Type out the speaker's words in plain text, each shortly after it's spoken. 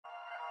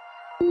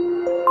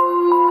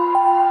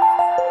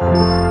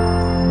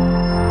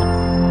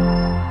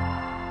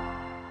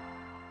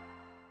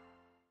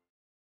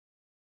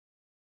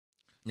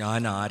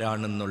ഞാൻ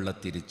ആരാണെന്നുള്ള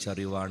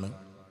തിരിച്ചറിവാണ്,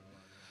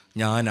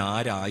 ഞാൻ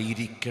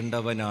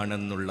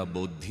ആരായിരിക്കേണ്ടവനാണെന്നുള്ള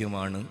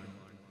ബോധ്യമാണ്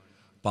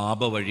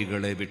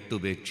പാപവഴികളെ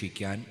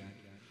വിട്ടുപേക്ഷിക്കാൻ,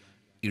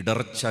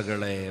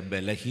 ഇടർച്ചകളെ,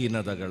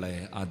 ബലഹീനതകളെ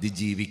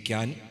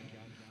അതിജീവിക്കാൻ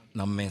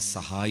നമ്മെ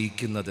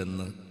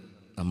സഹായിക്കുന്നതെന്ന്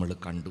നമ്മൾ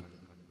കണ്ടു.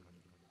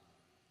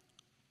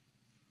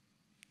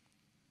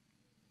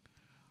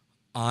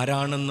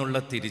 ആരാണെന്നുള്ള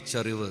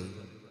തിരിച്ചറിവ്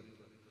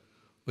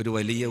ഒരു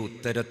വലിയ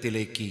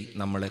ഉത്തരത്തിലേക്ക്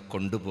നമ്മളെ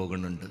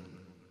കൊണ്ടുപോകുന്നുണ്ട്.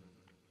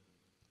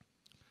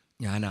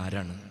 ഞാൻ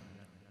ആരാണ്?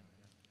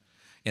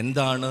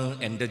 എന്താണ്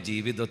എൻ്റെ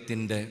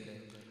ജീവിതത്തിൻ്റെ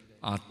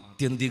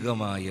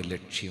ആത്യന്തികമായ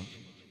ലക്ഷ്യം?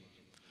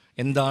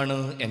 എന്താണ്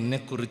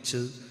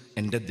എന്നെക്കുറിച്ച്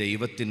എൻ്റെ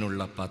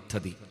ദൈവത്തിനുള്ള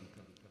പദ്ധതി?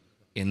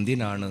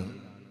 എന്തിനാണ്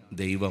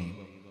ദൈവം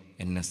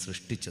എന്നെ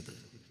സൃഷ്ടിച്ചത്?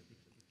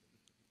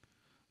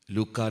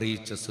 ലൂക്കാ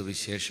അറിയിച്ച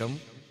സുവിശേഷം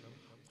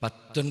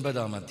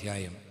 19-ാം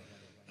അധ്യായം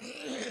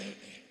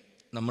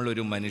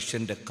നമ്മളൊരു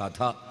മനുഷ്യൻ്റെ കഥ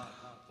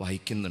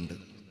വായിക്കുന്നുണ്ട്.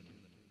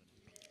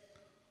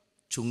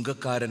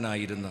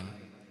 ചുങ്കക്കാരനായിരുന്ന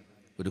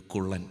ഒരു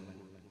കുള്ളൻ,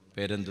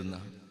 പേരെന്തുന്ന,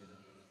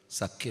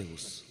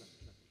 സക്കേവൂസ്.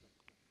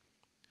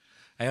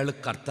 അയാൾ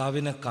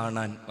കർത്താവിനെ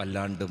കാണാൻ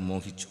വല്ലാണ്ട്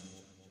മോഹിച്ചു.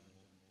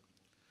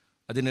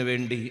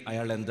 അതിനുവേണ്ടി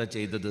അയാൾ എന്താ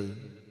ചെയ്തത്?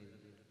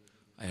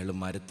 അയാൾ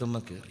മരത്തുമ്മ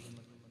കയറി.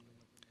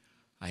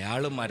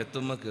 അയാൾ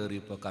മരത്തുമ്മ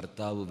കയറിയപ്പോൾ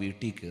കർത്താവ്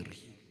വീട്ടിൽ കയറി.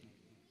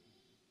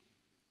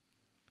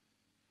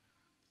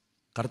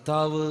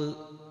 കർത്താവ്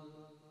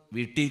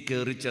വീട്ടിൽ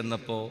കയറി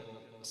ചെന്നപ്പോൾ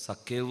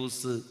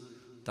സക്കേവൂസ്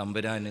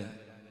തമ്പുരാന്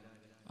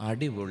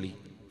അടിപൊളി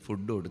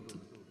ഫുഡ് കൊടുത്തു.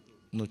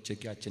 ഇന്ന്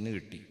ഉച്ചയ്ക്ക് അച്ഛന്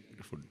കിട്ടി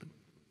ഒരു ഫുഡ്.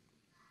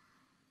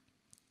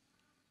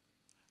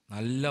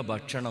 നല്ല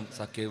ഭക്ഷണം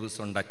സക്കേവൂസ്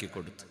ഉണ്ടാക്കി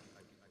കൊടുത്തു.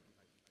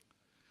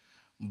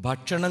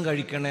 ഭക്ഷണം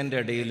കഴിക്കണതിൻ്റെ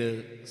ഇടയിൽ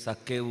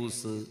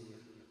സക്കേവൂസ്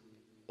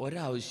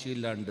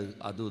ഒരാവശ്യമില്ലാണ്ട്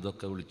അതും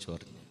ഇതൊക്കെ വിളിച്ചു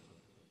പറഞ്ഞു.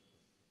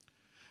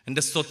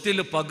 എൻ്റെ സ്വത്തിൽ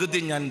പകുതി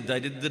ഞാൻ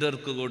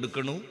ദരിദ്രർക്ക്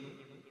കൊടുക്കണു.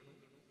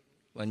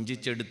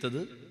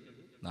 വഞ്ചിച്ചെടുത്തത്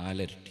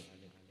 4 ഇരട്ടി.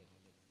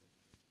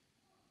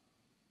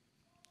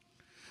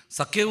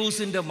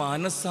 സക്കേവൂസിൻ്റെ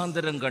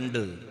മാനസാന്തരം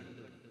കണ്ട്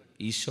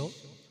ഈശോ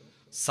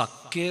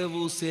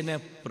സക്കേവൂസിനെ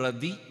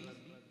പ്രതി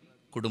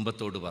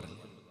കുടുംബത്തോട് പറഞ്ഞു.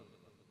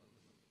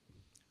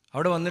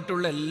 അവിടെ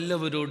വന്നിട്ടുള്ള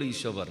എല്ലാവരോടും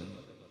ഈശോ പറഞ്ഞു.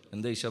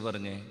 എന്താ ഈശോ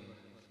പറഞ്ഞേ?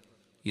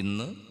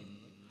 ഇന്ന്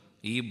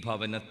ഈ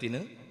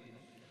ഭവനത്തിന്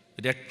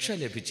രക്ഷ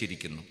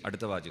ലഭിച്ചിരിക്കുന്നു.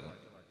 അടുത്ത വാചകം,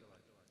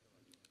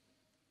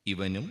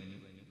 ഇവനും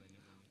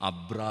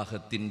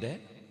അബ്രാഹത്തിൻ്റെ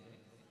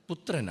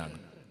പുത്രനാണ്.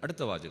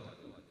 അടുത്ത വാചകം,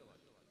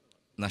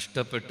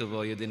 നഷ്ടപ്പെട്ടു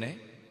പോയതിനെ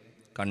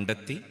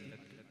കണ്ടെത്തി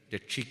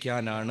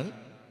രക്ഷിക്കാനാണ്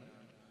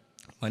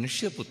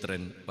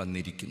മനുഷ്യപുത്രൻ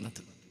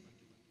വന്നിരിക്കുന്നത്.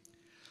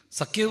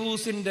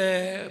 സക്കേവൂസിൻ്റെ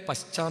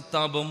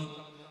പശ്ചാത്താപം,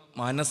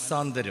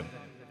 മാനസാന്തരം,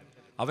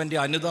 അവൻ്റെ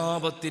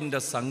അനുതാപത്തിൻ്റെ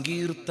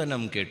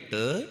സങ്കീർത്തനം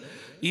കേട്ട്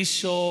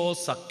ഈശോ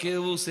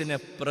സക്കേവൂസിനെ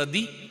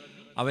പ്രതി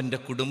അവൻ്റെ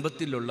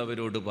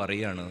കുടുംബത്തിലുള്ളവരോട്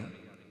പറയാണ്,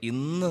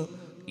 ഇന്ന്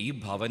ഈ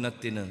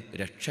ഭവനത്തിന്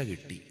രക്ഷ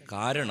കിട്ടി.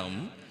 കാരണം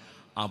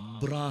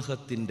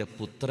അബ്രാഹത്തിൻ്റെ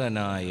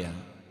പുത്രനായ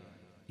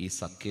ഈ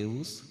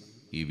സക്കേവൂസ്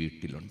ഈ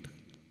വീട്ടിലുണ്ട്.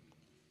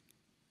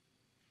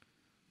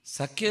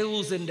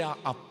 സക്കേവൂസിൻ്റെ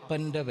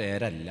അപ്പൻ്റെ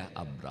പേരല്ല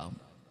അബ്രാം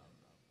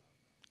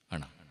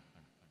ആണ്.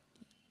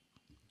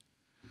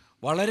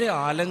 വളരെ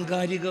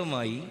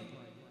ആലങ്കാരികമായി,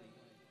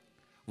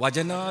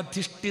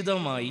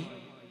 വചനാധിഷ്ഠിതമായി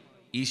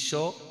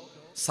ഈശോ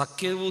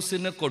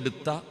സക്കേവൂസിന്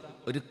കൊടുത്ത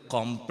ഒരു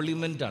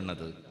കോംപ്ലിമെൻ്റ്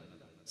ആണത്.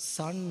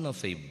 Son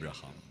of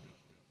Abraham.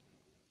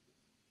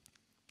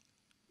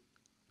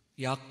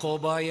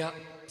 യാക്കോബായ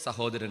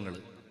സഹോദരങ്ങൾ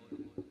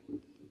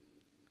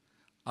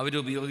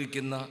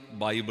അവരുപയോഗിക്കുന്ന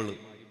ബൈബിള്,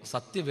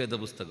 സത്യവേദ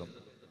പുസ്തകം,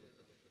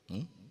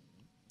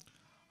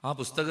 ആ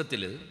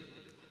പുസ്തകത്തിൽ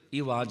ഈ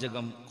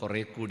വാചകം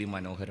കുറെ കൂടി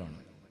മനോഹരമാണ്.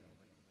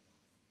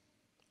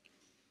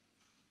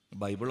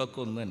 ബൈബിളൊക്കെ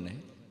ഒന്ന് തന്നെ,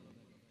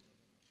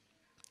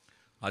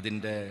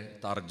 അതിൻ്റെ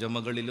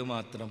തർജ്ജമകളിൽ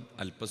മാത്രം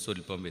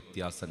അല്പസ്വല്പം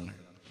വ്യത്യാസങ്ങൾ.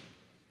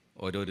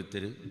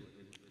 ഓരോരുത്തർ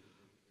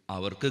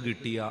അവർക്ക്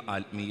കിട്ടിയ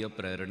ആത്മീയ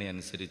പ്രേരണ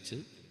അനുസരിച്ച്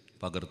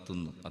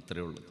പകർത്തുന്നു,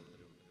 അത്രയേ ഉള്ളൂ.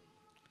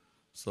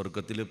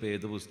 സ്വർഗത്തിൽ ഇപ്പോൾ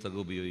ഏത് പുസ്തകം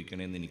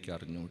ഉപയോഗിക്കണമെന്ന് എനിക്ക്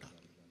അറിഞ്ഞുകൂടാ.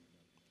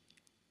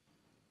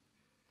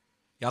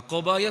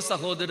 യാക്കോബായ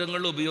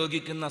സഹോദരങ്ങൾ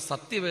ഉപയോഗിക്കുന്ന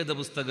സത്യവേദ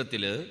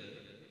പുസ്തകത്തിൽ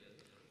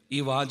ഈ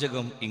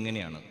വാചകം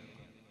ഇങ്ങനെയാണ്: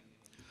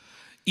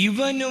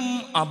 ഇവനും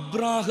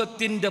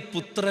അബ്രാഹത്തിൻ്റെ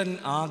പുത്രൻ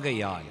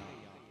ആകയാൽ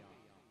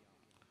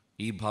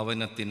ഈ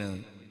ഭവനത്തിന്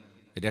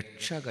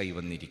രക്ഷ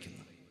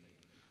കൈവന്നിരിക്കുന്നു.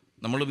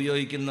 നമ്മൾ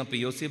ഉപയോഗിക്കുന്ന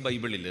POC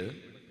ബൈബിളിൽ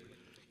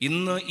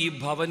ഇന്ന് ഈ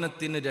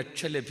ഭവനത്തിന് രക്ഷ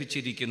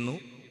ലഭിച്ചിരിക്കുന്നു,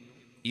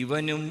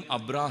 ഇവനും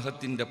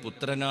അബ്രാഹത്തിൻ്റെ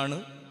പുത്രനാണ്,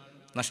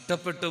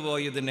 നഷ്ടപ്പെട്ടു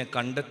പോയതിനെ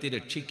കണ്ടെത്തി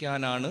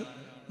രക്ഷിക്കാനാണ്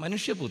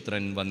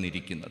മനുഷ്യപുത്രൻ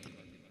വന്നിരിക്കുന്നത്.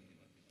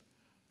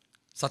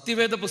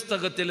 സത്യവേദ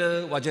പുസ്തകത്തിൽ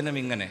വചനം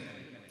ഇങ്ങനെ: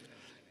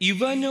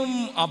 ഇവനും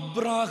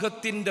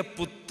അബ്രാഹത്തിൻ്റെ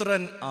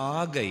പുത്രൻ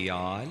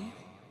ആകയാൽ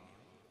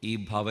ഈ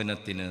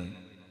ഭവനത്തിന്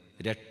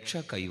രക്ഷ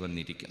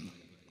കൈവന്നിരിക്കുന്നു.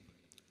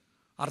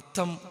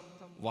 അർത്ഥം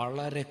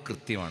വളരെ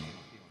കൃത്യമാണ്.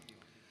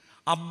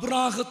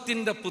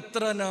 അബ്രാഹത്തിൻ്റെ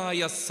പുത്രനായ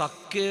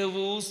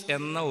സക്കേവൂസ്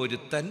എന്ന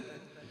ഒരുത്തൻ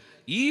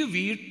ഈ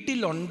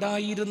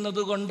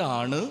വീട്ടിലുണ്ടായിരുന്നത്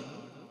കൊണ്ടാണ്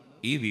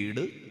ഈ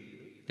വീട്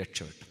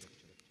രക്ഷപ്പെട്ടത്.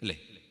 അല്ലേ?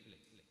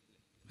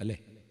 അല്ലേ?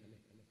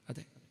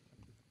 അതെ.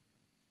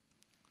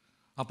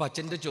 അപ്പം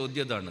അച്ഛൻ്റെ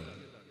ചോദ്യം ഇതാണ്,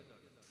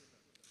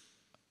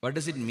 what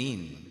does it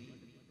mean?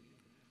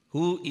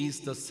 Who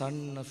is the son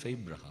of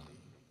Abraham?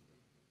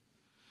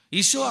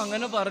 Isho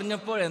അങ്ങനെ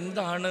പറഞ്ഞപ്പോൾ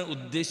എന്താണ്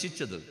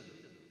ഉദ്ദേശിച്ചത്?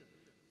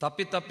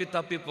 തപ്പി തപ്പി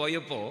തപ്പി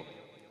പോയപ്പോൾ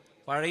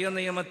പഴയ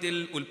നിയമത്തിൽ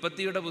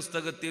ഉൽപ്പത്തിയുടെ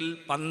പുസ്തകത്തിൽ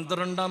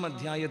 12-ാം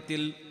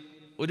അധ്യായത്തിൽ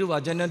ഒരു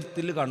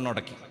വചനത്തിൽ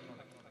കണ്ണുടക്കി.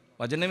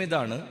 വചനം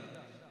ഇതാണ്,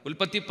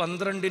 ഉൽപ്പത്തി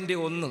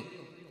 12:1.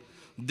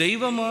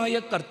 ദൈവമായ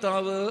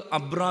കർത്താവ്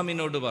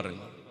അബ്രാമിനോട്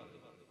പറഞ്ഞു,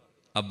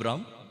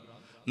 അബ്രാം,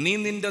 നീ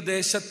നിന്റെ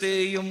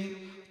ദേശത്തെയും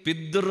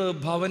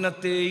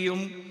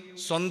പിതൃഭവനത്തെയും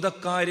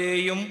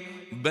സ്വന്തക്കാരെയും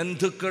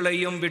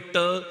ബന്ധുക്കളെയും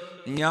വിട്ട്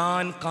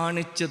ഞാൻ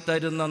കാണിച്ചു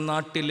തരുന്ന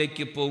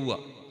നാട്ടിലേക്ക് പോവുക.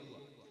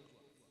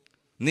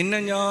 നിന്നെ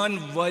ഞാൻ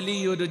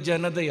വലിയൊരു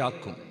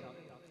ജനതയാക്കും,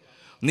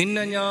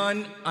 നിന്നെ ഞാൻ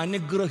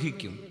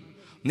അനുഗ്രഹിക്കും,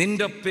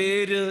 നിന്റെ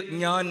പേര്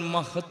ഞാൻ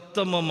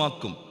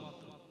മഹത്തമമാക്കും.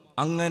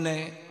 അങ്ങനെ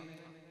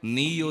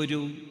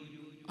നീയൊരു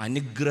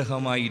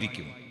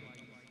അനുഗ്രഹമായിരിക്കും.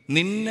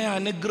 നിന്നെ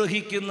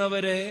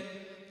അനുഗ്രഹിക്കുന്നവരെ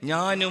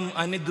ഞാനും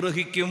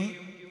അനുഗ്രഹിക്കും,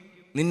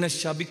 നിന്നെ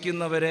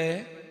ശപിക്കുന്നവരെ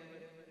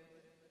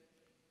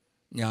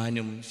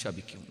ഞാനും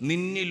ശപിക്കും.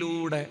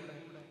 നിന്നിലൂടെ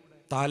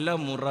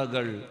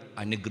തലമുറകൾ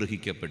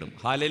അനുഗ്രഹിക്കപ്പെടും.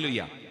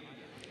 Hallelujah,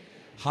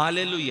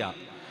 hallelujah,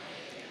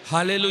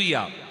 hallelujah.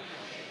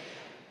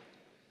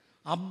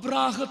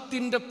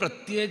 അബ്രാഹത്തിൻ്റെ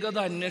പ്രത്യേകത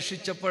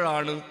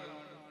അന്വേഷിച്ചപ്പോഴാണ്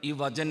ഈ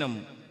വചനം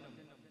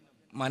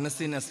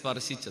മനസ്സിനെ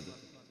സ്പർശിച്ചത്.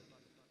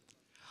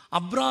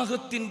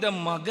 അബ്രാഹത്തിൻ്റെ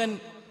മകൻ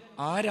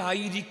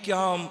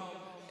ആരായിരിക്കാം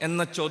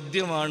എന്ന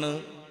ചോദ്യമാണ്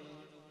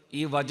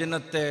ഈ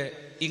വചനത്തെ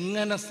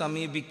ഇങ്ങനെ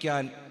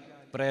സമീപിക്കാൻ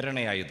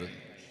പ്രേരണയായത്.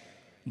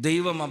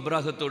 ദൈവം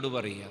അബ്രാഹത്തോട്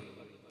പറയുക,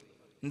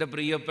 എൻ്റെ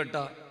പ്രിയപ്പെട്ട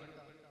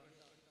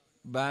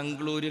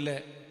ബാംഗ്ലൂരിലെ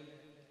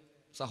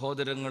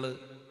സഹോദരങ്ങൾ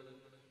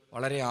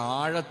വളരെ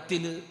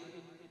ആഴത്തിൽ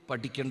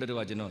പഠിക്കേണ്ട ഒരു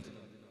വചനം അത്.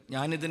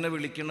 ഞാനിതിനെ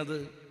വിളിക്കുന്നത്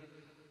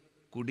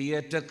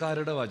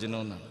കുടിയേറ്റക്കാരുടെ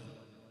വചനമെന്നാണ്.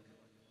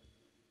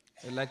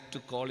 I like to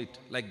call it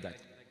like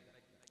that.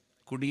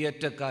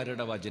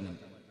 കുടിയേറ്റക്കാരുടെ വചനം.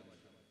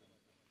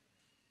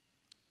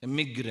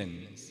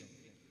 എമിഗ്രൻസ്,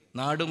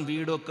 നാടും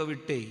വീടും ഒക്കെ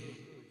വിട്ടേ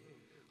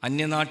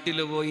അന്യനാട്ടിൽ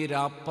പോയി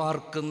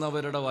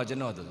രാപ്പാർക്കുന്നവരുടെ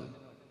വചനം അത്.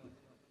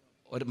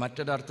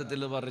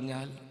 മറ്റൊരർത്ഥത്തിൽ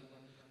പറഞ്ഞാൽ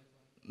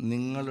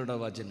നിങ്ങളുടെ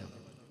വചനം.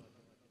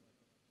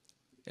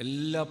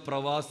 എല്ലാ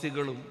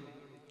പ്രവാസികളും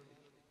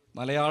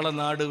മലയാള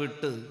നാട്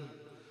വിട്ട്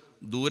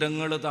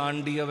ദൂരങ്ങൾ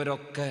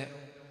താണ്ടിയവരൊക്കെ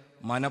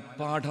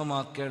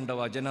മനഃപ്പാഠമാക്കേണ്ട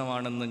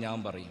വചനമാണെന്ന് ഞാൻ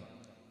പറയും.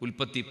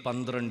 ഉൽപ്പത്തി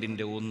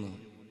 12:1.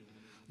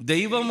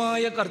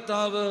 ദൈവമായ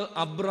കർത്താവ്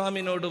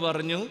അബ്രാമിനോട്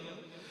പറഞ്ഞു,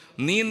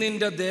 നീ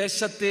നിന്റെ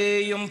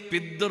ദേശത്തെയും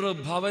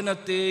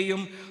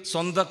പിതൃഭവനത്തെയും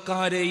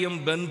സ്വന്തക്കാരെയും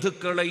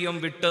ബന്ധുക്കളെയും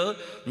വിട്ട്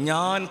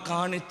ഞാൻ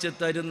കാണിച്ചു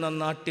തരുന്ന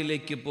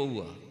നാട്ടിലേക്ക്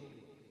പോവുക.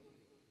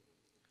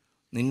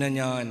 നിന്നെ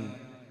ഞാൻ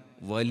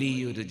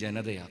വലിയൊരു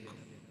ജനതയാക്കും.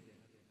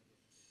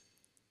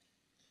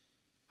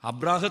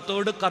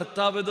 അബ്രാഹത്തോട്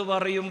കർത്താവ് ഇത്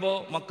പറയുമ്പോൾ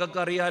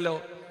മക്കൾക്കറിയാലോ,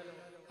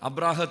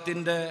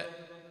 അബ്രാഹത്തിൻ്റെ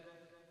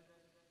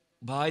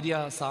ഭാര്യ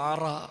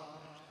സാറ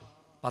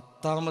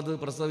 10ാമത്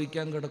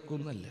പ്രസവിക്കാൻ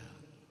കിടക്കുന്നല്ല.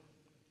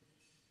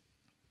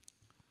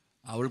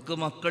 അവൾക്ക്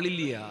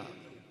മക്കളില്ല.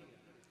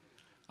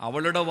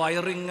 അവളുടെ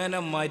വയറിങ്ങനെ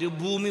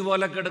മരുഭൂമി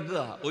പോലെ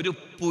കിടക്കുക, ഒരു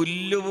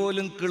പുല്ല്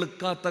പോലും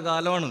കിളുക്കാത്ത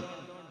കാലമാണ്.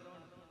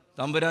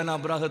 തമ്പുരാൻ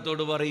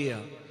അബ്രാഹത്തോട്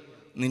പറയുക,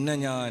 നിന്നെ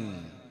ഞാൻ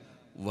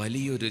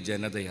വലിയൊരു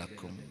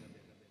ജനതയാക്കും,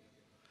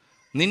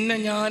 നിന്നെ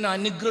ഞാൻ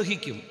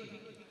അനുഗ്രഹിക്കും,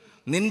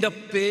 നിന്റെ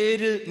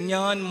പേര്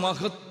ഞാൻ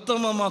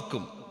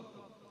മഹത്തമമാക്കും.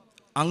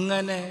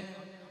 അങ്ങനെ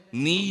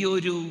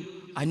നീയൊരു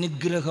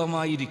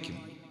അനുഗ്രഹമായിരിക്കും.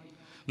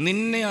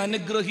 നിന്നെ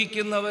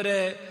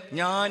അനുഗ്രഹിക്കുന്നവരെ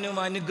ഞാനും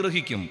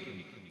അനുഗ്രഹിക്കും,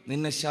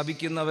 നിന്നെ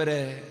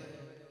ശപിക്കുന്നവരെ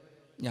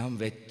ഞാൻ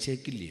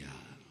വെച്ചേക്കില്ല.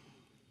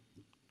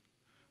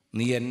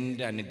 നീ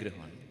എൻ്റെ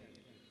അനുഗ്രഹമാണ്.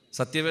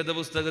 സത്യവേദ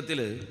പുസ്തകത്തിൽ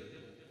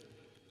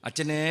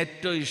അച്ഛന്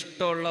ഏറ്റവും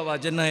ഇഷ്ടമുള്ള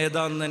വചനം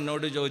ഏതാണെന്ന്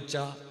എന്നോട്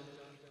ചോദിച്ചാൽ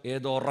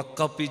ഏത്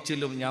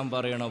ഉറക്കപ്പിച്ചിലും ഞാൻ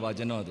പറയണ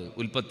വചനം അത്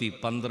ഉൽപ്പത്തി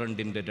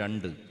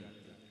 12:2.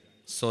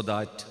 So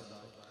that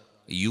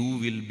you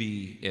will be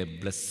A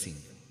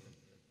blessing.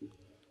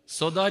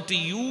 So that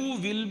you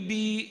will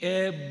be A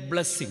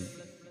blessing.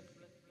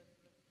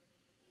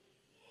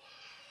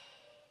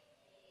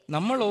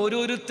 നമ്മൾ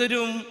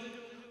ഓരോരുത്തരും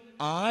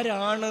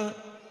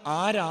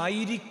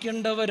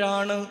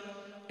ആരായിരിക്കേണ്ടവരാണ്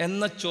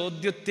എന്ന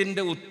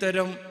ചോദ്യത്തിൻ്റെ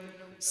ഉത്തരം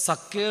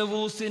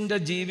സക്കേവൂസിൻ്റെ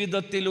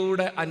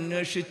ജീവിതത്തിലൂടെ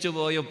അന്വേഷിച്ചു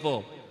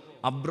പോയപ്പോൾ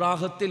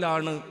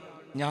അബ്രാഹത്തിലാണ്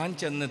ഞാൻ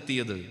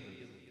ചെന്നെത്തിയത്.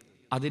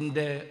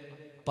 അതിൻ്റെ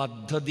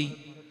പദ്ധതി,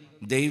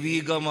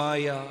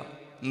 ദൈവികമായ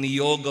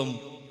നിയോഗം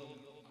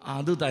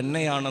അത്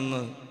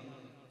തന്നെയാണെന്ന്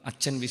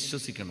അച്ഛൻ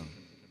വിശ്വസിക്കണം.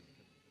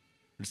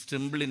 It's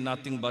simply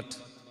nothing but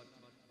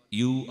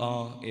you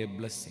are A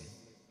blessing.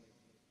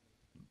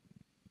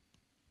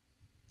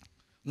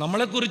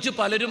 നമ്മളെക്കുറിച്ച്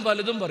പലരും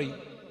പലതും പറയും,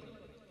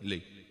 ഇല്ലേ?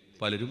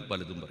 പലരും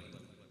പലതും പറയും.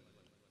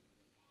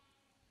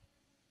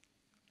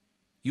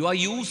 You are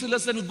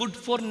useless and good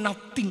for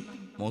nothing.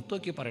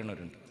 മൊത്തമൊക്കെ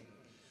പറയണവരുണ്ട്.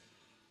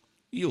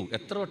 അയ്യോ,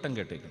 എത്ര വട്ടം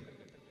കേട്ടേക്കും.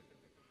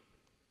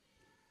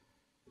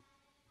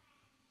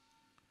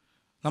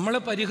 നമ്മളെ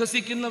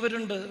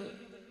പരിഹസിക്കുന്നവരുണ്ട്.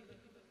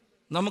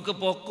 നമുക്ക്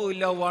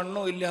പൊക്കമില്ല,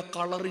 വണ്ണമില്ല,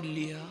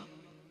 കളറില്ല,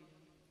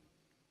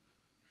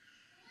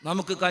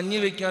 നമുക്ക് കഞ്ഞി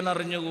വയ്ക്കാൻ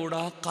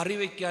അറിഞ്ഞുകൂടാ, കറി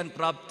വയ്ക്കാൻ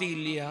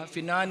പ്രാപ്തിയില്ല,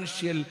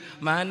 ഫിനാൻഷ്യൽ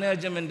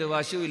മാനേജ്മെൻറ്റ്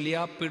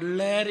വശമില്ല,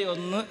 പിള്ളേരെ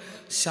ഒന്ന്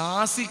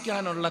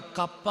ശാസിക്കാനുള്ള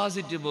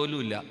കപ്പാസിറ്റി പോലും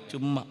ഇല്ല.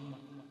 ചുമ്മാ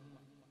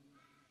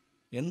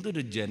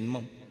എന്തൊരു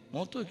ജന്മം.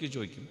 മുഖത്ത് നോക്കി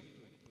ചോദിക്കും.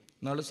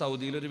 നാൾ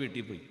സൗദിയിലൊരു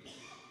വീട്ടിൽ പോയി.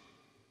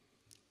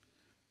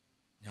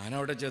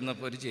 ഞാനവിടെ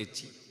ചെന്നപ്പോൾ ഒരു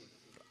ചേച്ചി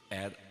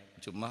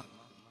ചുമ്മാ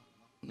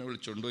എന്നെ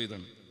വിളിച്ചുകൊണ്ട്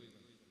പോയതാണ്.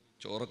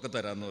 ചോറൊക്കെ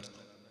തരാമെന്ന്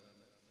പറഞ്ഞു.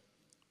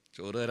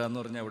 ചോറ് തരാമെന്ന്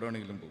പറഞ്ഞാൽ എവിടെ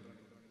വേണമെങ്കിലും പോകും.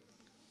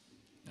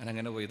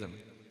 ഞാനങ്ങനെ പോയതാണ്.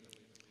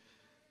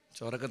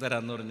 ചോറൊക്കെ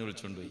തരാമെന്ന് പറഞ്ഞ്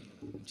വിളിച്ചുകൊണ്ട് പോയി.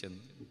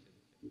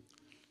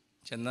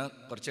 ചെന്ന്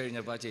കുറച്ച്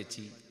കഴിഞ്ഞപ്പോൾ ആ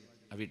ചേച്ചി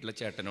ആ വീട്ടിലെ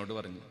ചേട്ടനോട്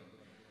പറഞ്ഞു,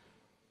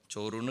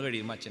 ചോറൂണ്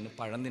കഴിയുമ്പോൾ അച്ഛന്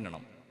പഴം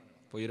തിന്നണം,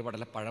 പോയി ഒരു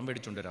പടല പഴം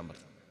മേടിച്ചുകൊണ്ട് വരാൻ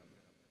പറഞ്ഞു.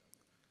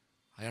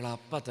 അയാൾ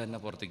അപ്പം തന്നെ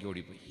പുറത്തേക്ക്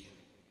ഓടിപ്പോയി.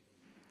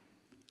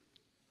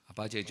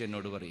 അപ്പം ആ ചേച്ചി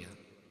എന്നോട് പറയുക,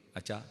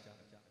 അച്ഛാ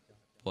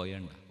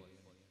പോയണ്ട.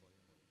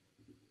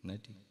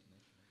 എന്നിട്ട്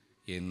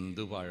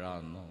എന്ത്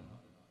പഴാന്നോ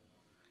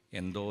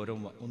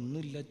എന്തോരം.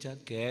 ഒന്നുമില്ല അച്ഛാ,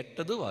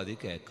 കേട്ടത് വാതി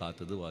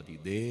കേൾക്കാത്തത് വാതി,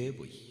 ഇതേ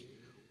പോയി,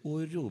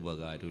 ഒരു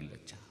ഉപകാരമില്ല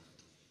അച്ഛാ.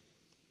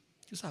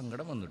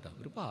 സങ്കടം വന്നിട്ടാ,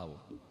 ഒരു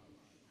പാവം,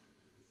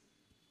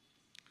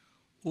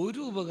 ഒരു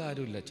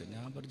ഉപകാരമില്ല അച്ഛൻ.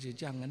 ഞാൻ പറഞ്ഞു,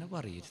 ചേച്ചി അങ്ങനെ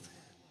പറയരുത്.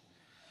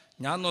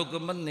 ഞാൻ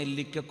നോക്കുമ്പോൾ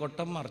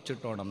നെല്ലിക്കക്കൊട്ടം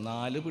മറിച്ചിട്ടോണം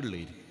 4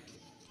 പിള്ളേര്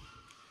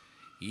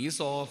ഈ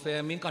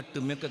സോഫയമേയും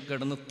കട്ടുമ്മയൊക്കെ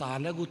കിടന്ന്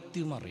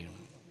തലകുത്തി മറിയണം.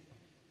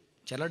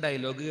 ചില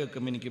ഡയലോഗ്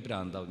കേൾക്കുമ്പോൾ എനിക്ക്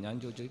ഭ്രാന്താവും. ഞാൻ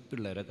ചോദിച്ചു,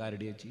 പിള്ളേരെ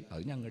കാരടി ചേച്ചി?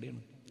 അത്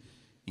ഞങ്ങളുടെയാണ്.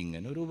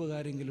 ഇങ്ങനെ ഒരു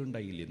ഉപകാരമെങ്കിലും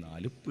ഉണ്ടായില്ലേ?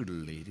 4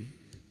 പിള്ളേര്,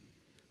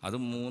 അത്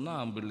 3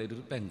 ആൺപിള്ളേർ,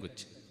 ഒരു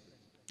പെങ്കൊച്ച്,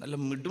 നല്ല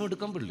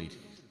മിടുമിടുക്കം പിള്ളേര്.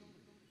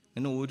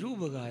 അങ്ങനെ ഒരു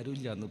ഉപകാരവും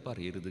ഇല്ല എന്ന്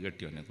പറയരുത്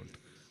കെട്ടിയോനെ കൊണ്ട്.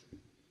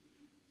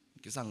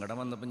 എനിക്ക് സങ്കടം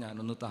വന്നപ്പോൾ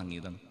ഞാനൊന്ന്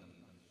താങ്ങിയതാണ്.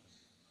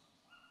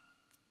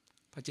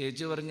 അപ്പം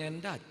ചേച്ചി പറഞ്ഞ,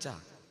 എൻ്റെ അച്ഛ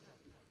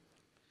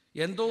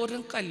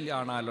എന്തോരം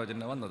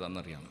കല്യാണാലോചന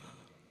വന്നതാണെന്നറിയാമോ?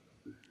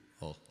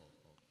 ഓ,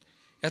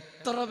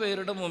 എത്ര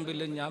പേരുടെ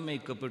മുമ്പിൽ ഞാൻ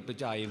മേക്കപ്പ് ഇട്ട്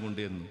ചായയും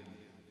കൊണ്ട് ചെന്നു.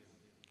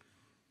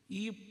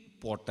 ഈ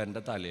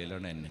പൊട്ടൻ്റെ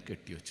തലയിലാണ് എന്നെ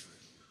കെട്ടിവെച്ചത്.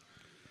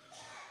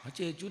 ആ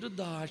ചേച്ചി ഒരു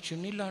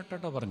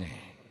ദാക്ഷിണ്യമില്ലാട്ടോ പറഞ്ഞേ.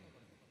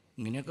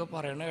 ഇങ്ങനെയൊക്കെ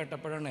പറയണ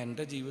കേട്ടപ്പോഴാണ്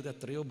എൻ്റെ ജീവിതം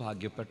എത്രയോ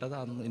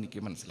ഭാഗ്യപ്പെട്ടതാണെന്ന് എനിക്ക്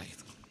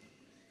മനസ്സിലായത്.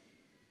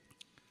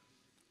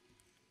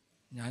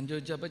 ഞാൻ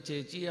ചോദിച്ചപ്പോൾ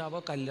ചേച്ചി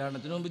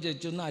കല്യാണത്തിന് മുമ്പ്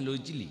ചേച്ചി ഒന്നും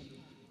ആലോചിച്ചില്ലേ?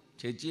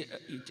 ചേച്ചി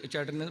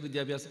ചേട്ടന്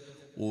വിദ്യാഭ്യാസം?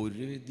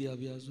 ഒരു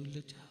വിദ്യാഭ്യാസവും ഇല്ല.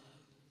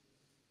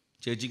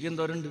 ചേച്ചിക്ക്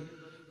എന്തോരുണ്ട്?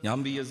 ഞാൻ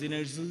BSc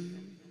നേഴ്സ്.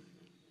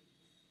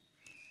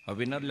 അപ്പം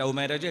പിന്നെ ലവ്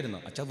മാരേജ് ആയിരുന്നു.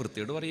 അച്ഛാ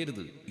വൃത്തിയോട്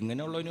പറയരുത്,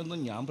 ഇങ്ങനെയുള്ളതിനൊന്നും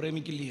ഞാൻ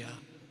പ്രേമിക്കില്ല.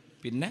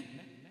 പിന്നെ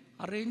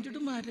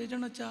അറേഞ്ച്ഡ്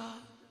മാരേജാണ് അച്ഛാ.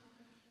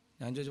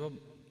 ഞാൻ ചോദിച്ചപ്പോൾ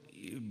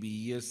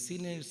BSc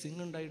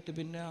നേഴ്സിംഗ് ഉണ്ടായിട്ട്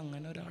പിന്നെ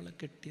അങ്ങനെ ഒരാളെ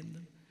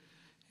കെട്ടിയെന്ന്.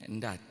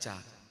 എൻ്റെ അച്ഛാ,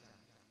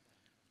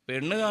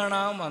 പെണ്ണ്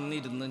കാണാൻ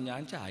വന്നിരുന്ന്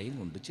ഞാൻ ചായയും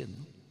കൊണ്ട്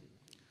ചെന്നു.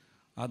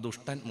 ആ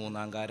ദുഷ്ടൻ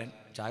 3ാംകാരൻ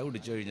ചായ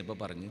കുടിച്ചു കഴിഞ്ഞപ്പോൾ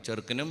പറഞ്ഞു,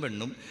 ചെറുക്കനും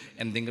പെണ്ണും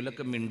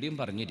എന്തെങ്കിലുമൊക്കെ മിണ്ടിയും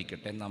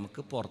പറഞ്ഞിരിക്കട്ടെ,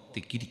 നമുക്ക്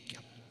പുറത്തേക്ക്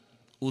ഇരിക്കാം.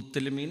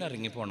 ഉത്തലുമീൻ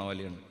ഇറങ്ങി പോണ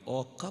പോലെയാണ്.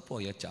 ഒക്കെ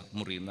പോയച്ചാ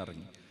മുറിയിൽ നിന്ന്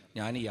ഇറങ്ങി.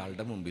 ഞാൻ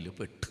ഇയാളുടെ മുമ്പിൽ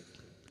പെട്ടു.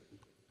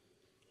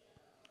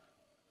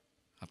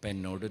 അപ്പം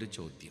എന്നോടൊരു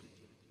ചോദ്യം,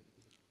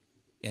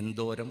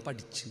 എന്തോരം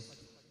പഠിച്ച്?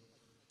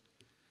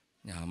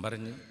 ഞാൻ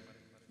പറഞ്ഞു,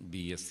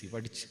 BSc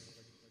പഠിച്ച്.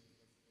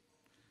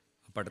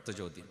 അപ്പം അടുത്ത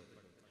ചോദ്യം,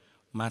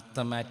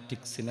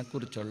 മാത്തമാറ്റിക്സിനെ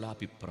കുറിച്ചുള്ള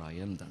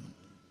അഭിപ്രായം എന്താണ്?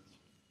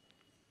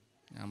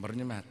 ഞാൻ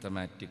പറഞ്ഞു,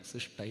 മാത്തമാറ്റിക്സ്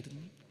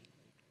ഇഷ്ടമായിരുന്നു.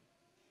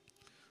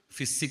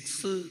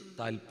 ഫിസിക്സ്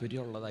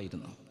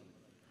താല്പര്യമുള്ളതായിരുന്നു.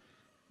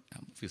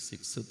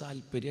 ഫിസിക്സ്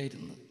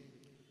താല്പര്യമായിരുന്നു.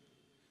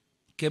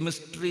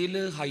 കെമിസ്ട്രിയിൽ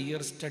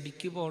ഹയർ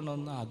സ്റ്റഡിക്ക്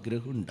പോകണമെന്ന്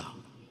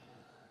ആഗ്രഹമുണ്ടാവും.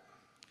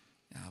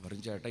 ഞാൻ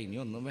പറഞ്ഞു, ചേട്ടാ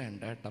ഇനിയൊന്നും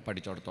വേണ്ട ഏട്ടാ,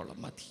 പഠിച്ചോടത്തോളം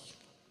മതി.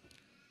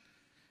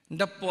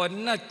 എൻ്റെ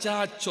പൊന്നച്ച,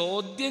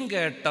 ചോദ്യം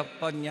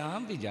കേട്ടപ്പോൾ ഞാൻ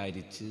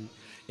വിചാരിച്ച്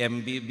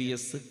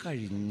MBBS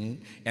കഴിഞ്ഞ്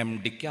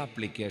MDക്ക്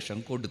ആപ്ലിക്കേഷൻ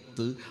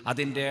കൊടുത്ത്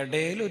അതിൻ്റെ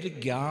ഇടയിലൊരു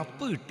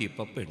ഗ്യാപ്പ്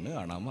കിട്ടിയപ്പോൾ പെണ്ണ്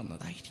കാണാൻ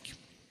വന്നതായിരിക്കും.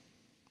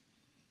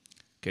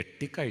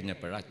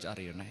 കെട്ടിക്കഴിഞ്ഞപ്പോഴച്ച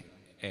അറിയണേ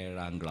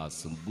 7ാം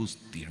ക്ലാസ്സും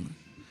ഗുസ്തിയാണ്.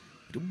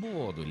 ഒരു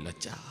ബോധമില്ല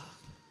അച്ഛാ.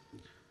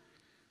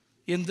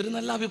 എന്തൊരു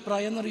നല്ല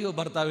അഭിപ്രായം എന്നറിയോ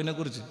ഭർത്താവിനെ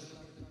കുറിച്ച്?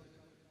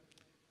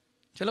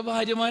 ചില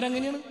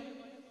ഭാര്യമാരങ്ങനെയാണ്.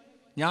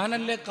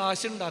 ഞാനല്ലേ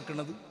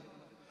കാശുണ്ടാക്കണത്,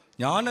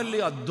 ഞാനല്ലേ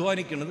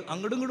അധ്വാനിക്കണത്,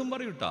 അങ്ങോട്ടും ഇങ്ങോട്ടും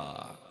പറയൂട്ടാ.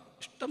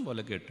 ഇഷ്ടം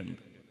പോലെ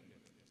കേട്ടിട്ടുണ്ട്.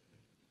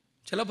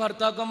 ചില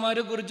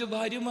ഭർത്താക്കന്മാരെ കുറിച്ച്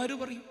ഭാര്യമാർ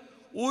പറയും,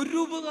 ഒരു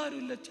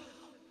ഉപകാരമില്ല അച്ഛാ.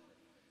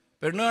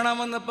 പെണ്ണ് കാണാൻ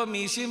വന്നപ്പോൾ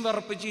മീശയും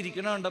വിറപ്പിച്ച്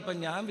ഇരിക്കണ കണ്ടപ്പോൾ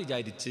ഞാൻ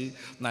വിചാരിച്ച്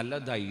നല്ല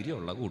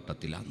ധൈര്യമുള്ള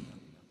കൂട്ടത്തിലാണ്.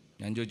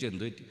 ഞാൻ ചോദിച്ചു,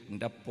 എന്തു പറ്റി?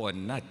 എൻ്റെ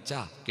പൊന്നച്ഛ,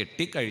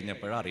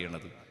 കെട്ടിക്കഴിഞ്ഞപ്പോഴാണ്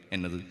അറിയണത്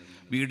എന്നത്,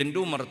 വീടിൻ്റെ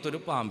ഉമ്മറത്തൊരു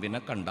പാമ്പിനെ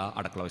കണ്ട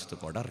അടുക്കള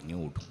വശത്തുകൂടെ ഇറങ്ങി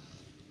ഓടും.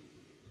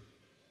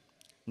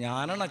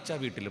 ഞാനാണ് അച്ഛാ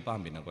വീട്ടിൽ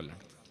പാമ്പിനെ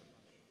കൊല്ലണത്.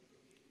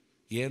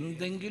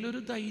 എന്തെങ്കിലും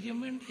ഒരു ധൈര്യം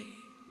വേണ്ടേ?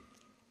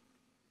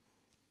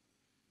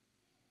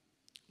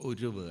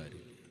 ഒരു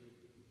ഉപകാരം.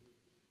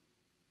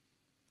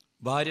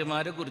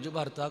 ഭാര്യമാരെ കുറിച്ച്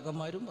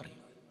ഭർത്താക്കന്മാരും പറയും,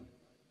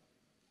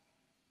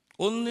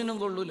 ഒന്നിനും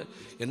കൊള്ളൂല.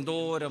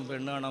 എന്തോരം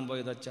പെണ്ണ് കാണാൻ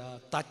പോയതച്ചാ,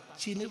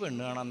 തച്ചിന്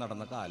പെണ്ണ് കാണാൻ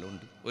നടന്ന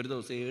കാലമുണ്ട്. ഒരു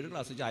ദിവസം 7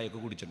 ഗ്ലാസ് ചായയൊക്കെ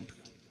കുടിച്ചിട്ടുണ്ട്.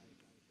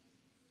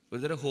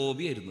 ഒരുതരം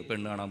ഹോബിയായിരുന്നു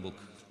പെണ്ണ് കാണാൻ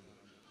പോക്ക്.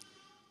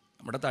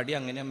 നമ്മുടെ തടി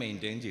അങ്ങനെയാണ്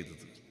മെയിൻറ്റെയിൻ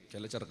ചെയ്തത്.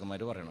 ചില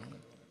ചെറുക്കന്മാർ പറയണതാണ്,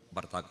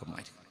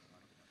 ഭർത്താക്കന്മാർ.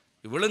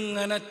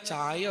 ഇവളിങ്ങനെ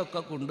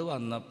ചായയൊക്കെ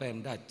കൊണ്ടുവന്നപ്പോൾ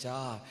എൻ്റെ അച്ഛാ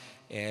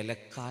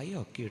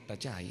ഏലക്കായൊക്കെ ഇട്ട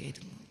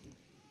ചായയായിരുന്നു.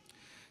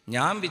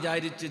 ഞാൻ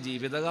വിചാരിച്ച്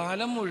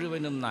ജീവിതകാലം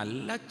മുഴുവനും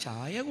നല്ല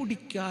ചായ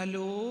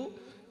കുടിക്കാലോ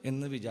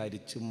എന്ന്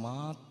വിചാരിച്ച്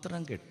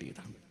മാത്രം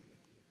കെട്ടിയതാണ്.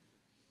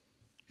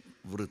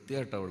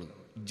 വൃത്തിയായിട്ടവള്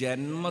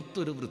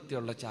ജന്മത്തൊരു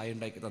വൃത്തിയുള്ള ചായ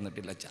ഉണ്ടാക്കി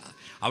തന്നിട്ടില്ല.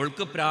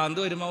 അവൾക്ക് പ്രാന്ത്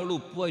വരുമ്പോൾ അവൾ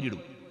ഉപ്പ്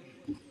വാരിടും.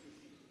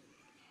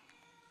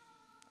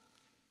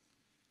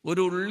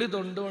 ഒരു ഉള്ളി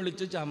തൊണ്ട്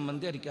വിളിച്ച്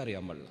ചമ്മന്തി അരിക്കാൻ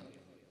അറിയാൻ പാടില്ല.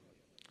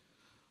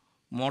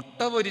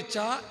 മുട്ട പൊരിച്ച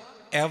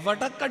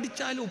എവിടെ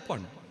കടിച്ചാലും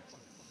ഉപ്പാണ്.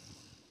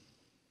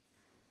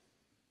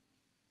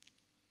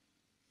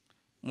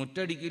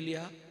 മുറ്റടിക്കില്ല,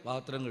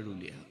 പാത്രം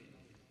കഴുകില്ല.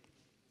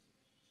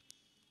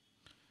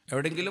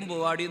 എവിടെയെങ്കിലും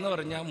പോവാടി എന്ന്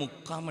പറഞ്ഞാൽ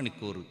 3/4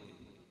 മണിക്കൂർ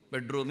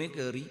ബെഡ്റൂമിൽ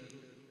കയറി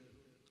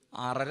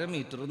 6.5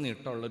 മീറ്റർ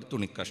നീട്ടമുള്ളൊരു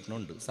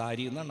തുണിക്കഷ്ണമുണ്ട്,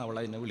 സാരി എന്നാണ് അവൾ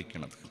അതിനെ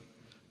വിളിക്കണത്.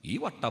 ഈ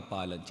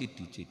വട്ടപ്പാലം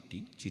ചിറ്റി ചിറ്റി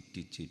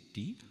ചിറ്റി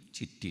ചിറ്റി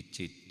ചിറ്റി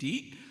ചിറ്റി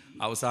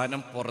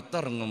അവസാനം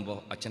പുറത്തിറങ്ങുമ്പോൾ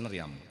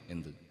അച്ഛനറിയാമോ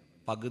എന്ത്?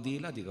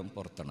 പകുതിയിലധികം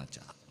പുറത്തണച്ച.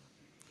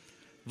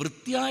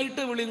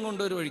 വൃത്തിയായിട്ട് വിളിയും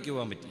കൊണ്ട് ഒരു വഴിക്ക്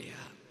പോകാൻ പറ്റില്ല.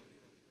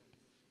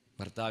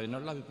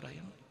 ഭർത്താവിനുള്ള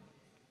അഭിപ്രായം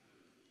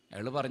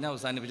അയാൾ പറഞ്ഞ്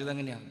അവസാനിപ്പിച്ചത്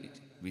എങ്ങനെയാണ്?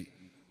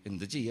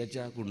 എന്ത്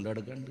ചെയ്യാച്ചാ,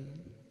 കൊണ്ടെടുക്കണ്ട്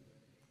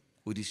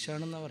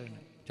കുരിശാണെന്നാ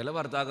പറയണേ. ചില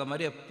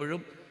ഭർത്താക്കന്മാർ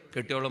എപ്പോഴും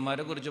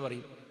കെട്ടിയോളന്മാരെ കുറിച്ച്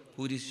പറയും,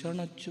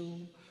 കുരിശണച്ചോ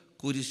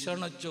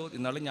കുരിശണച്ചോ.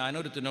 ഇന്നാളും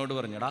ഞാനൊരുത്തിനോട്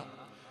പറഞ്ഞടാ,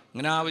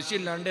 ഇങ്ങനെ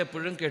ആവശ്യമില്ലാണ്ട്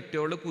എപ്പോഴും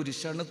കെട്ടിയോള്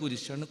കുരിശാണ്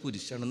കുരിശാണ്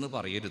കുരിശാണെന്ന്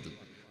പറയരുത്.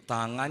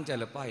 താങ്ങാൻ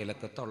ചിലപ്പോൾ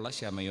അയലക്കത്തുള്ള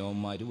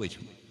ശമയോന്മാർ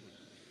വരും.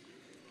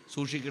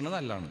 സൂക്ഷിക്കുന്നത്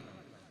നല്ലതാണ്.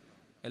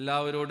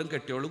 എല്ലാവരോടും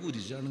കെട്ടിയോള്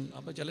കുരിശാണ്.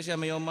 അപ്പോൾ ചില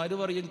ശമയോന്മാർ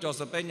പറയും,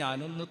 ജോസഫേ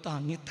ഞാനൊന്ന്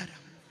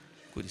താങ്ങിത്തരാം.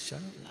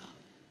 കുരിശാണല്ല,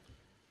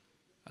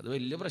 അത്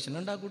വലിയ പ്രശ്നം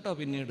ഉണ്ടാക്കൂട്ടോ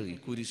പിന്നീട്. ഈ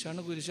കുരിശാണ്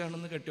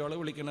കുരിശാണെന്ന് കെട്ടിയോളെ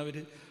വിളിക്കണവർ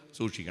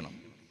സൂക്ഷിക്കണം.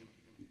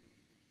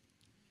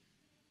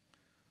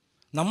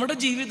 നമ്മുടെ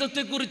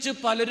ജീവിതത്തെക്കുറിച്ച്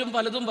പലരും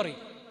പലതും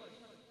പറയും.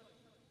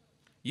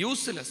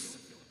 യൂസ്ലെസ്.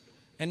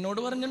 എന്നോട്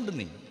പറഞ്ഞിട്ടുണ്ട്,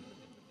 നീ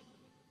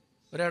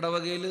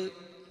ഒരിടവകയിൽ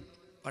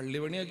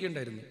പള്ളിപണിയൊക്കെ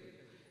ഉണ്ടായിരുന്നു.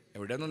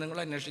 എവിടെയൊന്നും നിങ്ങൾ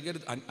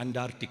അന്വേഷിക്കരുത്,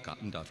 അന്റാർട്ടിക്ക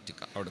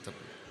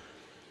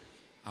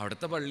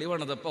അവിടുത്തെ പള്ളി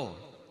പണിതപ്പോൾ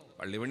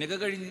പള്ളിപണിയൊക്കെ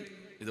കഴിഞ്ഞ്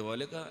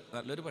ഇതുപോലെയൊക്കെ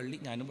നല്ലൊരു പള്ളി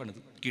ഞാനും പണിത്.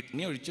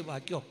 കിഡ്നി ഒഴിച്ച്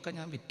ബാക്കിയൊക്കെ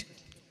ഞാൻ വിറ്റ്.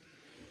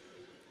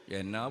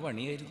 എന്നാ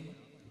പണിയായിരുന്നു.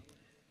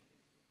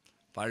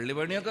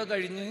 പള്ളിപണിയൊക്കെ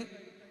കഴിഞ്ഞ്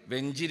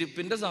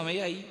വെഞ്ചിരിപ്പിൻ്റെ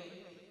സമയമായി.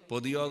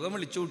 പൊതുയോഗം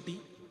വിളിച്ചു കൂട്ടി.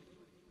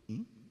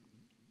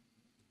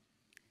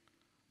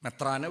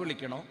 മെത്രാനെ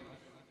വിളിക്കണോ,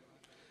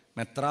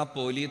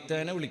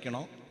 മെത്രാപ്പോലീത്തേനെ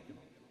വിളിക്കണോ,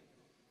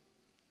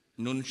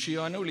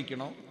 നുൻഷിയോനെ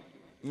വിളിക്കണോ,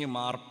 ഇനി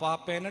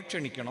മാർപ്പാപ്പേനെ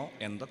ക്ഷണിക്കണോ,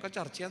 എന്തൊക്കെ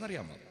ചർച്ച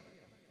ചെയ്യാന്നറിയാമോ?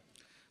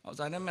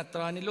 അവസാനം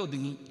മെത്രാനിൽ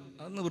ഒതുങ്ങി.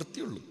 അത്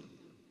നിവൃത്തിയുള്ളൂ.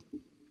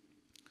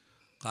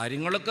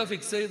 കാര്യങ്ങളൊക്കെ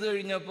ഫിക്സ് ചെയ്ത്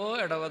കഴിഞ്ഞപ്പോൾ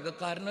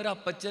ഇടവകക്കാരനൊരു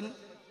അപ്പച്ചൻ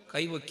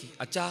കൈവക്കി.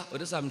 അച്ഛാ,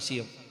 ഒരു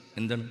സംശയം.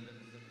 എന്താണ്?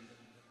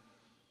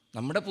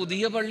 നമ്മുടെ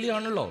പുതിയ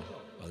പള്ളിയാണല്ലോ,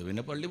 അത്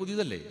പിന്നെ പള്ളി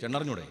പുതിയതല്ലേ,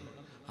 ചെണ്ണറിഞ്ഞൂടെ?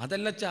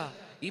 അതല്ലച്ചാ,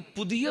 ഈ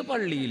പുതിയ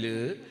പള്ളിയിൽ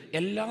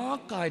എല്ലാ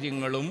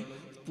കാര്യങ്ങളും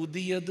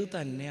പുതിയത്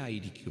തന്നെ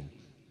ആയിരിക്കും.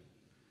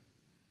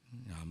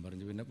 ഞാൻ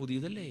പറഞ്ഞു, പിന്നെ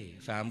പുതിയതല്ലേ,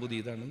 ഫാൻ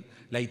പുതിയതാണ്,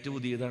 ലൈറ്റ്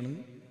പുതിയതാണ്,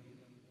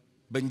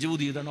 ബെഞ്ച്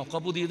പുതിയതാണ്, ഒക്കെ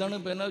പുതിയതാണ്.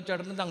 പിന്നെ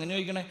ചേട്ടൻ അങ്ങനെ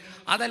ചോദിക്കണേ?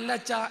 അതല്ല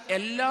അച്ഛാ,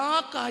 എല്ലാ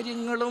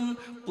കാര്യങ്ങളും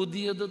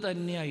പുതിയത്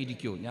തന്നെ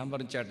ആയിരിക്കുമോ? ഞാൻ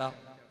പറഞ്ഞു, ചേട്ടാ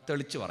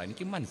തെളിച്ച് പറ,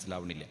 എനിക്ക്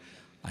മനസ്സിലാവണില്ല.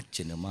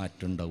 അച്ഛന്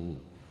മാറ്റം ഉണ്ടാവൂ.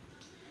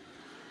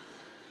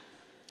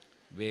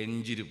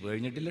 വെഞ്ചിരിപ്പ്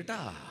കഴിഞ്ഞിട്ടില്ലട്ടാ.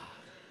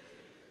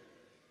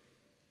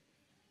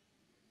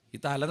 ഈ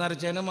തല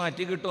നരച്ചതിനെ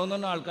മാറ്റി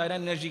കിട്ടുമെന്നാണ് ആൾക്കാർ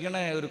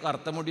അന്വേഷിക്കണേ. ഒരു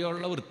കറുത്ത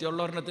മുടിയുള്ള വൃത്തിയുള്ള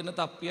ഒരെണ്ണത്തിന്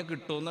തപ്പിയാൽ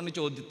കിട്ടുമെന്നാണ്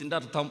ചോദ്യത്തിൻ്റെ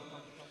അർത്ഥം.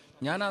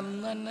 ഞാൻ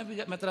അന്ന് തന്നെ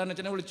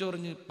മെത്രാനച്ചനെ വിളിച്ചു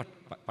പറഞ്ഞ്,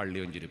 പള്ളി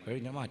വെഞ്ചിരിപ്പ്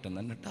കഴിഞ്ഞാൽ മാറ്റം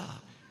തന്നെ കേട്ടാ.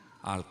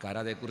 ആൾക്കാർ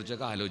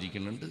അതേക്കുറിച്ചൊക്കെ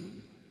ആലോചിക്കുന്നുണ്ട്.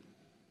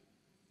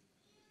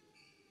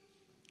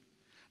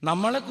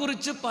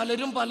 നമ്മളെക്കുറിച്ച്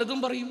പലരും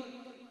പലതും പറയും.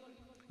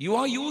 You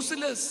are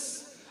useless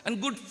and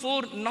good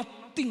for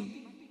nothing.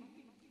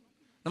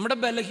 നമ്മുടെ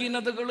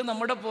ബലഹീനതകൾ,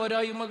 നമ്മുടെ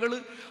പോരായ്മകൾ,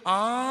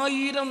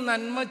 1000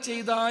 നന്മ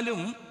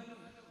ചെയ്താലും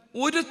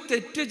ഒരു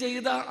തെറ്റ്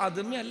ചെയ്ത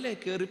അതുമേ അല്ലേ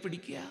കയറി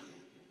പിടിക്കുക.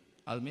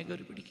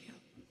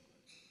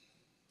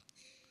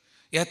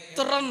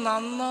 എത്ര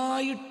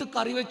നന്നായിട്ട്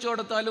കറി വെച്ചു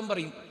കൊടുത്താലും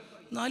പറയും,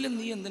 എന്നാലും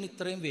നീ എന്തിന്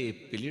ഇത്രയും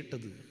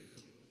വേപ്പിലിട്ടത്?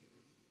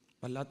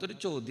 വല്ലാത്തൊരു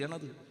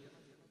ചോദ്യമാണത്.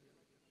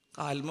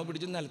 കാൽമ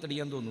പിടിച്ച്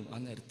നിലത്തടിക്കാൻ തോന്നും ആ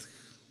നേരത്ത്.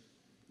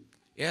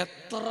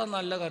 എത്ര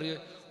നല്ല കറി,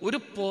 ഒരു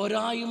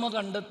പോരായ്മ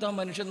കണ്ടെത്താൻ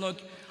മനുഷ്യൻ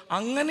നോക്കി.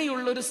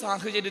 അങ്ങനെയുള്ളൊരു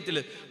സാഹചര്യത്തിൽ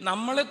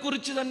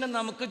നമ്മളെക്കുറിച്ച് തന്നെ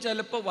നമുക്ക്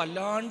ചിലപ്പോൾ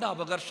വല്ലാണ്ട്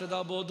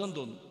അപകർഷതാബോധം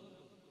തോന്നും.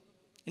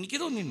 എനിക്ക്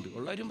തോന്നിയിട്ടുണ്ട്,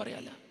 ഉള്ള കാര്യം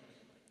പറയാല.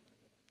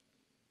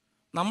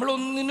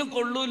 നമ്മളൊന്നിനും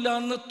കൊള്ളൂല്ല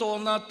എന്ന്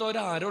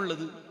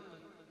തോന്നാത്തവരാരുള്ളത്?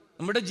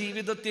 നമ്മുടെ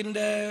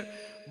ജീവിതത്തിൻ്റെ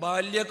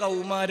ബാല്യ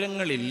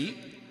കൗമാരങ്ങളിൽ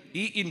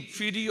ഈ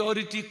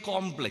ഇൻഫീരിയോറിറ്റി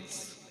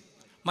കോംപ്ലക്സ്,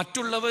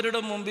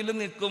 മറ്റുള്ളവരുടെ മുമ്പിൽ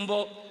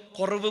നിൽക്കുമ്പോൾ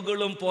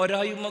കുറവുകളും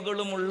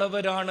പോരായ്മകളും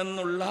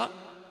ഉള്ളവരാണെന്നുള്ള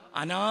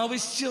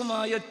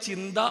അനാവശ്യമായ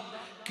ചിന്ത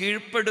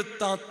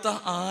കീഴ്പ്പെടുത്താത്ത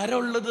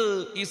ആരുള്ളത്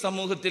ഈ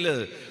സമൂഹത്തില്?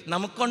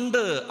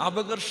 നമുക്കുണ്ട്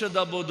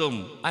അപകർഷതാബോധം.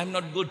 ഐ എം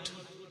നോട്ട് ഗുഡ്,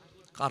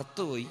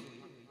 കറുത്തുപോയി,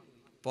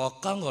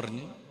 പോക്കാൻ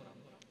കുറഞ്ഞു,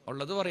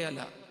 ഉള്ളത്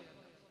പറയാല്ല.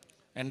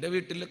 എൻ്റെ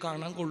വീട്ടിൽ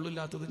കാണാൻ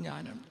കൊള്ളില്ലാത്തത്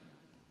ഞാനാണ്.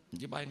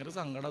 എനിക്ക് ഭയങ്കര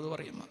സങ്കടം അത്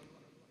പറയുമ്പോൾ.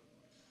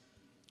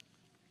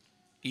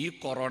 ഈ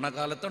കൊറോണ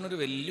കാലത്താണ് ഒരു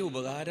വലിയ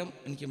ഉപകാരം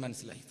എനിക്ക്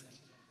മനസ്സിലായത്.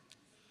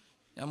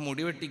 ഞാൻ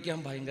മുടി വെട്ടിക്കാൻ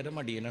ഭയങ്കര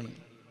മടിയനാണ്.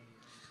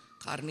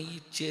 കാരണം ഈ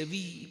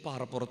ചെവി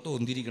പാറപ്പുറത്ത്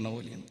ഒന്നിരിക്കണ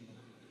പോലെയാണ്.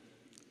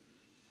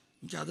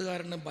 എനിക്കത്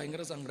കാരണം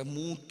ഭയങ്കര സങ്കടം.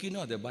 മൂക്കിനും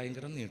അതെ,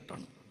 ഭയങ്കര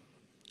നീട്ടാണ്.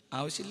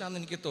 ആവശ്യമില്ലാന്ന്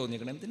എനിക്ക്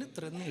തോന്നിയിരിക്കണം. എന്തിന്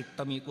ഇത്ര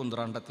നീട്ടം ഈ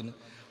കുന്ത്രാണ്ടത്തിന്?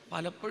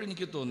 പലപ്പോഴും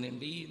എനിക്ക്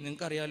തോന്നിയിട്ടുണ്ട്.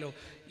 നിങ്ങൾക്കറിയാലോ,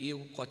 ഈ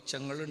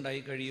കൊച്ചങ്ങൾ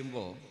ഉണ്ടായി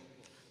കഴിയുമ്പോൾ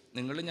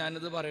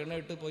ഞാനിത്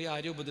പറയണായിട്ട് പോയി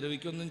ആരും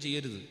ഉപദ്രവിക്കൊന്നും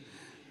ചെയ്യരുത്.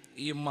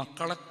 ഈ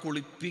മക്കളെ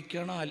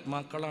കുളിപ്പിക്കണ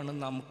ആത്മാക്കളാണ്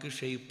നമുക്ക്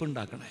ഷേപ്പ്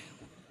ഉണ്ടാക്കണേ.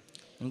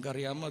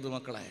 നിങ്ങൾക്കറിയാമോ അത്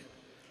മക്കളെ?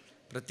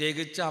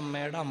 പ്രത്യേകിച്ച്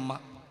അമ്മയുടെ അമ്മ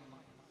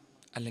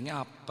അല്ലെങ്കിൽ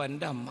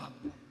അപ്പൻ്റെ അമ്മ.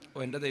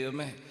 എൻ്റെ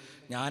ദൈവമേ,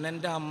 ഞാൻ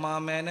എൻ്റെ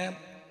അമ്മാമ്മേനെ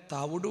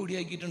തവിട്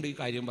കൂടിയാക്കിയിട്ടുണ്ട് ഈ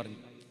കാര്യം പറഞ്ഞു.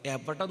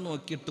 എവിടെ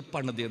നോക്കിയിട്ട്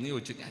പണിതെന്ന്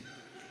ചോദിച്ചു ഞാൻ.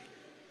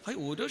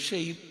 ഓരോ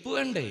ഷേപ്പ്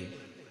വേണ്ടേ?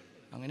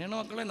 അങ്ങനെയാണ്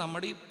മക്കളെ.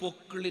 നമ്മുടെ ഈ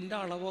പൊക്കിളിൻ്റെ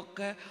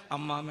അളവൊക്കെ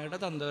അമ്മാമ്മയുടെ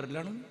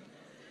തന്തവരിലാണ്.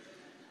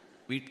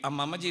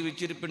 അമ്മാമ്മ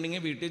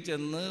ജീവിച്ചിരിപ്പുണ്ടെങ്കിൽ വീട്ടിൽ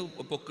ചെന്ന്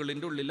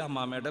പൊക്കിളിൻ്റെ ഉള്ളിൽ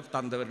അമ്മാമ്മയുടെ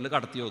തന്തവരിൽ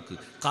കടത്തി വെക്ക്,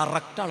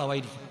 കറക്റ്റ്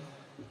അളവായിരിക്കും.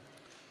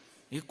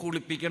 ഈ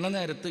കുളിപ്പിക്കണ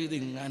നേരത്ത്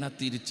ഇതിങ്ങനെ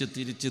തിരിച്ച്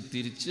തിരിച്ച്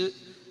തിരിച്ച്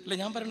അല്ലേ?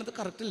 ഞാൻ പറയണത്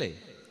കറക്റ്റല്ലേ?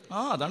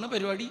 അതാണ്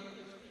പരിപാടി.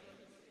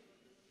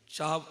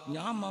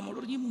 ഞാൻ അമ്മാമ്മയോട്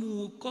പറഞ്ഞു, ഈ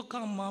മൂക്കൊക്കെ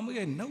അമ്മാമ്മ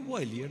എന്നെ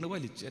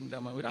വലിച്ച് എൻ്റെ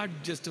അമ്മ ഒരു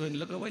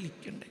അഡ്ജസ്റ്റ്മെൻറ്റിലൊക്കെ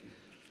വലിക്കണ്ടേ?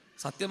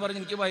 സത്യം പറഞ്ഞ്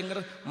എനിക്ക് ഭയങ്കര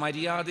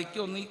മര്യാദയ്ക്ക്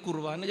ഒന്ന് ഈ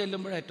കുർബാന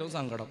ചെല്ലുമ്പോഴേ ഏറ്റവും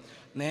സങ്കടം.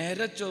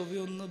 നേരെ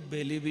ചൊവ്വയൊന്ന്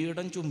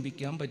ബലിപീഠം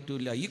ചുംബിക്കാൻ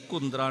പറ്റൂല. ഈ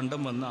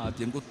കുന്ത്രാണ്ടം വന്ന്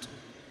ആദ്യം കുത്തും.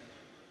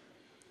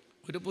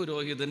 ഒരു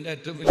പുരോഹിതൻ്റെ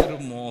ഏറ്റവും വലിയൊരു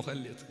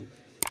മോഹല്ലേ അത്.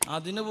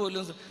 അതിന്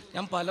പോലും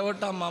ഞാൻ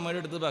പലവട്ടം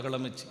അമ്മാമ്മയുടെ അടുത്ത്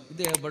ബഹളം വെച്ച്,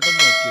 ഇത് എവിടെ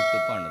നോക്കിയിട്ട്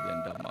പണിത്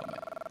എൻ്റെ അമ്മാമ്മ.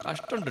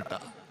 കഷ്ടമുണ്ട് കേട്ടാ.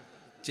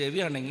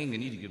 ചെവിയാണെങ്കിൽ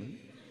ഇങ്ങനെ ഇരിക്കുന്നു.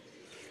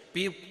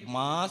 ഇപ്പം ഈ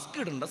മാസ്ക്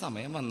ഇടേണ്ട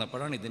സമയം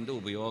വന്നപ്പോഴാണ് ഇതിൻ്റെ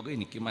ഉപയോഗം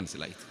എനിക്ക്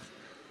മനസ്സിലായത്.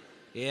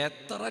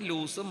 എത്ര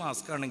ലൂസ്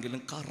മാസ്ക് ആണെങ്കിലും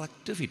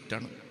കറക്റ്റ്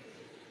ഫിറ്റാണ്.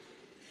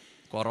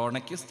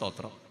 കൊറോണയ്ക്ക്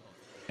സ്തോത്രം.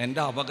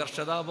 എൻ്റെ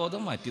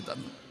അപകർഷതാബോധം മാറ്റി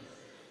തന്നു.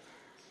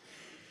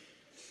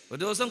 ഒരു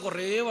ദിവസം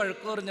കുറേ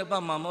വഴക്ക് പറഞ്ഞപ്പോൾ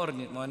അമ്മാമ്മ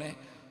പറഞ്ഞു, മോനെ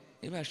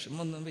ഈ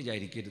വിഷമൊന്നും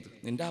വിചാരിക്കരുത്.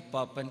 നിൻ്റെ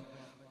അപ്പാപ്പൻ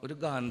ഒരു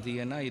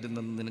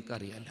ഗാന്ധിയനായിരുന്നെന്ന്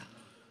നിനക്കറിയാല.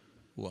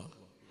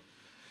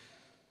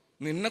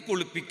 നിന്നെ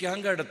കുളിപ്പിക്കാൻ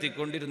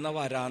കിടത്തിക്കൊണ്ടിരുന്ന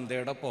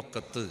വരാന്തയുടെ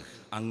പൊക്കത്ത്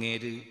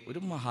അങ്ങേര് ഒരു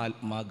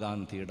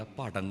മഹാത്മാഗാന്ധിയുടെ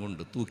പടം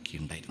കൊണ്ട്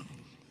തൂക്കിയിട്ടുണ്ടായിരുന്നു.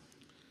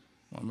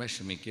 മോൻ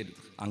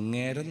വിഷമിക്കരുത്.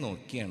 അങ്ങേരെ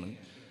നോക്കിയാണ്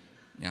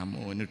ഞാൻ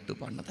മോനിട്ട്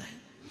പണിത്.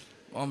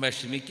 മോൻ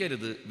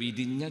വിഷമിക്കരുത്.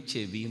 വിരിഞ്ഞ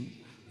ചെവിയും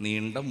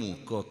നീണ്ട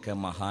മൂക്കും ഒക്കെ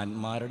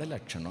മഹാന്മാരുടെ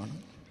ലക്ഷണമാണ്.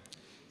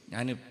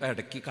 ഞാനിപ്പോൾ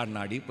ഇടയ്ക്ക്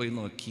കണ്ണാടി പോയി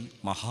നോക്കി,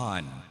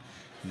 മഹാൻ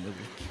എന്ന്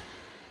വിളിക്കും.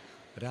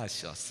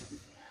 ഒരാശ്വാസം.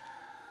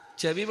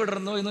 ചെവി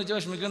വിടർന്നു എന്ന് വെച്ചാൽ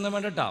വിഷമിക്കൊന്നും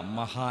വേണ്ടട്ടാ.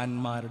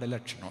 മഹാന്മാരുടെ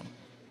ലക്ഷണമാണ്.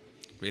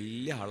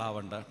 വലിയ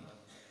ആളാവണ്ട.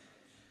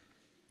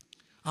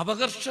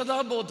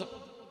 അപകർഷതാബോധം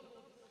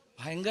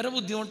ഭയങ്കര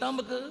ബുദ്ധിമുട്ടാണ്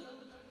നമുക്ക്.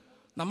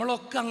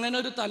 നമ്മളൊക്കെ അങ്ങനെ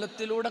ഒരു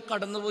തലത്തിലൂടെ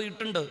കടന്നു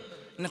പോയിട്ടുണ്ട്.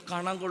 എന്നെ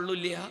കാണാൻ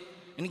കൊള്ളില്ല,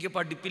 എനിക്ക്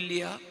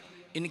പഠിപ്പില്ല,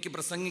 എനിക്ക്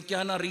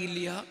പ്രസംഗിക്കാൻ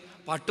അറിയില്ല,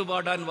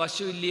 പാട്ടുപാടാൻ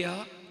വശമില്ല,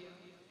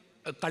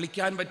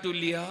 കളിക്കാൻ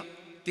പറ്റില്ല,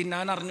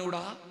 തിന്നാൻ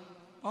അറിഞ്ഞൂടാ.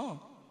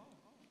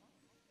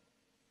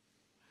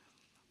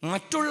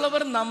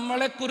 മറ്റുള്ളവർ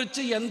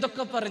നമ്മളെക്കുറിച്ച്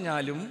എന്തൊക്കെ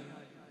പറഞ്ഞാലും,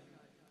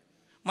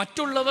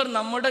 മറ്റുള്ളവർ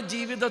നമ്മുടെ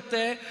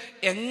ജീവിതത്തെ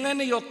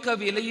എങ്ങനെയൊക്കെ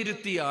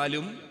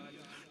വിലയിരുത്തിയാലും,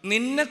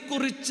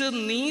 നിന്നെക്കുറിച്ച്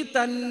നീ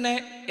തന്നെ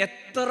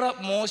എത്ര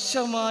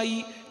മോശമായി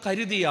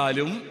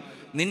കരുതിയാലും,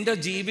 നിന്റെ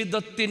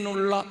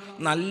ജീവിതത്തിനുള്ള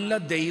നല്ല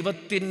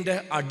ദൈവത്തിൻ്റെ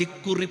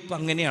അടിക്കുറിപ്പ്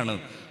അങ്ങനെയാണ്: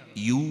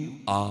 യു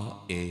ആർ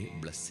എ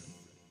ബ്ലെസ്സിങ്.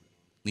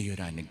 നീ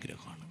ഒരു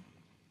അനുഗ്രഹമാണ്.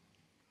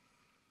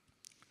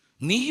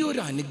 നീ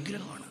ഒരു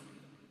അനുഗ്രഹമാണ്.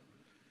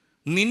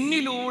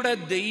 നിന്നിലൂടെ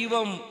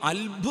ദൈവം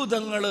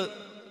അത്ഭുതങ്ങൾ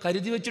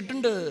കരുതി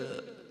വച്ചിട്ടുണ്ട്.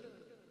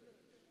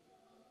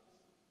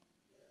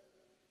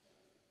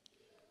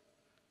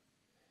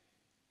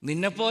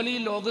 നിന്നെപ്പോലെ ഈ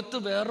ലോകത്ത്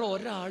വേറെ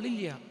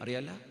ഒരാളില്ല.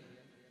 അറിയാല?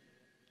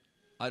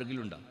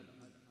 ആരെങ്കിലും ഉണ്ടോ?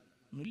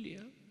 ഒന്നുമില്ല.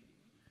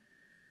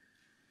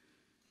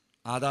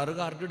 ആധാർ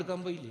കാർഡ്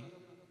എടുക്കാൻ പോയില്ലേ?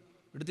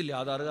 എടുത്തില്ലേ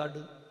ആധാർ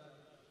കാർഡ്?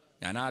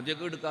 ഞാൻ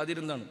ആദ്യമൊക്കെ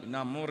എടുക്കാതിരുന്നാണ്. പിന്നെ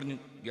അമ്മ പറഞ്ഞു,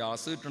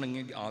 ഗ്യാസ്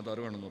കിട്ടണമെങ്കിൽ ആധാർ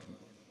വേണമെന്ന് പറഞ്ഞു.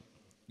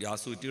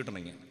 ഗ്യാസ് ഊറ്റി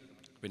കിട്ടണമെങ്കിൽ.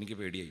 അപ്പം എനിക്ക്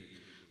പേടിയായി.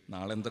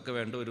 നാളെ എന്തൊക്കെ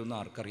വേണ്ടി വരുമെന്ന്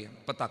ആർക്കറിയാം.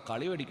 ഇപ്പം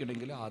തക്കാളി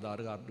മേടിക്കണമെങ്കിൽ ആധാർ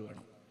കാർഡ്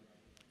വേണം.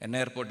 എന്നെ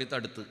എയർപോർട്ടിൽ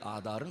തടുത്ത്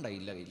ആധാർ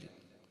ഉണ്ടായില്ല കയ്യിൽ.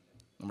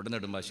 നമ്മുടെ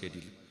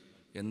നെടുമ്പാശ്ശേരിയിൽ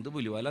എന്ത്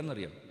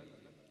പുലിവാലാന്നറിയാം.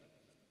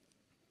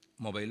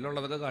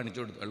 മൊബൈലിലുള്ളതൊക്കെ കാണിച്ചു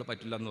കൊടുത്തു. അയാൾ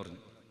പറ്റില്ല എന്ന്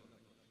പറഞ്ഞു.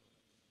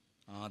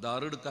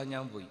 ആധാർ എടുക്കാൻ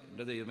ഞാൻ പോയി.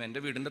 എൻ്റെ ദൈവം, എൻ്റെ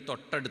വീടിൻ്റെ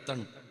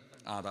തൊട്ടടുത്താണ്.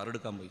 ആധാർ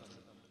എടുക്കാൻ പോയി.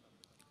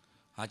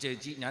 ആ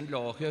ചേച്ചി, ഞാൻ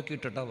ലോഹയൊക്കെ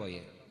ഇട്ടിട്ടാ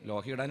പോയേ.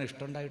 ലോഹ ഇടാൻ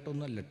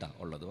ഇഷ്ടമുണ്ടായിട്ടൊന്നും അല്ല കേട്ടാ,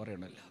 ഉള്ളത്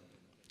പറയണല്ല.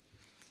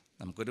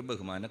 നമുക്കൊരു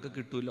ബഹുമാനമൊക്കെ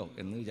കിട്ടുമല്ലോ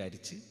എന്ന്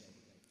വിചാരിച്ച്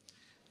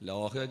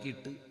ലോഹയൊക്കെ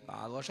ഇട്ട്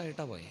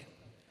ആഘോഷമായിട്ടാണ് പോയേ.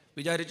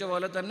 വിചാരിച്ച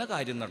പോലെ തന്നെ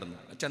കാര്യം നടന്നു.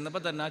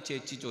 ചെന്നപ്പോൾ തന്നെ ആ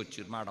ചേച്ചി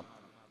ചോദിച്ചു, മാഡം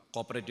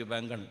കോപ്പറേറ്റീവ്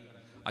ബാങ്കാണ്,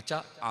 അച്ഛാ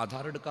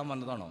ആധാർ എടുക്കാൻ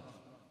വന്നതാണോ?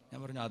 ഞാൻ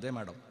പറഞ്ഞു അതെ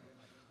മാഡം.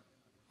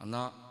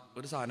 എന്നാൽ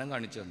ഒരു സാധനം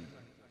കാണിച്ചു തന്നു.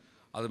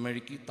 അത്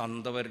മെഴുക്കി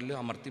തന്തവരിൽ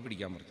അമർത്തി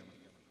പിടിക്കാൻ പറഞ്ഞു.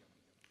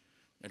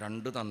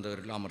 2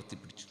 തന്തവരിൽ അമർത്തി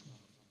പിടിച്ചു.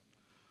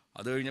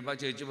 അത് കഴിഞ്ഞപ്പോൾ ആ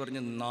ചേച്ചി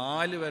പറഞ്ഞ്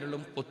 4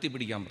 വിരലും പൊത്തി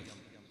പിടിക്കാൻ പറഞ്ഞു.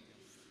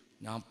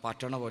 ഞാൻ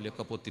പറ്റണ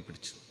പോലെയൊക്കെ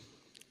പൊത്തിപ്പിടിച്ചു.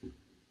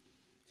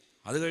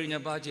 അത്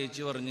കഴിഞ്ഞപ്പോൾ ആ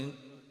ചേച്ചി പറഞ്ഞ്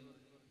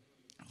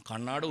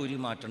കണ്ണാട് ഊരി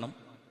മാറ്റണം,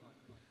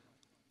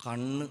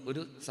 കണ്ണ്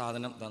ഒരു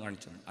സാധനം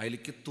കാണിച്ചു,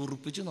 അതിലേക്ക്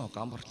തുറിപ്പിച്ച്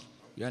നോക്കാൻ പറഞ്ഞു.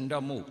 എൻ്റെ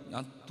അമ്മോ,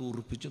 ഞാൻ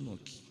തുറിപ്പിച്ച്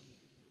നോക്കി.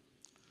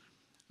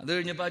 അത്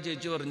കഴിഞ്ഞപ്പോൾ ആ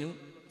ചേച്ചി പറഞ്ഞു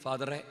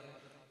ഫാദറെ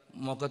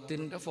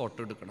മുഖത്തിൻ്റെ ഫോട്ടോ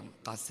എടുക്കണം,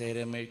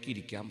 കസേരമേക്ക്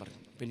ഇരിക്കാൻ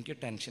പറഞ്ഞു. അപ്പം എനിക്ക്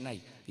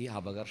ടെൻഷനായി. ഈ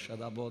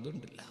അപകർഷതാബോധം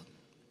ഉണ്ടല്ല,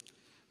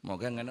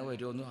 മുഖം എങ്ങനെ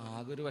വരുമെന്ന്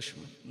ആകെ ഒരു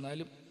വിഷമം.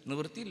 എന്നാലും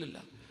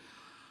നിവൃത്തിയില്ലല്ലോ.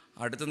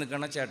 അടുത്ത്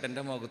നിൽക്കണ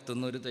ചേട്ടൻ്റെ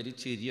മുഖത്തുനിന്ന് ഒരു തരി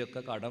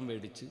ചിരിയൊക്കെ കടം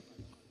മേടിച്ച്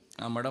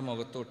നമ്മുടെ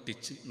മുഖത്ത്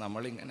ഒട്ടിച്ച്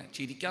നമ്മളിങ്ങനെ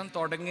ചിരിക്കാൻ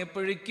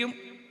തുടങ്ങിയപ്പോഴേക്കും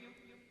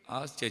ആ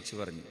ചേച്ചി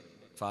പറഞ്ഞു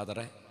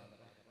ഫാദറെ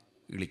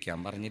വിളിക്കാൻ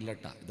പറഞ്ഞില്ല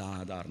കേട്ടാ, ഇത്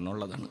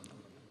ആധാറിനുള്ളതാണ്.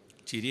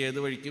 ചിരി ഏത്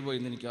വഴിക്ക്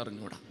പോയിന്ന് എനിക്ക്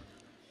അറിഞ്ഞൂടാ.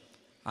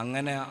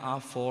 അങ്ങനെ ആ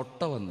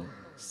ഫോട്ടോ വന്നു.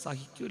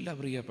 സഹിക്കില്ല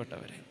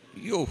പ്രിയപ്പെട്ടവരെ.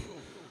 അയ്യോ,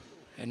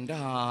 എൻ്റെ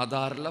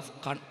ആധാറിലെ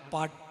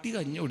പട്ടി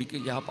കഞ്ഞി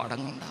കുടിക്കില്ല ആ പടം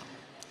കണ്ട.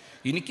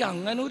 എനിക്ക്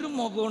അങ്ങനെ ഒരു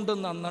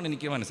മുഖമുണ്ടെന്ന് അന്നാണ്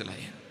എനിക്ക്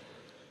മനസ്സിലായത്.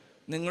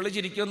 നിങ്ങൾ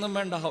ചിരിക്കൊന്നും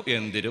വേണ്ട,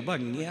 എന്തൊരു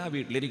ഭംഗിയാ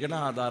വീട്ടിലിരിക്കണ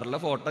ആധാറിലെ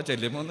ഫോട്ടോ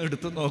ചെല്ലുമ്പോൾ ഒന്ന്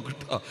എടുത്ത്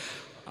നോക്കട്ടോ.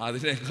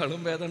 അതിനേക്കാളും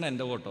ഭേദമാണ്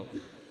എൻ്റെ ഫോട്ടോ.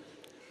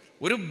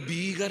 ഒരു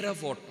ഭീകര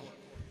ഫോട്ടോ.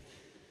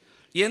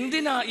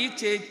 എന്തിനാ ഈ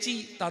ചേച്ചി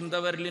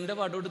തന്തവരലിൻ്റെ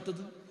പടം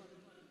എടുത്തത്?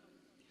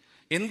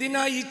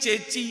 എന്തിനാ ഈ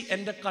ചേച്ചി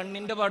എൻ്റെ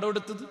കണ്ണിൻ്റെ പടം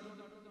എടുത്തത്?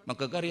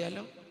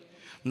 മക്കൾക്കറിയാലോ.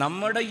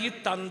 നമ്മുടെ ഈ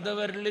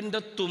തന്തവരലിൻ്റെ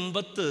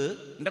തുമ്പത്ത്,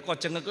 എൻ്റെ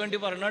കൊച്ചങ്ങൾക്ക് വേണ്ടി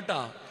പറഞ്ഞ കേട്ടാ,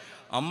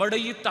 നമ്മുടെ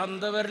ഈ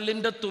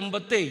തന്തവരലിൻ്റെ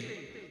തുമ്പത്തെ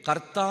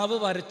കർത്താവ്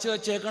വരച്ചു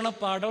വച്ചേക്കണ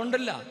പടം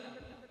ഉണ്ടല്ല,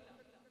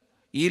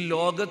 ഈ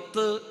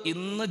ലോകത്ത്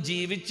ഇന്ന്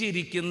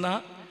ജീവിച്ചിരിക്കുന്ന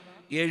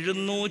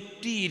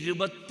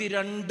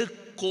 722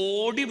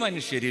 കോടി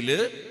മനുഷ്യരില്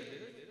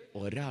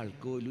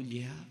ഒരാൾക്ക് പോലും ഇല്ല.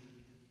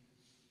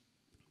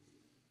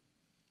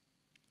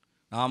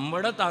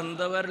 നമ്മുടെ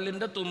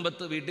തന്തവരലിൻ്റെ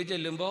തുമ്പത്ത് വീട്ടിൽ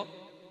ചെല്ലുമ്പോൾ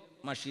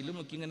മഷിയിൽ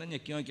മുക്കി ഇങ്ങനെ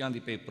ഞെക്കി നോക്കിയാൽ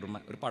മതി, പേപ്പർ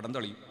ഒരു പടം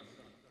തെളിയും.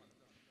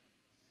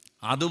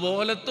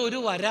 അതുപോലത്തെ ഒരു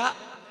വര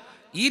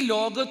ഈ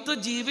ലോകത്ത്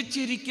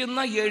ജീവിച്ചിരിക്കുന്ന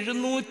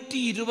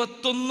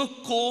 721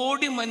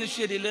 കോടി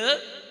മനുഷ്യരില്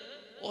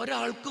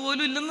ഒരാൾക്ക്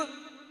പോലും ഇല്ലെന്ന്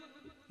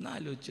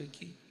ആലോചിച്ച്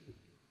നോക്കി.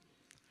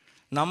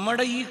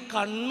 നമ്മുടെ ഈ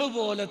കണ്ണ്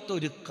പോലത്തെ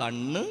ഒരു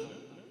കണ്ണ്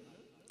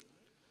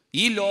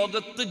ഈ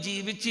ലോകത്ത്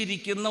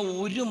ജീവിച്ചിരിക്കുന്ന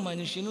ഒരു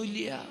മനുഷ്യനും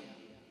ഇല്ല.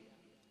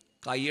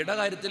 കൈയുടെ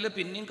കാര്യത്തിൽ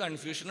പിന്നെയും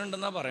കൺഫ്യൂഷൻ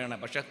ഉണ്ടെന്നാ പറയണേ.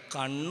 പക്ഷെ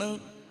കണ്ണ്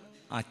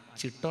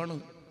അച്ചിട്ടാണ്.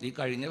 ഈ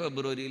കഴിഞ്ഞ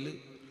ഫെബ്രുവരിയിൽ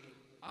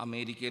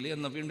അമേരിക്കയിൽ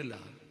എന്നപ്പോൾ ഉണ്ടല്ല,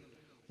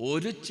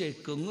 ഒരു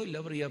ചെക്കൊന്നും ഇല്ല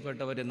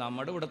പ്രിയപ്പെട്ടവരെ.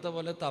 നമ്മുടെ ഇവിടുത്തെ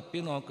പോലെ തപ്പി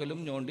നോക്കലും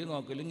ഞോണ്ടി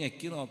നോക്കലും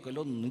ഞെക്കി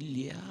നോക്കലും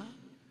ഒന്നുമില്ല.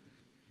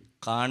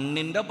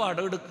 കണ്ണിൻ്റെ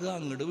പടം എടുക്കുക,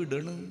 അങ്ങോട്ട്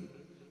വിടണ്.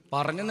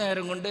 പറഞ്ഞ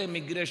നേരം കൊണ്ട്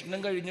എമിഗ്രേഷനും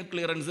കഴിഞ്ഞു,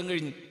 ക്ലിയറൻസും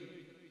കഴിഞ്ഞു.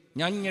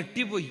 ഞാൻ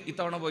ഞെട്ടിപ്പോയി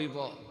ഇത്തവണ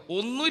പോയിപ്പോ.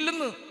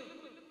 ഒന്നുമില്ലെന്ന്.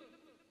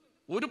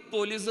 ഒരു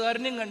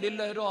പോലീസുകാരനെയും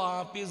കണ്ടില്ല, ഒരു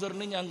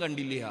ഓഫീസറിനെയും ഞാൻ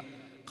കണ്ടില്ല.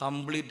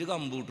 കംപ്ലീറ്റ്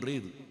കമ്പ്യൂട്ടർ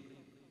ചെയ്തു.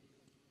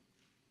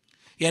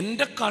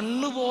 എൻ്റെ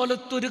കണ്ണ്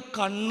പോലത്തെ ഒരു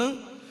കണ്ണ്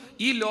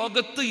ഈ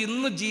ലോകത്ത്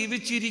ഇന്ന്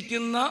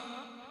ജീവിച്ചിരിക്കുന്ന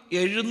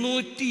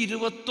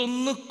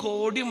 721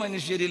 കോടി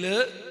മനുഷ്യരില്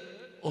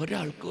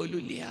ഒരാൾക്ക് പോലും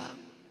ഇല്ല.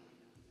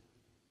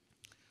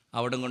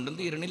 അവിടെ കൊണ്ടും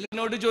തീരണില്ല.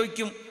 എന്നോട്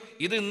ചോദിക്കും,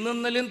 ഇത്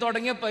ഇന്നലെയും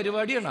തുടങ്ങിയ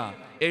പരിപാടിയാണോ?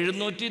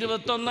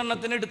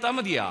 721 എടുത്താൽ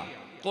മതിയാ?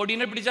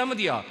 കോടീനെ പിടിച്ചാൽ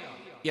മതിയാ?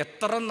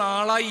 എത്ര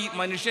നാളായി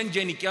മനുഷ്യൻ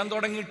ജനിക്കാൻ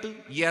തുടങ്ങിയിട്ട്?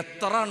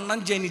 എത്ര എണ്ണം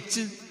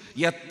ജനിച്ച്,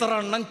 എത്ര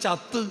എണ്ണം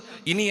ചത്ത്,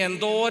 ഇനി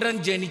എന്തോരം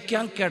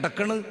ജനിക്കാൻ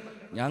കിടക്കണ്?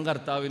 ഞാൻ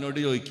കർത്താവിനോട്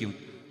ചോദിക്കും,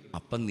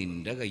 അപ്പം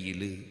നിന്റെ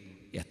കയ്യിൽ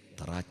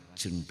എത്ര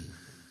അച്ചുണ്ട്?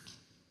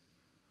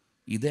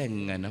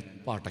 ഇതെങ്ങനെ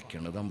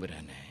പടയ്ക്കണ്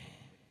തമ്പുരാനെ?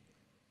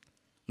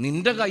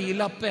 നിന്റെ കയ്യിൽ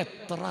അപ്പം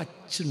എത്ര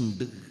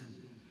അച്ചുണ്ട്?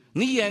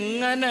 നീ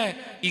എങ്ങനെ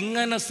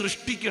ഇങ്ങനെ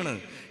സൃഷ്ടിക്കണ്?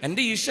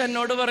 എൻ്റെ ഈശോ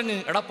എന്നോട് പറഞ്ഞ്,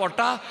 എടാ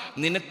പൊട്ടാ,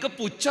 നിനക്ക്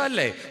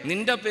പുച്ഛല്ലേ?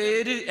 നിന്റെ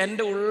പേര്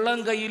എൻ്റെ ഉള്ളം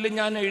കയ്യിൽ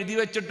ഞാൻ എഴുതി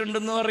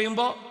വെച്ചിട്ടുണ്ടെന്ന്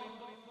പറയുമ്പോൾ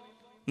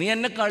നീ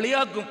എന്നെ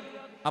കളിയാക്കും.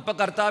 അപ്പം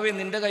കർത്താവേ,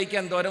 നിന്റെ കൈക്ക്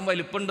എന്തോരം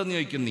വലിപ്പുണ്ടെന്ന്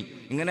ചോദിക്കും. നീ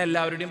ഇങ്ങനെ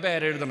എല്ലാവരുടെയും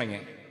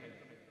പേരെഴുതണമെങ്കിൽ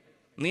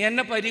നീ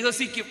എന്നെ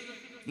പരിഹസിക്കും.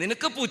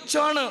 നിനക്ക്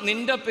പുച്ഛാണ്.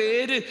 നിന്റെ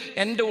പേര്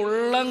എൻ്റെ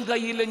ഉള്ളം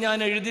കയ്യിൽ ഞാൻ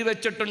എഴുതി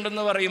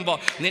വെച്ചിട്ടുണ്ടെന്ന് പറയുമ്പോൾ,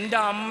 നിന്റെ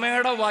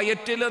അമ്മയുടെ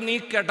വയറ്റിൽ നീ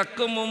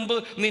കിടക്കും മുമ്പ്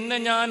നിന്നെ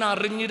ഞാൻ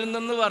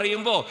അറിഞ്ഞിരുന്നെന്ന്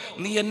പറയുമ്പോൾ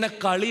നീ എന്നെ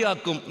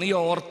കളിയാക്കും. നീ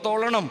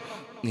ഓർത്തോളണം,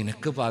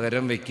 നിനക്ക്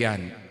പകരം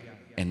വയ്ക്കാൻ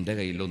എൻ്റെ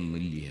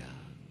കയ്യിലൊന്നുമില്ല.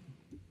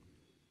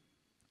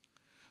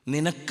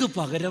 നിനക്ക്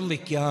പകരം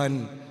വയ്ക്കാൻ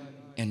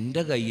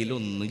എൻ്റെ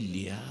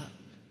കയ്യിലൊന്നുമില്ല.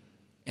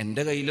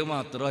 എൻ്റെ കയ്യിൽ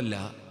മാത്രമല്ല,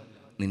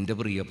 നിന്റെ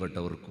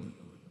പ്രിയപ്പെട്ടവർക്കും.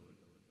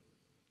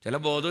 ചില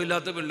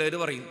ബോധമില്ലാത്ത പിള്ളേർ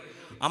പറയും,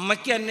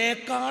 അമ്മയ്ക്ക്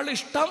എന്നേക്കാൾ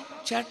ഇഷ്ടം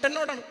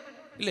ചേട്ടനോടാണ്.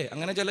 ഇല്ലേ?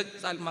 അങ്ങനെ ചില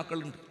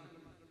ആത്മാക്കളുണ്ട്.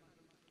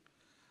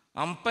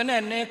 അപ്പന്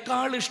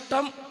എന്നേക്കാൾ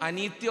ഇഷ്ടം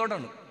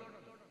അനീത്തിയോടാണ്.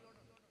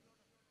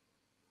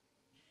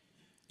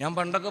 ഞാൻ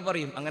പണ്ടൊക്കെ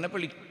പറയും, അങ്ങനെ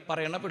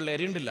പറയണ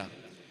പിള്ളേരുണ്ടില്ല.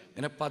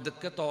 ഇങ്ങനെ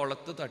പതുക്കെ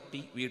തോളത്ത്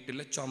തട്ടി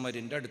വീട്ടിലെ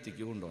ചുമരിൻ്റെ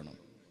അടുത്തേക്ക് കൊണ്ടുപോകണം.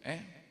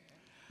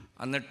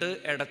 എന്നിട്ട്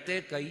ഇടത്തെ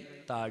കൈ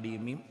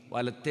താടിയമ്മയും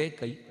വലത്തെ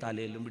കൈ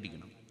തലയിലും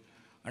പിടിക്കണം.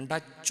 എന്നിട്ട് ആ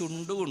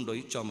ചുണ്ട്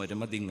കൊണ്ടുപോയി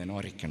ചുമരുമത് ഇങ്ങനെ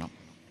ഉരയ്ക്കണം.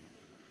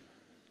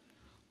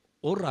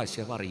 ഒരു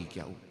പ്രാവശ്യം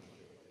പറയിക്കാവും.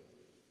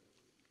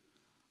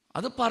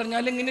 അത്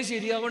പറഞ്ഞാലെങ്ങനെ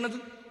ശരിയാവണത്?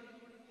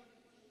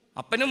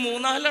 അപ്പന്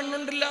 3-4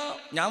 എണ്ണുണ്ടല്ല,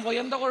 ഞാൻ പോയി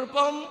എന്താ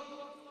കുഴപ്പം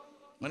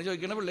അങ്ങനെ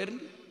ചോദിക്കണ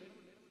പിള്ളേരുണ്ട്.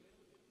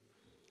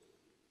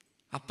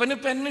 അപ്പന്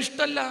ഇപ്പം എന്നെ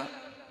ഇഷ്ടമല്ല,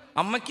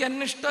 അമ്മയ്ക്ക്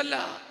എന്നെ ഇഷ്ടമല്ല.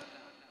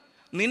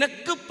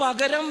 നിനക്ക്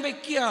പകരം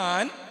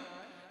വെക്കാൻ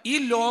ഈ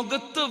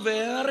ലോകത്ത്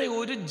വേറെ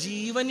ഒരു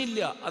ജീവനില്ല.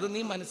 അത്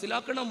നീ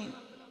മനസ്സിലാക്കണം.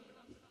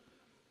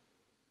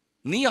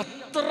 നീ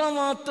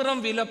അത്രമാത്രം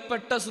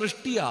വിലപ്പെട്ട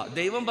സൃഷ്ടിയാ.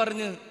 ദൈവം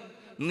പറഞ്ഞ്,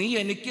 നീ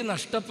എനിക്ക്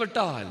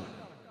നഷ്ടപ്പെട്ടാൽ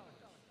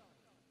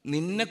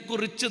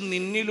നിന്നെക്കുറിച്ച്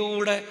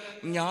നിന്നിലൂടെ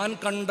ഞാൻ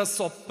കണ്ട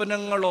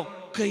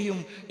സ്വപ്നങ്ങളൊക്കെയും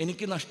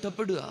എനിക്ക്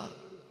നഷ്ടപ്പെടുക.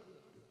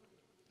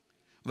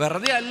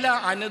 വെറുതെ അല്ല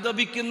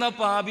അനുദപിക്കുന്ന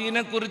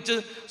പാപീനെ കുറിച്ച്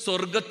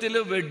സ്വർഗത്തിൽ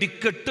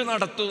വെടിക്കെട്ട്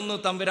നടത്തുമെന്ന്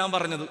തമ്പുരാൻ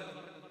പറഞ്ഞത്.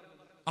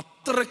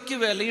 അത്രയ്ക്ക്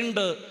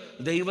വിലയുണ്ട്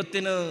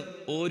ദൈവത്തിന്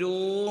ഓരോ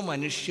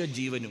മനുഷ്യ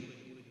ജീവനും.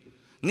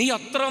 നീ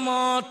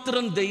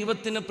അത്രമാത്രം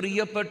ദൈവത്തിന്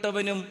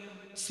പ്രിയപ്പെട്ടവനും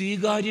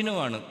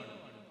സ്വീകാര്യനുമാണ്.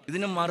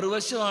 ഇതിന്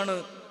മറുവശമാണ്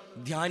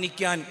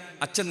ധ്യാനിക്കാൻ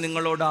അച്ഛൻ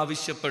നിങ്ങളോട്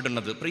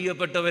ആവശ്യപ്പെടുന്നത്.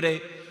 പ്രിയപ്പെട്ടവരെ,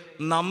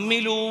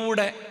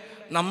 നമ്മിലൂടെ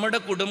നമ്മുടെ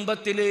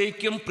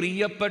കുടുംബത്തിലേക്കും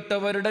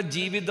പ്രിയപ്പെട്ടവരുടെ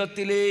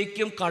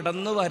ജീവിതത്തിലേക്കും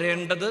കടന്നു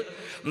വരേണ്ടത്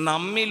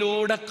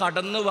നമ്മിലൂടെ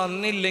കടന്നു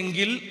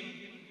വന്നില്ലെങ്കിൽ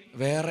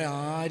വേറെ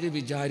ആര്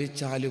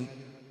വിചാരിച്ചാലും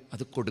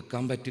അത്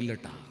കൊടുക്കാൻ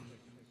പറ്റില്ലട്ടാ.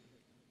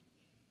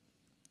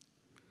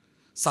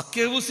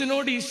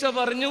 സക്കേവൂസിനോട് ഈശോ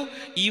പറഞ്ഞു,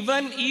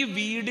 ഇവൻ ഈ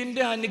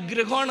വീടിൻ്റെ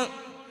അനുഗ്രഹമാണ്.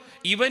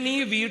 ഇവൻ ഈ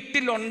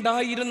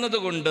വീട്ടിലുണ്ടായിരുന്നത്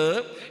കൊണ്ട്,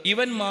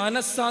 ഇവൻ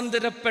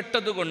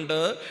മാനസാന്തരപ്പെട്ടത് കൊണ്ട്,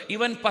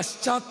 ഇവൻ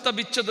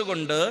പശ്ചാത്തപിച്ചത്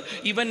കൊണ്ട്,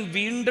 ഇവൻ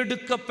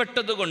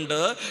വീണ്ടെടുക്കപ്പെട്ടത് കൊണ്ട്,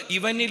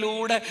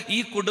 ഇവനിലൂടെ ഈ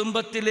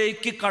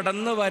കുടുംബത്തിലേക്ക്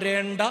കടന്നു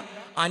വരേണ്ട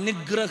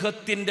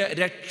അനുഗ്രഹത്തിൻ്റെ,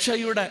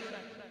 രക്ഷയുടെ,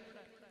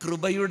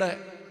 കൃപയുടെ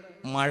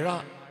മഴ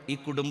ഈ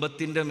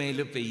കുടുംബത്തിൻ്റെ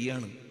മേൽ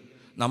പെയ്യാണ്.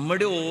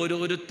 നമ്മുടെ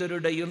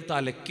ഓരോരുത്തരുടെയും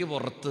തലയ്ക്ക്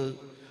പുറത്ത്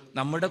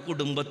നമ്മുടെ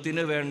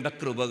കുടുംബത്തിന് വേണ്ട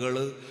കൃപകൾ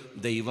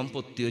ദൈവം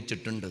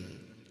പൊത്തിവെച്ചിട്ടുണ്ട്.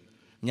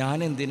 ഞാൻ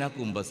എന്തിനാ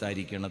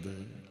കുമ്പസാരിക്കണത്?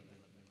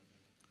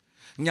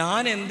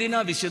 ഞാൻ എന്തിനാ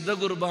വിശുദ്ധ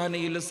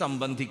കുർബാനയിൽ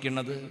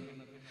സംബന്ധിക്കണത്?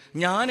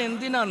 ഞാൻ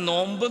എന്തിനാ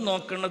നോമ്പ്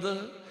നോക്കണത്?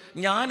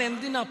 ഞാൻ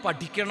എന്തിനാ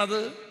പഠിക്കണത്?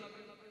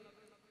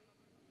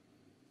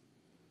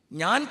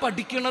 ഞാൻ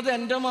പഠിക്കണത്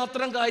എൻ്റെ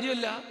മാത്രം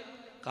കാര്യമല്ല.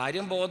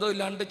 കാര്യം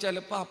ബോധമില്ലാണ്ട്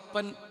ചിലപ്പോൾ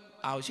അപ്പൻ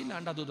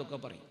ആവശ്യമില്ലാണ്ട് അതും ഇതൊക്കെ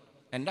പറയും.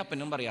 എൻ്റെ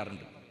അപ്പനും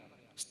പറയാറുണ്ട്.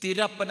 സ്ഥിര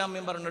അപ്പനും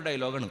അമ്മയും പറഞ്ഞ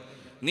ഡയലോഗാണ്,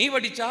 നീ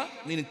പഠിച്ചാ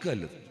നിനക്ക്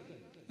നല്ലത്.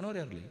 അങ്ങനെ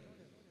പറയാറില്ലേ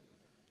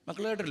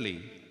മക്കൾ? കേട്ടില്ലേ?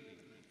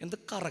 എന്ത്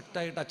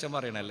കറക്റ്റായിട്ട് അച്ഛൻ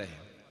പറയണല്ലേ.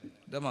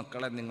 ഇത്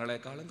മക്കളെ,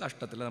 നിങ്ങളെക്കാളും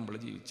കഷ്ടത്തിൽ നമ്മൾ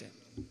ജീവിച്ചേ.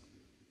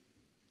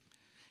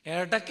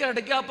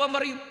 ഇടയ്ക്ക് അപ്പം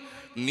പറയും,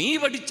 നീ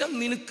പഠിച്ചാൽ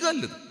നിനക്ക്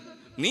നല്ലത്,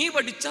 നീ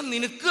പഠിച്ചാൽ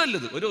നിനക്ക്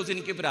നല്ലത്. ഒരു ദിവസം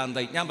എനിക്ക്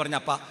ഭ്രാന്തായി. ഞാൻ പറഞ്ഞ,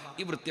 അപ്പ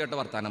ഈ വൃത്തിയായിട്ട്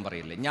വർത്താനം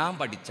പറയില്ലേ, ഞാൻ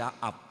പഠിച്ച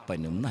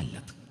അപ്പനും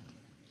നല്ലത്.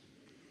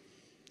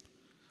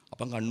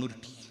 അപ്പം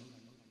കണ്ണുരുട്ടി.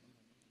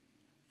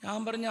 ഞാൻ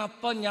പറഞ്ഞ,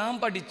 അപ്പ ഞാൻ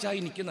പഠിച്ചാൽ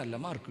എനിക്ക് നല്ല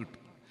മാർക്ക് കിട്ടും,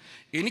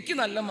 എനിക്ക്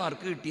നല്ല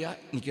മാർക്ക് കിട്ടിയാൽ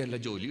എനിക്ക് നല്ല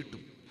ജോലി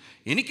കിട്ടും,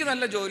 എനിക്ക്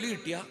നല്ല ജോലി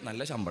കിട്ടിയാൽ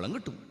നല്ല ശമ്പളം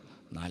കിട്ടും,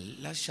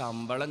 നല്ല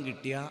ശമ്പളം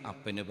കിട്ടിയാൽ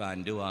അപ്പന്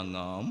പാൻറ്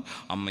വാങ്ങാം,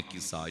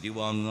 അമ്മയ്ക്ക് സാരി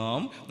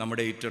വാങ്ങാം,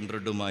 നമ്മുടെ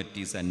 800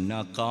 മാറ്റി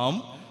സെന്നാക്കാം.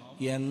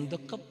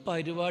 എന്തൊക്കെ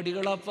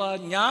പരിപാടികളപ്പാ.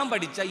 ഞാൻ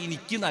പഠിച്ചാൽ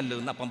എനിക്ക്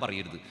നല്ലതെന്ന് അപ്പം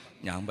പറയരുത്,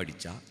 ഞാൻ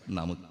പഠിച്ചാൽ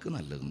നമുക്ക്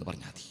നല്ലതെന്ന്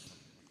പറഞ്ഞാൽ മതി.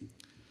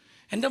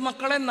 എൻ്റെ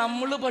മക്കളെ,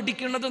 നമ്മൾ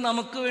പഠിക്കുന്നത്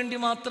നമുക്ക് വേണ്ടി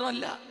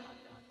മാത്രമല്ല,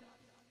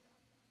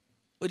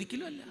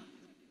 ഒരിക്കലും അല്ല.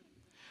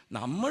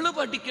 നമ്മൾ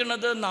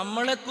പഠിക്കുന്നത്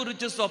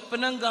നമ്മളെക്കുറിച്ച്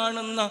സ്വപ്നം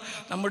കാണുന്ന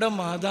നമ്മുടെ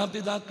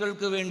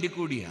മാതാപിതാക്കൾക്ക് വേണ്ടി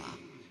കൂടിയാ.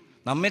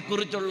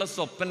 നമ്മെക്കുറിച്ചുള്ള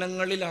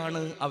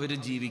സ്വപ്നങ്ങളിലാണ് അവർ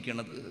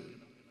ജീവിക്കണത്.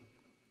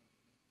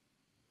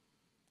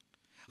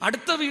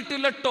 അടുത്ത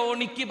വീട്ടിലെ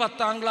ടോണിക്ക്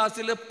 10ാം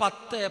ക്ലാസ്സിൽ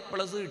 10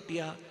 A+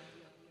 കിട്ടിയ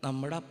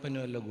നമ്മുടെ അപ്പന്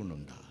വല്ല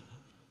ഗുണമുണ്ടോ?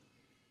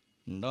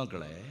 ഉണ്ടോ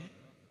മക്കളെ?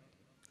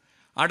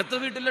 അടുത്ത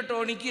വീട്ടിലെ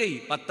ടോണിക്ക്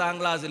 10ാം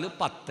ക്ലാസ്സിൽ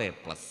 10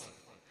 A+.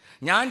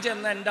 ഞാൻ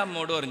ചെന്ന് എൻ്റെ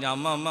അമ്മോട് പറഞ്ഞു,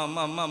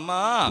 അമ്മ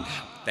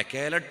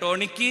തെക്കേലെ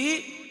ടോണിക്ക്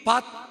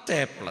 10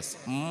 A+.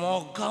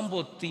 മുഖം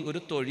പൊത്തി ഒരു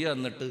തൊഴി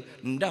തന്നിട്ട്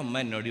എൻ്റെ അമ്മ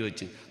എന്നോട്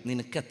ചോദിച്ചു,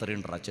 നിനക്ക്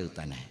എത്രയുണ്ടാ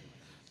ചെറുത്താനെ?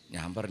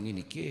 ഞാൻ പറഞ്ഞു,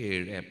 എനിക്ക്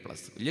 7 A+.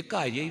 വലിയ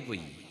കാര്യമായി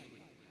പോയി.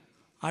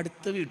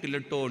 അടുത്ത വീട്ടിലെ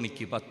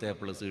ടോണിക്ക് 10 A+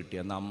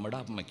 കിട്ടിയാൽ നമ്മുടെ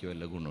അമ്മയ്ക്ക്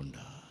വല്ല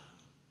ഗുണമുണ്ടോ?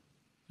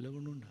 വല്ല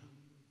ഗുണമുണ്ടോ?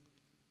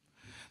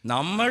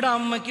 നമ്മുടെ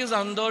അമ്മയ്ക്ക്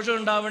സന്തോഷം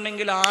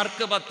ഉണ്ടാവണമെങ്കിൽ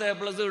ആർക്ക് 10 A+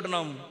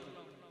 കിട്ടണം?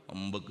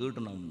 അമ്പക്ക്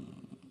കിട്ടണം.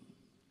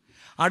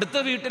 അടുത്ത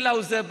വീട്ടിൽ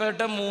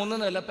ഔസേപ്പേട്ട 3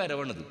 നില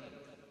പെരവണത്,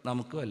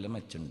 നമുക്ക് വല്ല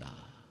മെച്ചുണ്ടാ?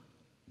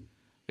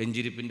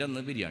 വെഞ്ചിരിപ്പിൻ്റെ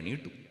അന്ന് ബിരിയാണി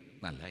കിട്ടും,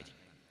 നല്ല കാര്യം.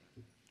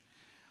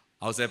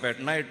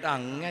 ഔസേപ്പേട്ടനായിട്ട്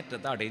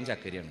അങ്ങേറ്റത്തെ അടയും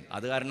ചക്കരിയാണ്.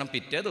 അത് കാരണം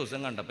പിറ്റേ ദിവസം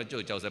കണ്ടപ്പോൾ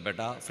ചോദിച്ചു,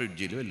 ഔസേപ്പേട്ട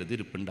ഫ്രിഡ്ജിൽ വല്ലത്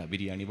ഇരിപ്പുണ്ടാ?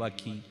 ബിരിയാണി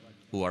ബാക്കി?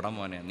 പൂവട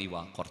മോനെ, നീ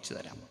വാ, കുറച്ച്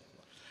തരാം.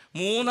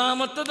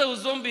 3ാമത്തെ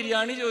ദിവസവും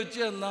ബിരിയാണി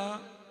ചോദിച്ചു എന്നാൽ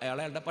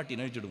അയാളുടെ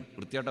പട്ടീനെ കഴിച്ചിടും.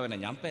 വൃത്തിയായിട്ടവനെ,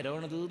 ഞാൻ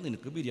പെരവണത്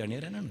നിനക്ക് ബിരിയാണി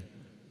തരാനാണ്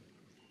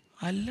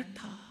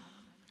അല്ലട്ടാ.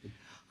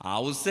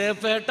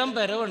 ഔസേപ്പേട്ടൻ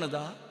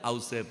പെരവണതാ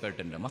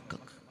ഔസേപ്പേട്ടൻ്റെ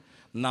മക്കൾക്ക്.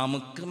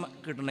 നമുക്ക്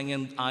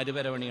കിട്ടണമെങ്കിൽ ആര്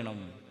പെരവണിയണം?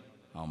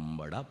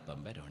 അമ്പട അപ്പം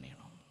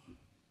പരവണിയണം.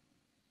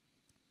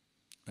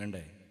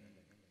 വേണ്ടേ?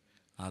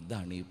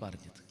 അതാണ് ഈ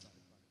പറഞ്ഞത്.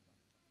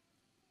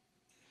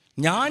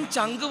 ഞാൻ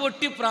ചങ്ക്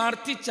പൊട്ടി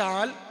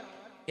പ്രാർത്ഥിച്ചാൽ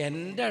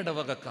എൻ്റെ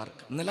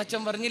ഇടവകക്കാർക്ക്, ഇന്നലെ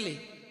അച്ഛൻ പറഞ്ഞില്ലേ,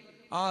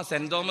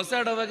 സെന്റ് തോമസ്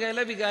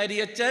ഇടവകയിലെ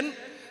വികാരിയച്ഛൻ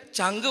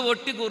ചങ്ക്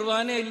പൊട്ടി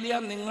കുർബാന ഇല്ല,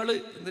 നിങ്ങൾ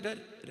എന്തിനാ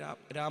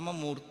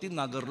രാമമൂർത്തി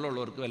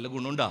നഗറിലുള്ളവർക്ക് വല്ല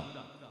ഗുണമുണ്ടാവും?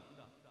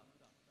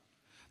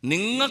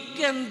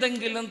 നിങ്ങൾക്ക്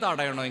എന്തെങ്കിലും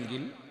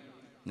തടയണമെങ്കിൽ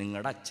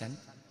നിങ്ങളുടെ അച്ഛൻ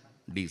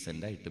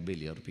ഡീസൻ്റായിട്ട്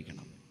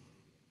ബലിയർപ്പിക്കണം.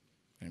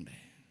 വേണ്ടേ?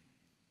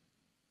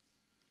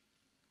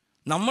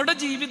 നമ്മുടെ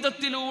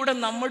ജീവിതത്തിലൂടെ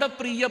നമ്മുടെ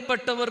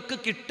പ്രിയപ്പെട്ടവർക്ക്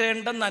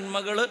കിട്ടേണ്ട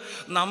നന്മകൾ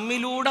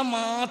നമ്മിലൂടെ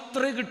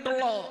മാത്രമേ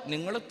കിട്ടുള്ളൂ.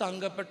 നിങ്ങൾ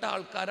തങ്കപ്പെട്ട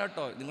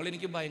ആൾക്കാരാട്ടോ.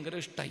 നിങ്ങളെനിക്ക് ഭയങ്കര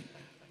ഇഷ്ടമായി.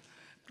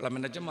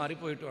 ക്ലമൻ്റച്ഛൻ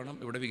മാറിപ്പോയിട്ട് വേണം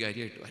ഇവിടെ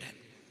വികാരിയായിട്ട് വരാൻ.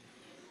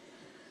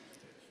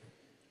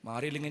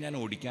 മാറിയില്ലെങ്കിൽ ഞാൻ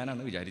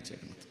ഓടിക്കാനാണ്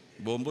വിചാരിച്ചേക്കുന്നത്.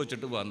 ബോംബ്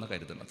വെച്ചിട്ട് പോകാമെന്ന്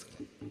കരുതുന്നത്.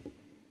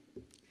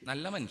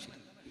 നല്ല മനുഷ്യൻ,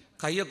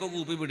 കൈയൊക്കെ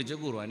കൂപ്പി പിടിച്ച്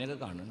കുർബാനയൊക്കെ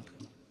കാണുന്നുണ്ട്.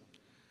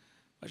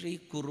 പക്ഷെ ഈ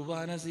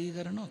കുർബാന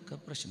സ്വീകരണമൊക്കെ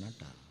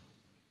പ്രശ്നട്ടാ.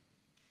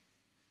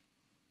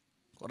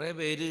 കുറേ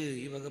പേര്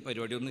ഈ വക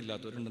പരിപാടിയൊന്നും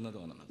ഇല്ലാത്തവരുണ്ടെന്ന്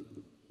തോന്നണം.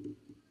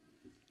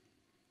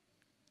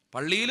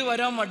 പള്ളിയിൽ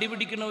വരാൻ മടി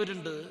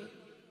പിടിക്കുന്നവരുണ്ട്,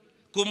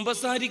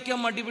 കുമ്പസാരിക്കാൻ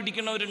മടി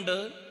പിടിക്കുന്നവരുണ്ട്,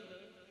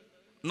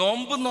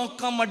 നോമ്പ്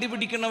നോക്കാൻ മടി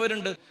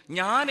പിടിക്കുന്നവരുണ്ട്.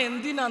 ഞാൻ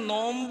എന്തിനാ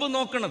നോമ്പ്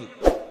നോക്കണത്?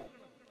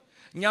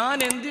 ഞാൻ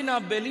എന്തിനാ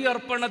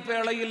ബലിയർപ്പണ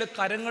വേളയിൽ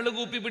കരങ്ങൾ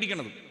കൂപ്പി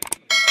പിടിക്കണത്?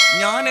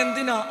 ഞാൻ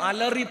എന്തിനാ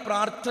അലറി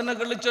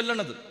പ്രാർത്ഥനകൾ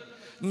ചൊല്ലണത്?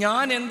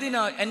 ഞാൻ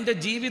എന്തിനാ എൻ്റെ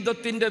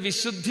ജീവിതത്തിൻ്റെ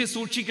വിശുദ്ധി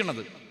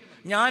സൂക്ഷിക്കണത്?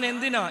 ഞാൻ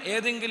എന്തിനാ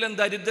ഏതെങ്കിലും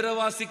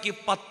ദരിദ്രവാസിക്ക്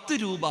 10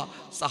 രൂപ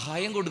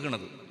സഹായം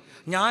കൊടുക്കണത്?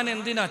 ഞാൻ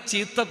എന്തിനാ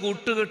ചീത്ത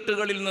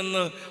കൂട്ടുകെട്ടുകളിൽ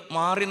നിന്ന്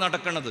മാറി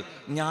നടക്കണത്?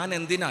 ഞാൻ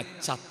എന്തിനാ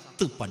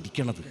ചത്ത്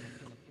പഠിക്കണത്?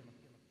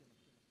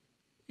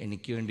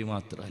 എനിക്ക് വേണ്ടി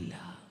മാത്രമല്ല.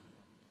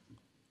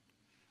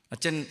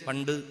 അച്ഛൻ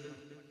പണ്ട്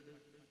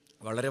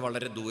വളരെ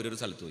വളരെ ദൂരെ ഒരു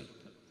സ്ഥലത്ത് പോയി.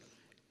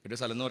 ഒരു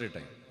സ്ഥലം എന്ന്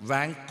പറയട്ടെ,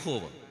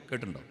 വാങ്കോവർ.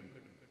 കേട്ടിട്ടുണ്ടോ?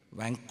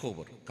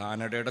 വാങ്കോവർ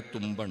കാനഡയുടെ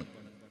തുമ്പാണ്.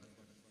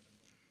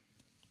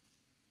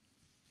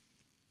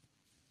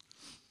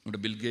 നമ്മുടെ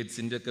ബിൽ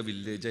ഗേറ്റ്സിൻ്റെ ഒക്കെ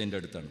വില്ലേജ് അതിൻ്റെ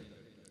അടുത്താണ്.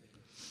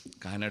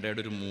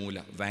 കാനഡയുടെ ഒരു മൂല,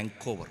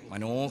 വാങ്കോവർ.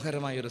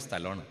 മനോഹരമായൊരു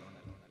സ്ഥലമാണ്,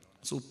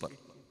 സൂപ്പർ.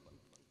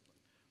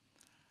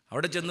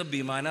 അവിടെ ചെന്ന്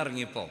വിമാനം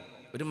ഇറങ്ങിയപ്പോൾ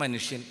ഒരു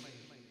മനുഷ്യൻ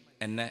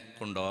എന്നെ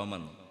കൊണ്ടുപോകാൻ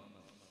വന്നു.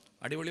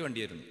 അടിപൊളി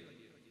വണ്ടിയായിരുന്നു.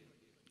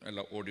 അല്ല,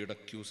 ഓടിയുടെ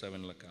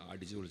Q7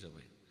 അടിച്ച് വിളിച്ച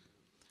പോയി.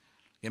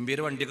 ഗംഭീര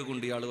വണ്ടിയൊക്കെ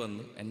കൊണ്ട് ഇയാൾ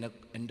വന്ന്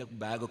എൻ്റെ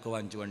ബാഗൊക്കെ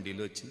വാങ്ങിച്ച് വണ്ടിയിൽ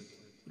വെച്ച്.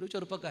 ഒരു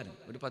ചെറുപ്പക്കാരൻ,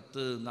 ഒരു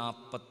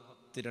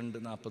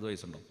 42-40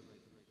 വയസ്സുണ്ടോ.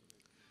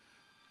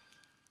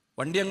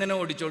 വണ്ടി അങ്ങനെ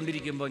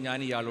ഓടിച്ചുകൊണ്ടിരിക്കുമ്പോൾ ഞാൻ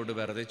ഇയാളോട്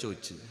വെറുതെ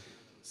ചോദിച്ചു,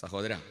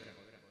 സഹോദരാ,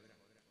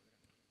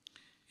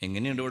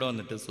 എങ്ങനെയുണ്ട് ഇവിടെ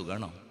വന്നിട്ട്?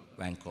 സുഖമാണോ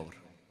വാങ്കോവർ?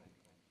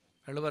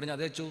 അയാൾ പറഞ്ഞു,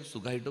 അതേ ചോ,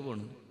 സുഖമായിട്ട്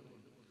പോണു.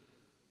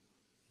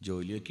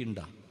 ജോലിയൊക്കെ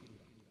ഉണ്ടോ?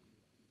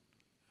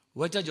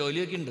 വച്ചാ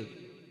ജോലിയൊക്കെ ഉണ്ട്.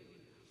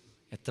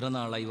 എത്ര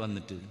നാളായി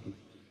വന്നിട്ട്?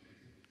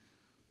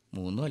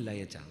 3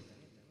 കൊല്ലമായി അച്ഛാ.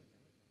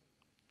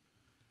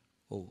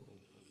 ഓ,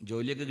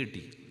 ജോലിയൊക്കെ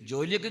കിട്ടി?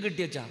 ജോലിയൊക്കെ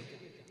കിട്ടിയച്ചാ.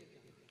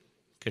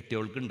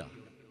 കെട്ടിയവൾക്കുണ്ടോ?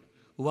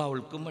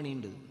 അവൾക്കും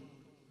പണിയുണ്ട്.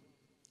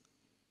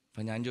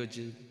 അപ്പം ഞാൻ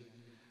ചോദിച്ചു,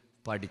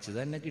 പഠിച്ചത്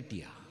തന്നെ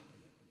കിട്ടിയ?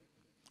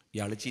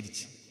 ഇയാൾ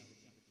ചിരിച്ച്.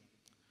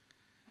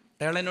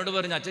 അയാൾ എന്നോട്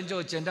പറഞ്ഞു, അച്ഛൻ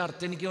ചോദിച്ചതിൻ്റെ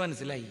അർത്ഥം എനിക്ക്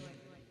മനസ്സിലായി.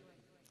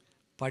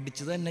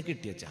 പഠിച്ചത് തന്നെ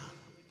കിട്ടിയച്ചാ.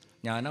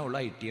 ഞാൻ അവൾ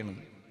IT ആണ്.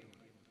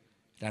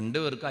 2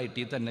 പേർക്ക് IT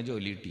തന്നെ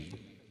ജോലി കിട്ടി.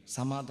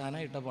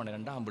 സമാധാനമായിട്ടാണ് പോണേ.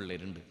 2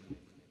 ആൺപിള്ളേരുണ്ട്.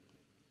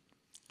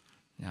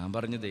 ഞാൻ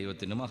പറഞ്ഞു,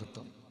 ദൈവത്തിന്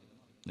മഹത്വം,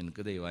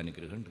 നിനക്ക്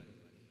ദൈവാനുഗ്രഹമുണ്ട്.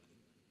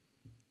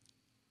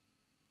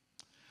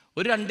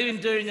 ഒരു 2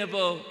 മിനിറ്റ്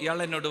കഴിഞ്ഞപ്പോൾ ഇയാൾ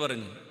എന്നോട്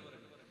പറഞ്ഞു,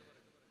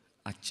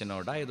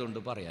 അച്ഛനോടായതുകൊണ്ട്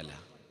പറയാല.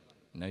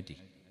 എന്നാ പറ്റി?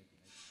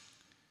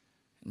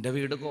 എൻ്റെ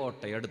വീട്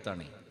കോട്ടയം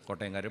അടുത്താണ്.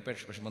 കോട്ടയംകാർ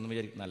വിഷമൊന്നും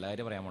വിചാരിക്കും. നല്ല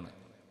കാര്യം പറയാൻ പോണത്,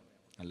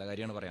 നല്ല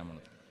കാര്യമാണ് പറയാൻ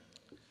പോണത്.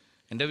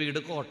 എൻ്റെ വീട്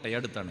കോട്ടയം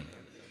അടുത്താണ്.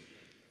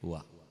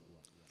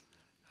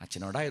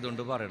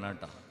 അച്ഛനോടായതുകൊണ്ട് പറയണ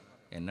കേട്ടോ.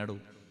 എന്നടൂ,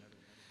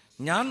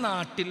 ഞാൻ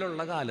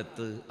നാട്ടിലുള്ള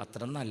കാലത്ത്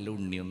അത്ര നല്ല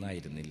ഉണ്ണിയൊന്നും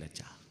ആയിരുന്നില്ല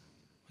അച്ഛാ.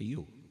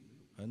 അയ്യോ,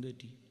 അതെന്ത്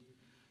പറ്റി?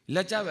 ഇല്ല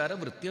അച്ഛാ, വേറെ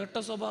വൃത്തികെട്ട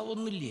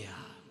സ്വഭാവമൊന്നുമില്ല.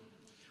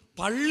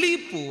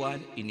 പള്ളിയിൽ പോവാൻ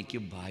എനിക്ക്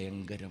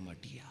ഭയങ്കര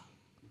മടിയാ.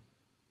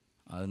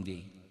 അതെന്തേ?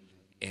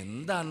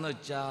 എന്താന്ന്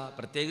വെച്ചാ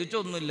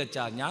പ്രത്യേകിച്ചൊന്നുമില്ല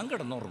അച്ഛാ, ഞാൻ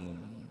കിടന്നുറങ്ങും.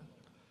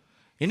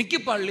 എനിക്ക്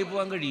പള്ളിയിൽ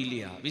പോകാൻ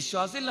കഴിയില്ല.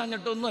 വിശ്വാസം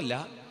ഇല്ലാഞ്ഞിട്ടൊന്നുമല്ല,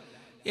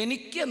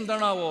 എനിക്ക്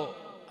എന്താണാവോ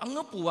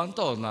അങ്ങ് പോവാൻ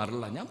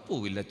തോന്നാറില്ല. ഞാൻ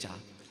പോവില്ല അച്ഛാ.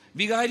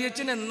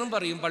 വികാരിയച്ഛൻ എന്നും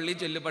പറയും പള്ളി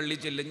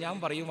ചെല്ല്. ഞാൻ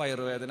പറയും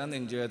വയറുവേദന,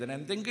 നെഞ്ചുവേദന,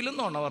 എന്തെങ്കിലും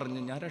നുണ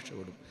പറഞ്ഞ് ഞാൻ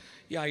രക്ഷപ്പെടും.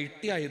 ഈ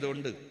IT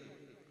ആയതുകൊണ്ട്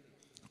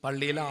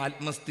പള്ളിയിലെ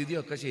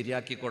ആത്മസ്ഥിതിയൊക്കെ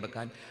ശരിയാക്കി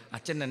കൊടുക്കാൻ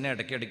അച്ഛൻ എന്നെ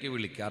ഇടയ്ക്കിടയ്ക്ക്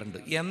വിളിക്കാറുണ്ട്.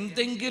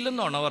 എന്തെങ്കിലും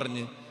നുണ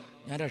പറഞ്ഞ്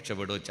ഞാൻ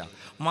രക്ഷപ്പെടും വെച്ചാൽ.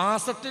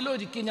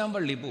 മാസത്തിലൊരിക്കൽ ഞാൻ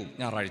പള്ളിയിൽ പോവും,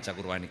 ഞായറാഴ്ച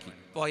കുർബാനയ്ക്ക്.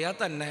 പോയാൽ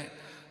തന്നെ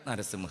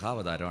നരസിംഹ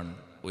അവതാരമാണ്.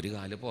 ഒരു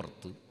കാല്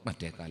പുറത്ത്,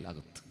 മറ്റേ കാല്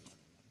അകത്ത്,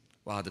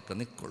 വാതുക്ക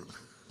നിൽക്കുള്ളു.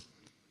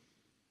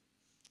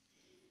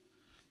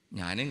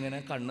 ഞാനിങ്ങനെ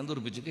കണ്ണും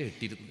തുറപ്പിച്ച്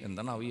കേട്ടിരുന്നു,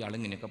 എന്താണ്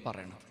ഇയാളിങ്ങനെയൊക്കെ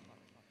പറയണത്.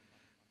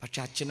 പക്ഷെ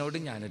അച്ഛനോട്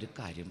ഞാനൊരു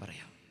കാര്യം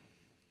പറയാം.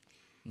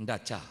 എൻ്റെ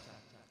അച്ഛാ,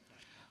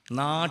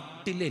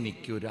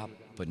 നാട്ടിലെനിക്കൊരു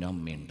അപ്പനും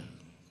അമ്മയുണ്ട്.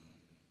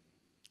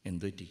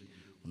 എന്തു പറ്റി?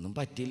 ഒന്നും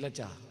പറ്റില്ല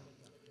അച്ഛാ.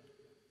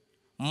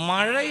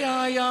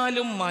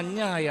 മഴയായാലും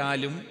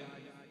മഞ്ഞായാലും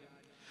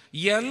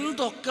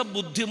എന്തൊക്കെ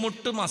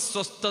ബുദ്ധിമുട്ടും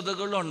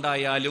അസ്വസ്ഥതകളും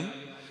ഉണ്ടായാലും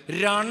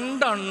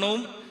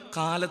രണ്ടെണ്ണവും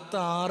കാലത്ത്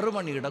 6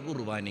 മണിയുടെ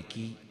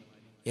കുർബാനയ്ക്ക്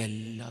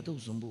എല്ലാ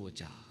ദിവസവും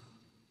പോവച്ചാ.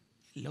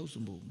 എല്ലാ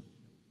ദിവസവും പോവും.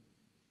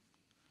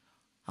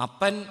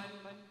 അപ്പൻ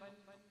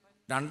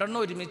രണ്ടെണ്ണം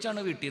ഒരുമിച്ചാണ്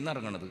വീട്ടിൽ നിന്ന്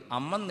ഇറങ്ങണത്.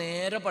 അമ്മ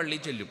നേരെ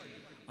പള്ളിയിൽ ചെല്ലും.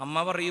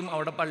 അമ്മ പറയും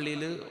അവിടെ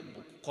പള്ളിയിൽ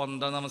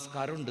കൊന്ത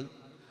നമസ്കാരമുണ്ട്,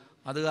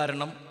 അത്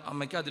കാരണം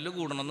അമ്മയ്ക്ക് അതിൽ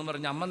കൂടണമെന്ന്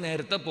പറഞ്ഞ് അമ്മ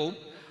നേരത്തെ പോവും.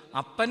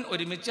 അപ്പൻ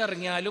ഒരുമിച്ച്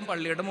ഇറങ്ങിയാലും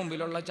പള്ളിയുടെ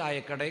മുമ്പിലുള്ള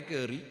ചായക്കടയിൽ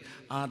കയറി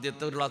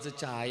ആദ്യത്തെ ഒരു ഗ്ലാസ്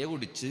ചായ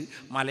കുടിച്ച്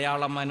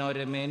മലയാള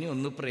മനോരമേനെ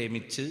ഒന്ന്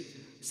പ്രേമിച്ച്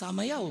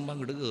സമയമാവുമ്പോൾ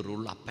അങ്ങോട്ട്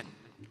കയറുള്ളൂ അപ്പൻ.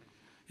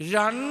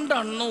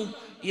 രണ്ടെണ്ണവും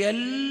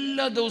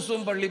എല്ലാ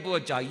ദിവസവും പള്ളി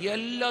പോവച്ചാ.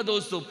 എല്ലാ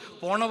ദിവസവും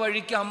പോണ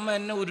വഴിക്ക് അമ്മ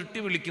എന്നെ ഉരുട്ടി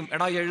വിളിക്കും,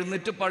 എടാ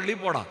എഴുന്നേറ്റ് പള്ളി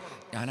പോടാ.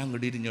 ഞാൻ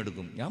അങ്ങോട്ട്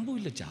ഇരിഞ്ഞെടുക്കും. ഞാൻ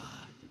പോയില്ല ചാ.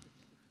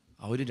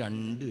 അവർ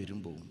രണ്ടുപേരും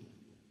പോവും.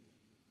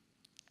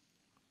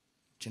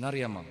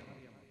 അച്ഛനറിയാമോ,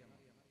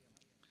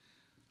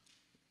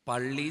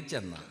 പള്ളിയിൽ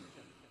ചെന്ന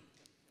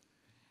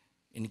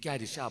എനിക്ക്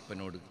അരിശ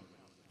അപ്പനോട്,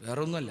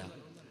 വേറൊന്നുമല്ല.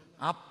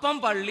 അപ്പം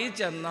പള്ളിയിൽ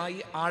ചെന്ന ഈ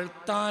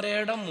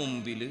ആൾത്താരയുടെ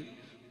മുമ്പിൽ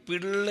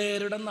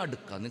പിള്ളേരുടെ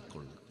നടുക്ക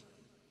നിൽക്കുള്ളൂ.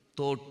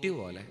 തോട്ടി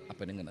പോലെ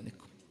അപ്പനിങ്ങനെ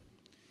നിൽക്കും.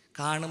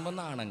 കാണുമ്പോൾ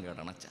നാണം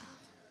കേടണച്ചാ.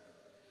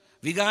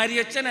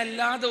 വികാരിയച്ഛൻ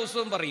എല്ലാ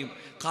ദിവസവും പറയും,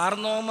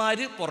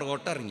 കാർന്നോമാര്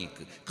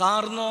പുറകോട്ടിറങ്ങിക്ക്,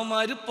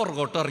 കാർന്നോമാര്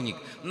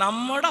പുറകോട്ടിറങ്ങിക്ക്.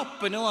 നമ്മുടെ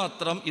അപ്പന്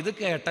മാത്രം ഇത്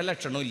കേട്ട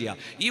ലക്ഷണമില്ല.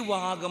 ഈ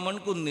വാഗമൺ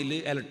കുന്നിൽ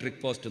ഇലക്ട്രിക്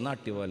പോസ്റ്റ്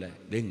നാട്ടി പോലെ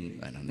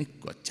ഇതെങ്ങനെ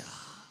നിൽക്കുവച്ചാ.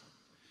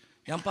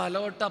 ഞാൻ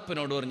പലവട്ടം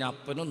അപ്പനോട് പറഞ്ഞു,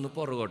 അപ്പനൊന്ന്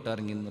പുറകോട്ട്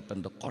ഇറങ്ങി നിന്നിപ്പോൾ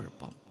എന്താ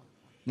കുഴപ്പം,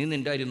 നീ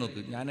നിൻ്റെ കാര്യം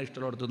നോക്ക്, ഞാൻ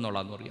ഇഷ്ടമുള്ളടത്ത്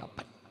നിന്നോളാന്ന് പറയും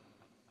അപ്പൻ.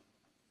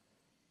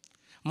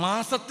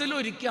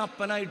 മാസത്തിലൊരിക്കൽ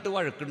അപ്പനായിട്ട്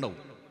വഴക്കുണ്ടാവും.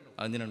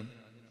 അതിനാണ്,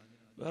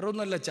 വേറെ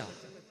ഒന്നുമല്ല അച്ഛാ,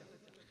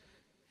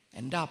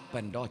 എൻ്റെ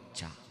അപ്പൻ്റെ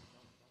ഒച്ച.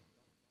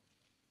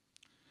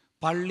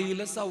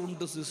 പള്ളിയിലെ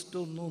സൗണ്ട് സിസ്റ്റം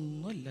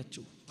ഒന്നുമല്ല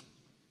അച്ചു.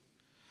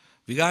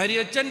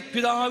 വികാരിയച്ഛൻ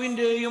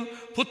പിതാവിൻ്റെയും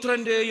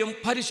പുത്രൻ്റെയും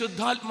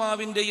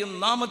പരിശുദ്ധാത്മാവിൻ്റെയും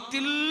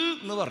നാമത്തിൽ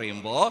എന്ന്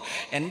പറയുമ്പോൾ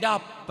എൻ്റെ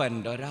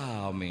അപ്പൻ്റെ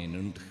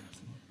ഒരാമേനുണ്ട്.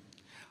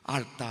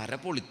 ആൾത്താരെ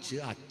പൊളിച്ച്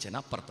അച്ഛൻ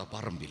അപ്പുറത്തെ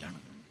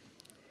പറമ്പിലാണ്.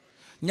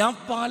 ഞാൻ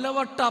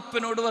പലവട്ടം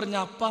അപ്പനോട് പറഞ്ഞ,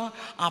 അപ്പ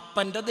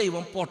അപ്പൻ്റെ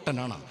ദൈവം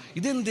പൊട്ടനാണ്,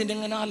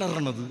 ഇതെന്തിനെങ്ങനെ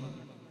അലറണത്,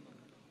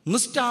 ഒന്ന്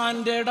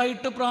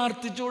സ്റ്റാൻഡേർഡായിട്ട്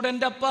പ്രാർത്ഥിച്ചൂടെ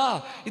എൻ്റെ അപ്പ,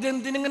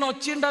 ഇതെന്തിനിങ്ങനെ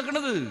ഒച്ച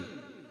ഉണ്ടാക്കണത്.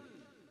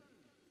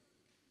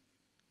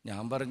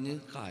 ഞാൻ പറഞ്ഞ്,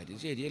 കാര്യം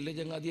ശരിയല്ലേ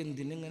ചങ്ങാതി,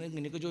 എന്തിനിങ്ങനെ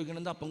ഇങ്ങനെയൊക്കെ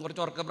ചോദിക്കണത്, അപ്പം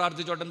കുറച്ച് ഉറക്കെ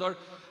പ്രാർത്ഥിച്ചോട്ടെ. എന്തോ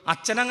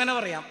അച്ഛനങ്ങനെ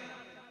പറയാം.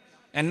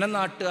 എന്നെ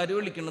നാട്ടുകാർ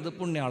വിളിക്കുന്നത്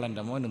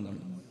പുണ്യാളൻ്റെ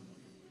മോനെന്നാണ്.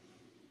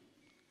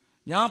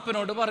 ഞാൻ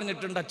അപ്പനോട്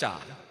പറഞ്ഞിട്ടുണ്ട് അച്ഛാ,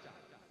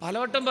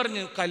 പലവട്ടം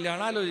പറഞ്ഞ്,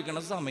 കല്യാണം ആലോചിക്കണ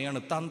സമയമാണ്,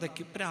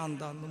 തന്തയ്ക്ക്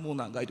പ്രാന്താന്ന്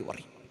 3-ാം കാര്യം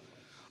പറയും.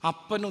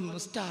 അപ്പനൊന്ന്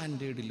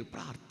സ്റ്റാൻഡേർഡിൽ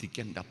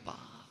പ്രാർത്ഥിക്കണ്ടപ്പ.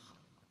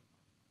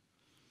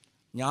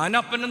 ഞാൻ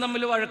അപ്പനും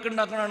തമ്മിൽ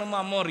വഴക്കുണ്ടാക്കണാണ്.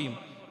 അമ്മ പറയും,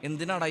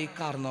 എന്തിനാടാ ഈ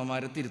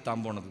കാർന്നോമാരെ തിരുത്താൻ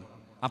പോണത്,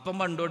 അപ്പം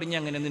പണ്ടോടിഞ്ഞ്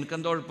അങ്ങനെ,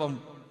 നിനക്കെന്തോ എളുപ്പം.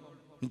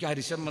 എനിക്ക്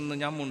അരിശം വന്ന്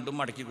ഞാൻ മുണ്ടും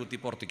മടക്കി കുത്തി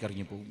പുറത്തേക്ക്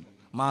ഇറങ്ങി പോകും.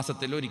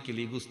 മാസത്തിലൊരിക്കൽ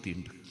ഈ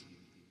ഗുസ്തിയുണ്ട്.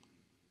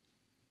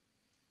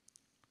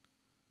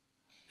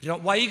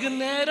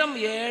 വൈകുന്നേരം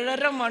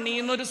 7:30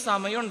 മണിന്നൊരു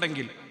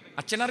സമയമുണ്ടെങ്കിൽ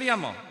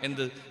അച്ഛനറിയാമോ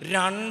എന്ത്,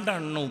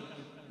 2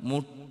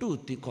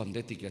 മുട്ടുകുത്തി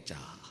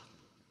കൊന്തെത്തിക്കച്ചാ.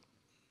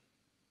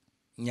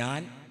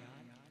 ഞാൻ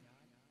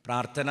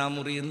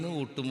പ്രാർത്ഥനാമുറിയിൽ നിന്ന്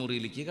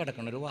ഊട്ടുമുറിയിലേക്ക്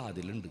കിടക്കണൊരു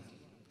വാതിലുണ്ട്.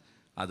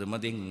 അത്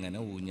മതി ഇങ്ങനെ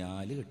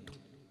ഊഞ്ഞാല് കെട്ടും.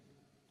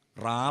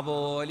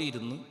 പോലെ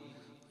ഇരുന്ന്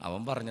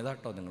അവൻ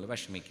പറഞ്ഞതാട്ടോ, നിങ്ങൾ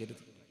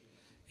വിഷമിക്കരുത്,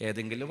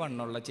 ഏതെങ്കിലും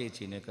വണ്ണമുള്ള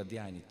ചേച്ചീനെയൊക്കെ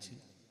ധ്യാനിച്ച്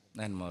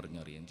നന്മ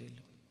അറിഞ്ഞറിയാൻ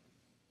ചെല്ലും.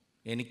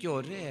 എനിക്ക്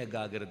ഒരു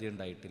ഏകാഗ്രത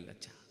ഉണ്ടായിട്ടില്ല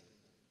അച്ഛാ.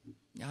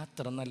 ഞാൻ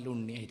അത്ര നല്ല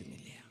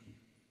ഉണ്ണിയായിരുന്നില്ല.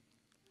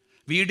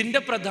 വീടിൻ്റെ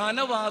പ്രധാന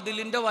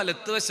വാതിലിൻ്റെ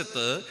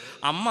വലത്തുവശത്ത്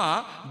അമ്മ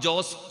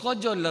ജോസ്കോ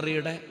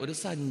ജ്വല്ലറിയുടെ ഒരു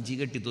സഞ്ചി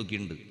കെട്ടി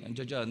തൂക്കിയിട്ടുണ്ട്. ഞാൻ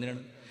ചോദിച്ചു,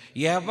 അതിനാണ്.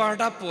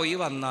 എവിടെ പോയി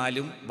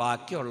വന്നാലും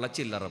ബാക്കിയുള്ള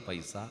ചില്ലറ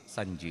പൈസ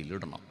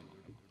സഞ്ചിയിലിടണം.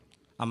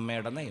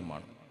 അമ്മയുടെ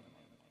നിയമമാണ്.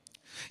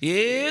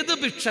 ഏത്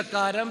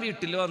ഭിക്ഷക്കാരൻ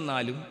വീട്ടിൽ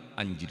വന്നാലും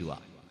 5 രൂപ.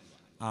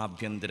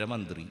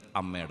 ആഭ്യന്തരമന്ത്രി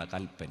അമ്മയുടെ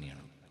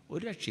കൽപ്പനയാണ്.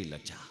 ഒരു രക്ഷയില്ല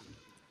അച്ഛാ.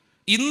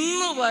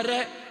 ഇന്ന്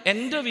വരെ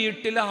എൻ്റെ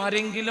വീട്ടിൽ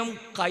ആരെങ്കിലും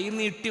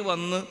കൈനീട്ടി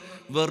വന്ന്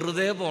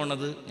വെറുതെ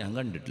പോണത് ഞാൻ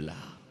കണ്ടിട്ടില്ല.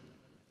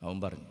 അവൻ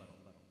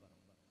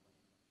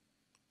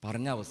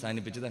പറഞ്ഞ്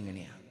അവസാനിപ്പിച്ചത്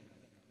അങ്ങനെയാ.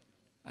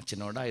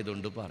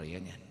 അച്ഛനോടായതുകൊണ്ട് പറയാ,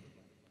 ഞാൻ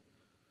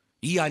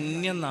ഈ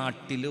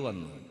അന്യനാട്ടിൽ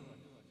വന്നു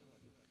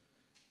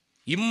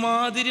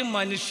ഇമാതിരി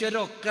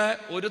മനുഷ്യരൊക്കെ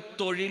ഒരു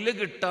തൊഴിൽ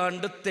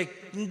കിട്ടാണ്ട്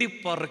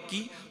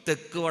തെണ്ടിപ്പറക്കി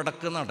തെക്ക്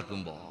വടക്ക്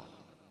നടക്കുമ്പോ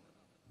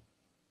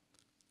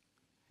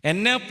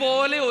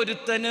എന്നെപ്പോലെ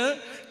ഒരുത്തന്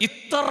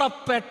ഇത്ര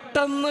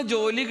പെട്ടെന്ന്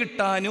ജോലി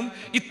കിട്ടാനും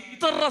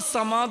ഇത്ര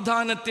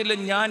സമാധാനത്തിൽ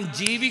ഞാൻ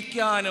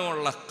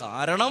ജീവിക്കാനുമുള്ള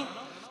കാരണം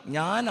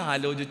ഞാൻ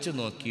ആലോചിച്ച്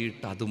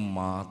നോക്കിയിട്ട് അത്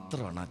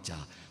മാത്രമാണ് അച്ഛാ.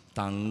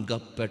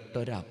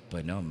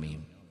 തങ്കപ്പെട്ടൊരപ്പനും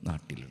അമ്മയും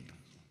നാട്ടിലുണ്ട്.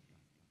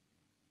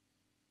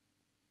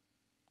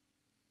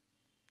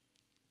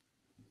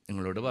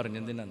 നിങ്ങളോട്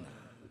പറഞ്ഞെന്തിനാ,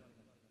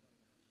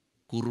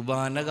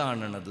 കുർബാന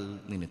കാണണത്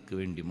നിനക്ക്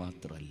വേണ്ടി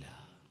മാത്രമല്ല,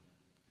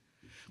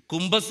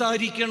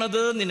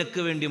 കുമ്പസാരിക്കണത്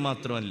നിനക്ക് വേണ്ടി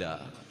മാത്രമല്ല,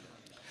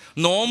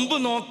 നോമ്പ്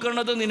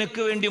നോക്കണത്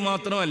നിനക്ക് വേണ്ടി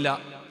മാത്രമല്ല,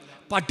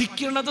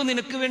 പഠിക്കണത്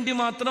നിനക്ക് വേണ്ടി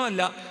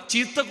മാത്രമല്ല,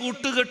 ചീത്ത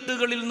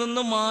കൂട്ടുകെട്ടുകളിൽ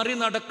നിന്ന് മാറി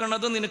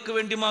നടക്കണത് നിനക്ക്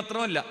വേണ്ടി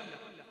മാത്രമല്ല.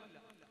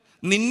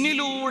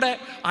 നിന്നിലൂടെ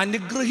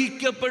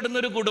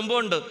അനുഗ്രഹിക്കപ്പെടുന്നൊരു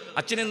കുടുംബമുണ്ട്.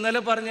 അച്ഛൻ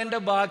ഇന്നലെ പറഞ്ഞതിൻ്റെ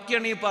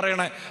ബാക്കിയാണ് ഈ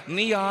പറയണേ.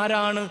 നീ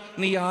ആരാണ്?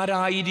 നീ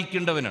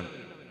ആരായിരിക്കേണ്ടവനാണ്.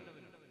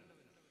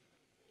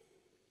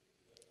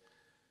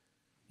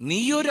 നീ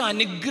ഒരു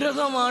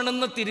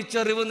അനുഗ്രഹമാണെന്ന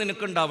തിരിച്ചറിവ്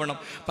നിനക്കുണ്ടാവണം.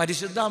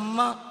 പരിശുദ്ധ അമ്മ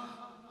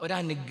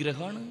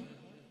ഒരനുഗ്രഹമാണ്.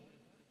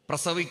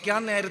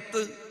 പ്രസവിക്കാൻ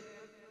നേരത്ത്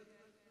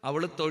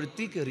അവൾ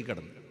തൊഴുത്തി കയറി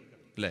കിടന്നു,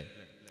 അല്ലേ?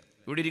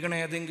 ഇവിടെ ഇരിക്കണ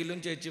ഏതെങ്കിലും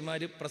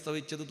ചേച്ചിമാര്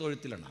പ്രസവിച്ചത്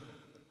തൊഴുത്തിലാണ്?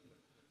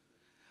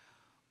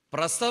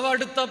 പ്രസവം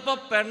എടുത്തപ്പോ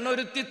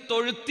പെണ്ണൊരുത്തി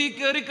തൊഴുത്തി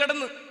കയറി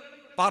കിടന്ന്.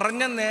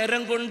 പറഞ്ഞ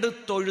നേരം കൊണ്ട്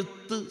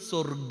തൊഴുത്ത്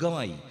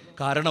സ്വർഗമായി.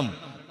 കാരണം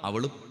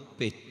അവള്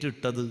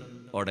പെറ്റിട്ടത്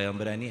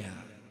ഒടയമ്പരാനിയാ.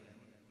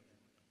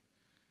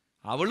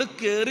 അവള്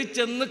കയറി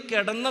ചെന്ന്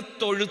കിടന്ന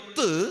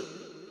തൊഴുത്ത്,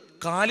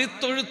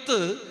 കാലിത്തൊഴുത്ത്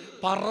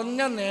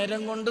പറഞ്ഞ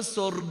നേരം കൊണ്ട്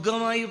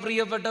സ്വർഗമായി.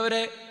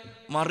 പ്രിയപ്പെട്ടവരെ,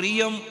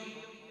 മറിയം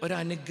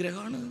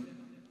ഒരനുഗ്രഹമാണ്.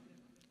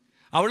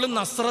 അവള്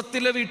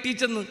നസ്രത്തിലെ വീട്ടിൽ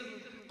ചെന്ന്,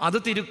 അത്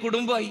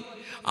തിരുക്കുടുംബമായി.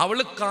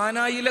 അവള്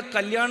കാനായിലെ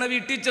കല്യാണ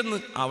വീട്ടിൽ ചെന്ന്,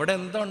 അവിടെ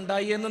എന്താ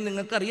ഉണ്ടായെന്ന്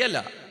നിങ്ങൾക്കറിയല്ല.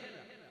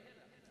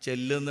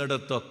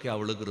 ചെല്ലുന്നിടത്തൊക്കെ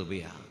അവള്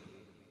കൃപയാ.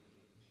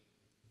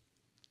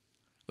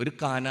 ഒരു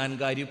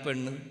കാനാൻകാരി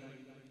പെണ്ണ്,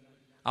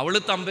 അവള്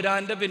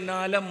തമ്പുരാന്റെ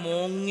പിന്നാലെ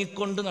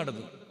മോങ്ങിക്കൊണ്ട്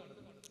നടന്നു.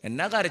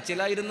 എന്നാ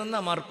കരച്ചിലായിരുന്നെന്നാ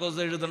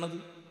മാർക്കോസ് എഴുതണത്.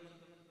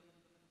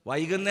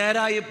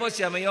 വൈകുന്നേരമായപ്പോ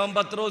ശമയോൻ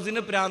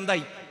പത്രോസിന്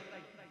പ്രാന്തായി.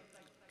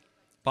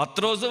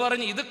 പത്രോസ്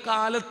പറഞ്ഞു, ഇത്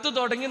കാലത്ത്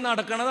തുടങ്ങി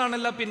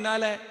നടക്കണതാണല്ലോ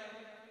പിന്നാലെ,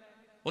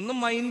 ഒന്ന്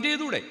മൈൻഡ്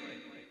ചെയ്തൂടെ?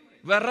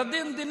 വെറുതെ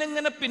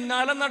എന്തിനെങ്ങനെ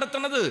പിന്നാലെ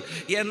നടത്തണത്?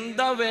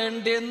 എന്താ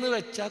വേണ്ടേന്ന്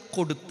വെച്ചാ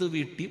കൊടുത്ത്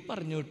വീട്ടി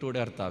പറഞ്ഞു വിട്ടൂടെ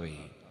കർത്താവേ.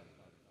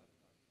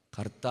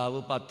 കർത്താവ്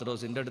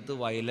പത്രോസിന്റെ അടുത്ത്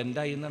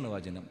വയലന്റായി എന്നാണ്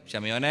വചനം.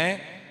 ശമയോനെ,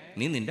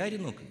 നീ നിന്റെ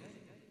കാര്യം നോക്ക്.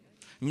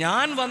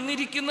 ഞാൻ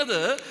വന്നിരിക്കുന്നത്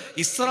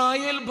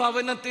ഇസ്രായേൽ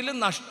ഭവനത്തിൽ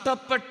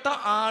നഷ്ടപ്പെട്ട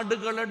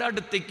ആടുകളുടെ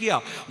അടുത്തേക്കാ.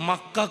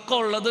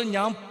 മക്കൾക്കുള്ളത്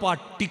ഞാൻ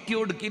പട്ടിക്ക്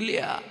കൊടുക്കില്ല.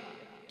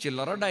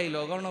 ചില്ലറ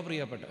ഡയലോഗാണോ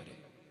പ്രിയപ്പെട്ടവര്?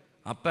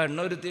 ആ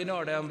പെണ്ണൊരുത്തിന്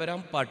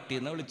ഒടയാമ്പരാൻ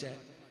പട്ടിന്ന് വിളിച്ചേ.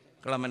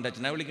 ക്ലമന്റ്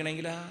അച്ഛനെ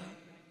വിളിക്കണമെങ്കിലാ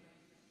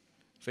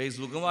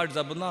ഫേസ്ബുക്കും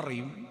വാട്സാപ്പും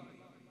അറിയും.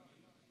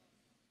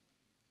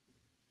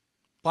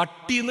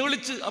 പട്ടിന്ന്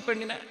വിളിച്ച് ആ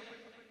പെണ്ണിനെ.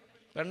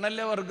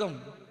 പെണ്ണല്ലേ വർഗം,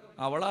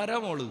 അവളാരാ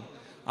മോള്?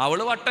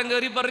 അവള് വട്ടം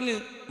കയറി പറഞ്ഞ്,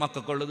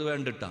 മക്കൾക്കുള്ളത്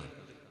വേണ്ടിട്ടാ,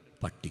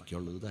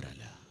 പട്ടിക്കുള്ളത്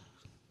തരാല,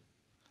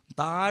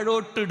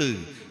 താഴോട്ടിട്,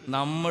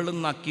 നമ്മൾ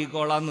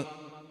നക്കിക്കോളാന്ന്.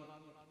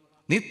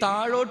 നീ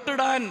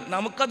താഴോട്ടിടാൻ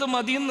നമുക്കത്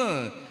മതിയെന്ന്.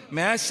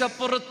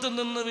 മേശപ്പുറത്ത്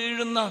നിന്ന്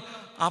വീഴുന്ന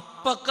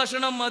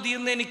അപ്പക്കഷണം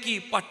മതിയെന്ന് എനിക്ക്,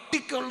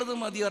 പട്ടിക്കുള്ളത്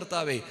മതി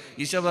കർത്താവേ.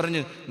 ഈശോ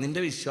പറഞ്ഞു,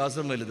 നിന്റെ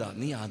വിശ്വാസം വലുതാ,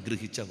 നീ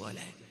ആഗ്രഹിച്ച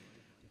പോലെ.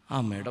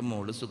 അമ്മയുടെ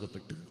മോള്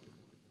സുഖപ്പെട്ടു.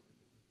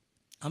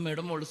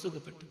 അമ്മയുടെ മോള്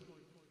സുഖപ്പെട്ടു.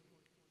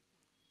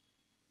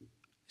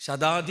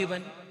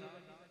 ശതാധിപൻ,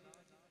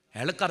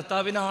 അയാൾ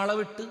കർത്താവിന് ആളെ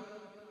വിട്ട്,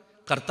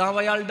 കർത്താവ്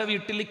അയാളുടെ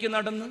വീട്ടിലേക്ക്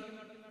നടന്ന്,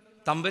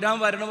 തമ്പുരാൻ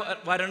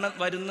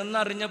വരുന്നെന്ന്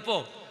അറിഞ്ഞപ്പോ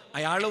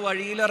അയാൾ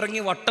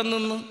വഴിയിലിറങ്ങി വട്ടം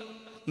നിന്ന്.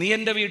 നീ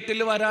എൻ്റെ വീട്ടിൽ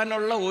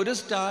വരാനുള്ള ഒരു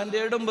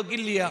സ്റ്റാൻഡേർഡും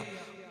വെക്കില്ല,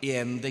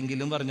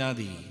 എന്തെങ്കിലും പറഞ്ഞാൽ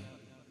മതി,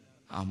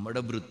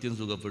 അമ്മയുടെ ഭൃത്യം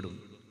സുഖപ്പെടും.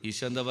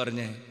 ഈശോ എന്താ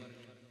പറഞ്ഞേ?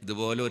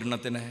 ഇതുപോലെ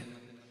ഒരെണ്ണത്തിനെ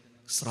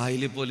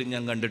ഇസ്രായേലിൽ പോലും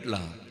ഞാൻ കണ്ടിട്ടില്ല,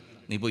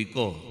 നീ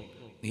പോയിക്കോ,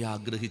 നീ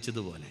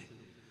ആഗ്രഹിച്ചതുപോലെ.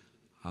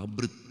 ആ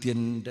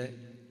ഭൃത്യൻ്റെ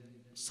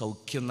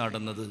സൗഖ്യം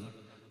നടന്നത്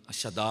ആ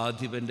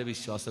ശതാധിപന്റെ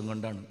വിശ്വാസം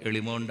കൊണ്ടാണ്,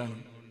 എളിമ കൊണ്ടാണ്.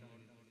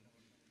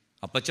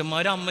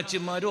 അപ്പച്ചന്മാരും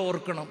അമ്മച്ചിമാരും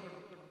ഓർക്കണം,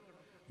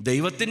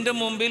 ദൈവത്തിൻ്റെ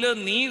മുമ്പിൽ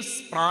നീ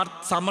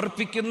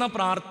സമർപ്പിക്കുന്ന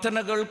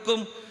പ്രാർത്ഥനകൾക്കും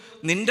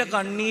നിന്റെ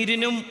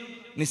കണ്ണീരിനും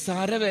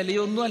നിസ്സാര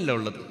വിലയൊന്നും അല്ല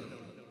ഉള്ളത്.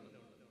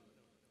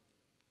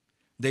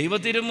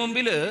 ദൈവത്തിനു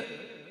മുമ്പിൽ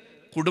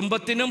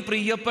കുടുംബത്തിനും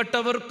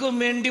പ്രിയപ്പെട്ടവർക്കും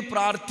വേണ്ടി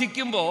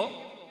പ്രാർത്ഥിക്കുമ്പോൾ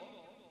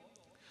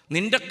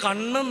നിന്റെ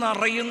കണ്ണ്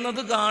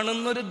നിറയുന്നത്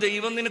കാണുന്നൊരു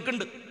ദൈവം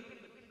നിനക്കുണ്ട്.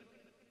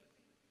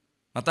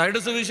 മത്തായിയുടെ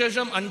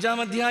സുവിശേഷം 5-ാം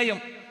അധ്യായം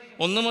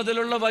 1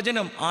 മുതലുള്ള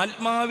വചനം,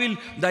 ആത്മാവിൽ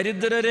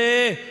ദരിദ്രരെ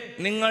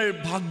നിങ്ങൾ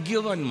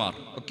ഭാഗ്യവാന്മാർ.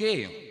 ഓക്കെ,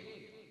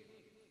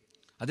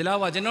 അതിലാ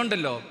വചനം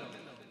ഉണ്ടല്ലോ,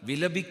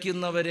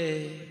 വിലപിക്കുന്നവരെ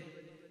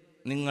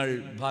നിങ്ങൾ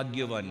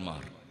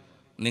ഭാഗ്യവാന്മാർ,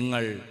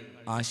 നിങ്ങൾ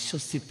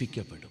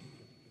ആശ്വസിപ്പിക്കപ്പെടും.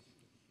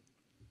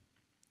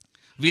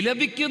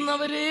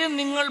 വിലപിക്കുന്നവരെ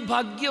നിങ്ങൾ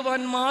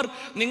ഭാഗ്യവാന്മാർ,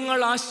 നിങ്ങൾ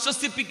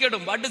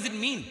ആശ്വസിപ്പിക്കപ്പെടും. What does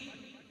it mean?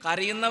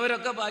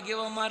 കരയുന്നവരൊക്കെ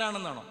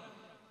ഭാഗ്യവാന്മാരാണെന്നാണോ?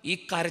 ഈ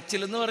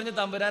കരച്ചിൽ എന്ന് പറഞ്ഞ്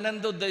തമ്പുരാൻ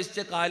എന്താ ഉദ്ദേശിച്ച?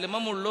 കാലുമ്മ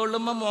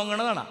മുള്ളുകൊള്ളുമ്പോ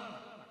മോങ്ങണതാണ്.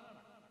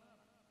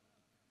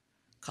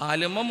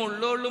 കാലുമ്മ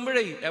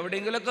മുള്ളുകൊള്ളുമ്പോഴേ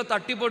എവിടെയെങ്കിലുമൊക്കെ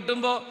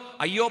തട്ടിപ്പൊട്ടുമ്പോ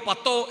അയ്യോ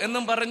പത്തോ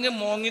എന്നും പറഞ്ഞ്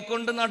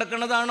മോങ്ങിക്കൊണ്ട്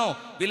നടക്കണതാണോ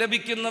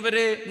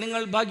വിലപിക്കുന്നവരെ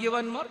നിങ്ങൾ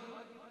ഭാഗ്യവാന്മാർ?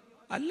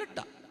 അല്ലട്ട.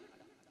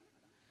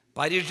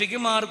 പരീക്ഷയ്ക്ക്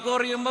മാർക്ക്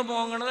കുറയുമ്പോ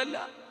മോങ്ങണതല്ല.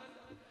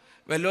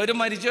 വല്ലവരും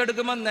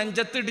മരിച്ചെടുക്കുമ്പോൾ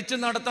നെഞ്ചത്തിടിച്ച്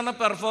നടത്തണ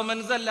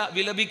പെർഫോമൻസ് അല്ല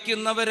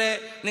വിലപിക്കുന്നവരെ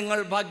നിങ്ങൾ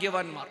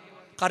ഭാഗ്യവാന്മാർ.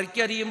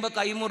 കറിക്കരിയുമ്പോ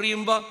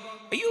കൈമുറിയുമ്പോ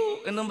അയ്യോ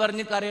എന്നും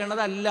പറഞ്ഞ്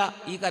കരയണതല്ല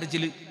ഈ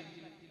കരച്ചില്.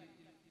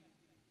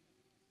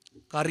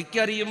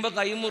 കറിക്കരിയുമ്പോ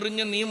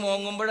കൈമുറിഞ്ഞ് നീ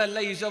മോങ്ങുമ്പോഴല്ല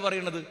ഈശോ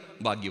പറയണത്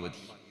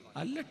ഭാഗ്യവതി.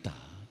 അല്ലട്ടാ.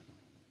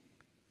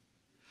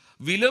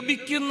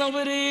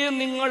 വിലപിക്കുന്നവരെ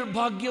നിങ്ങൾ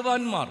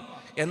ഭാഗ്യവാന്മാർ.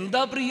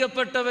 എന്താ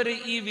പ്രിയപ്പെട്ടവരെ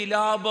ഈ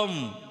വിലാപം?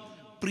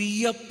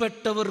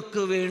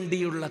 പ്രിയപ്പെട്ടവർക്ക്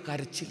വേണ്ടിയുള്ള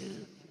കരച്ചില്,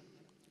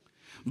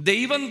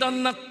 ദൈവം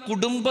തന്ന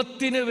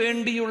കുടുംബത്തിന്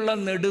വേണ്ടിയുള്ള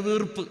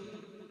നെടുവീർപ്പ്,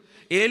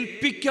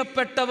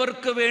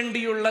 ഏൽപ്പിക്കപ്പെട്ടവർക്ക്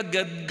വേണ്ടിയുള്ള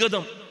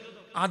ഗദ്ഗതം.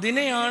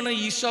 അതിനെയാണ്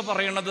ഈശോ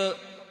പറയണത്,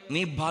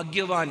 നീ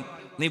ഭാഗ്യവാൻ,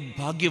 നീ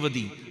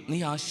ഭാഗ്യവതി, നീ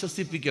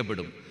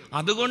ആശ്വസിപ്പിക്കപ്പെടും.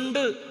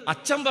 അതുകൊണ്ട്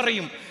അച്ഛൻ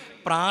പറയും,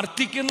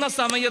 പ്രാർത്ഥിക്കുന്ന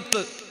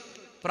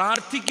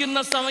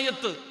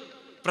സമയത്ത്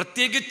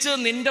പ്രത്യേകിച്ച്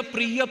നിന്റെ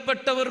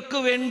പ്രിയപ്പെട്ടവർക്ക്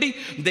വേണ്ടി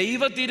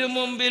ദൈവ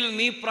തിരുമുമ്പിൽ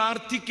നീ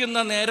പ്രാർത്ഥിക്കുന്ന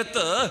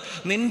നേരത്ത്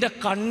നിന്റെ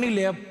കണ്ണിൽ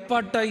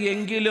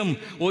എപ്പോഴെങ്കിലും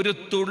ഒരു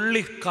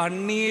തുള്ളി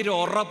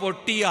കണ്ണീരൊറ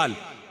പൊട്ടിയാൽ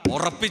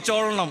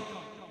ഉറപ്പിച്ചോളണം,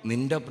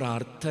 നിന്റെ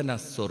പ്രാർത്ഥന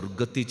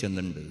സ്വർഗത്തിൽ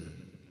ചെന്നുണ്ട്.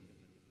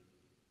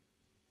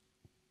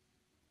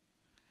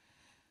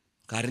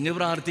 കരഞ്ഞു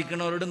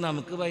പ്രാർത്ഥിക്കണവരോട്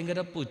നമുക്ക് ഭയങ്കര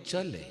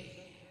പുച്ഛല്ലേ?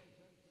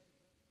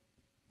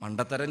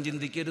 മണ്ടത്തരം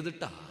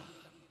ചിന്തിക്കരുതിട്ടാ.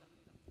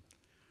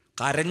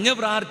 കരഞ്ഞു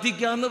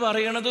പ്രാർത്ഥിക്കാന്ന്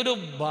പറയണത് ഒരു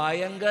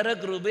ഭയങ്കര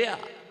കൃപയാ.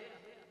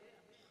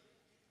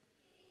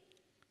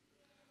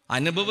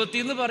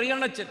 അനുഭവത്തിൽ നിന്ന്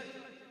പറയണ അച്ഛൻ.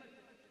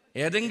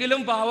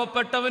 ഏതെങ്കിലും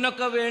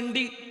പാവപ്പെട്ടവനൊക്കെ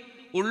വേണ്ടി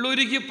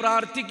ഉള്ളുരുകി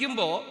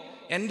പ്രാർത്ഥിക്കുമ്പോ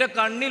എൻ്റെ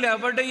കണ്ണിൽ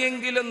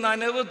എവിടെയെങ്കിലും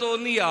നനവ്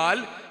തോന്നിയാൽ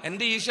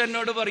എൻ്റെ ഈശോ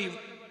എന്നോട് പറയും,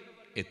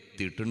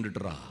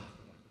 എത്തിയിട്ടുണ്ടാ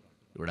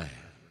ഇവിടെ.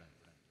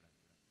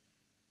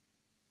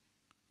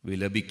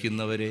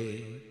 വിലപിക്കുന്നവരെ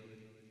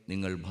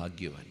നിങ്ങൾ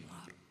ഭാഗ്യവാന്മാർ.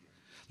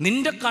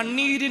 നിന്റെ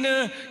കണ്ണീരിന്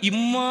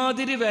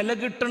ഇമ്മാതിരി വില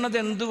കിട്ടണത്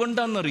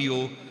എന്തുകൊണ്ടാണെന്നറിയോ?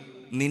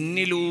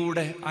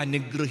 നിന്നിലൂടെ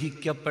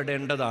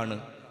അനുഗ്രഹിക്കപ്പെടേണ്ടതാണ്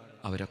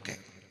അവരൊക്കെ.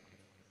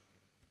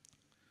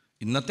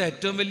 ഇന്നത്തെ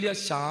ഏറ്റവും വലിയ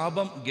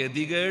ശാപം,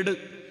 ഗതികേട്,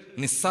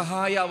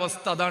 നിസ്സഹായ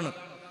അവസ്ഥ അതാണ്.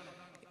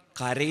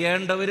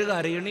 കരയേണ്ടവര്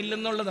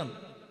കരയണില്ലെന്നുള്ളതാണ്.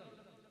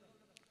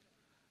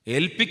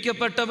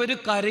 ഏൽപ്പിക്കപ്പെട്ടവര്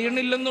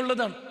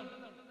കരയണില്ലെന്നുള്ളതാണ്.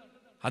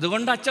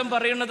 അതുകൊണ്ട് അച്ഛൻ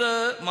പറയണത്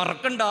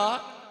മറക്കണ്ട,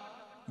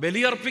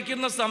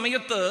 ബലിയർപ്പിക്കുന്ന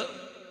സമയത്ത്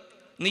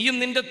നീയും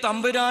നിന്റെ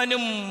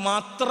തമ്പുരാനും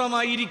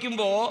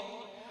മാത്രമായിരിക്കുമ്പോ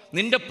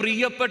നിന്റെ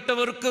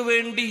പ്രിയപ്പെട്ടവർക്ക്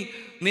വേണ്ടി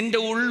നിന്റെ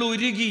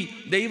ഉള്ളുരുകി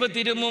ദൈവ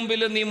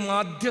തിരുമുമ്പിൽ നീ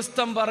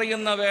മാധ്യസ്ഥം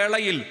പറയുന്ന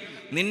വേളയിൽ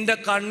നിന്റെ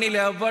കണ്ണിൽ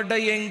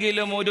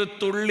എവിടെയെങ്കിലും ഒരു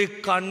തുള്ളി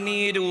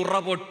കണ്ണീര് ഉറ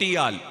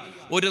പൊട്ടിയാൽ,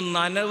 ഒരു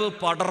നനവ്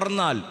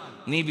പടർന്നാൽ,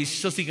 നീ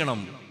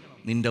വിശ്വസിക്കണം,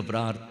 നിന്റെ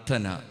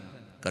പ്രാർത്ഥന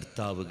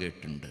കർത്താവ്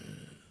കേട്ടിട്ടുണ്ട്.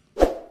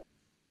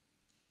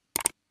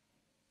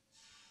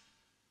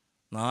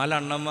 4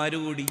 അണ്ണന്മാര്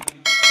കൂടി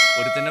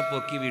ഒരുത്തനെ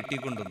പൊക്കി വീട്ടിൽ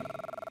കൊണ്ടുവന്നു.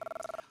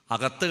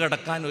 അകത്ത്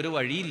കിടക്കാൻ ഒരു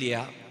വഴിയില്ല.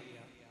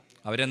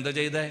 അവരെന്താ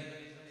ചെയ്തേ?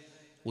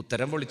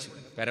 ഉത്തരം പൊളിച്ച്,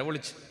 പെര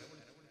പൊളിച്ച്,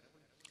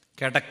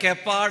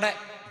 കിടക്കപ്പാടെ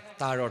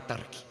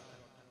താഴോട്ടിറക്കി.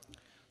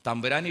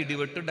 തമ്പുരാൻ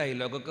ഇടിവെട്ട്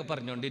ഡയലോഗൊക്കെ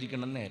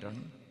പറഞ്ഞുകൊണ്ടിരിക്കണം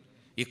നേരമാണ്.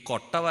 ഈ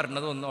കൊട്ട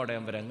വരണതൊന്നും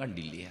ഉടയാൻ വരാൻ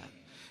കണ്ടില്ല.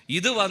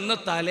 ഇത് വന്ന്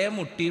തലേ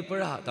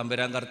മുട്ടിയപ്പോഴാ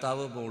തമ്പുരാൻ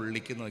കർത്താവ്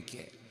മുകളിലേക്ക്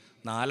നോക്കിയേ.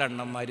 4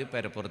 അണ്ണന്മാര്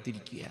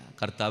പെരപ്പുറത്തിരിക്കുക.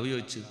 കർത്താവ്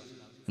ചോദിച്ചു,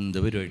 എന്ത്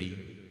പരിപാടി?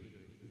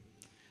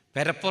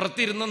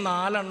 പെരപ്പുറത്തിരുന്ന്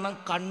 4 എണ്ണം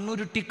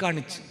കണ്ണുരുട്ടി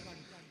കാണിച്ച്.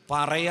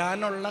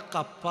 പറയാനുള്ള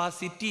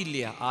കപ്പാസിറ്റി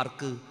ഇല്ല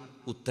ആർക്ക്?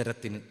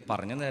 ഉത്തരത്തിന്.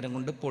 പറഞ്ഞ നേരം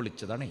കൊണ്ട്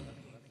പൊളിച്ചതാണേ.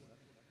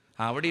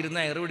 അവിടെ ഇരുന്ന്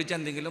എയർ പിടിച്ച്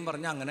എന്തെങ്കിലും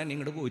പറഞ്ഞ് അങ്ങനെ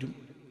ഇങ്ങോട്ട് പോരും.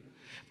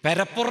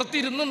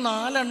 പെരപ്പുറത്തിരുന്ന്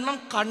 4 എണ്ണം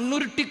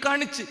കണ്ണുരുട്ടി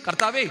കാണിച്ച്.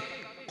 കർത്താവേ,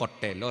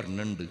 കൊട്ടയിൽ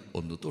ഒരെണ്ണുണ്ട്,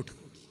 ഒന്ന് തൊട്ട്.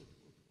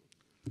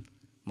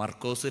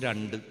 മർക്കോസ്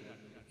 2.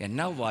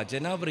 എന്നാ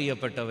വചന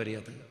പ്രിയപ്പെട്ടവരെ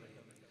അത്.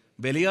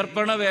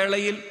 ബലിയർപ്പണ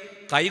വേളയിൽ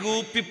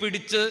കൈകൂപ്പി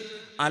പിടിച്ച്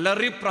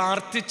അലറി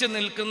പ്രാർത്ഥിച്ച്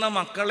നിൽക്കുന്ന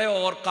മക്കളെ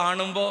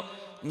കാണുമ്പോൾ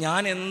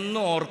ഞാൻ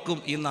എന്നും ഓർക്കും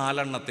ഈ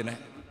 4 എണ്ണത്തിനെ.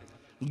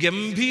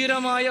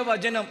 ഗംഭീരമായ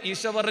വചനം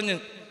ഈശോ പറഞ്ഞ്.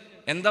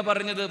 എന്താ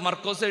പറഞ്ഞത്?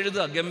 മർക്കോസ്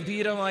എഴുതുക,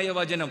 ഗംഭീരമായ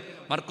വചനം.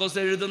 മർക്കോസ്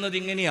എഴുതുന്നത്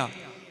ഇങ്ങനെയാ,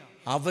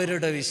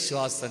 അവരുടെ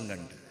വിശ്വാസം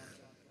കണ്ട്.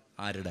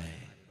 ആരുടെ?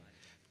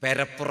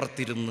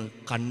 പെരപ്പുറത്തിരുന്ന്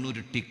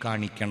കണ്ണുരുട്ടി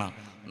കാണിക്കണ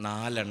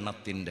 4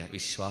 എണ്ണത്തിൻ്റെ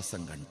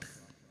വിശ്വാസം കണ്ട്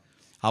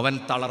അവൻ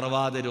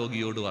തളർവാദ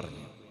രോഗിയോട്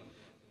പറഞ്ഞു,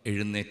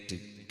 എഴുന്നേറ്റ്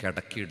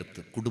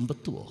കിടക്കിയെടുത്ത്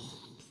കുടുംബത്ത് പോ.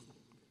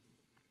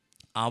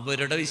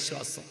 അവരുടെ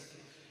വിശ്വാസം.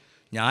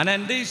 ഞാൻ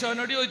എൻ്റെ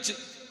ഈശോനോട് ചോദിച്ചു,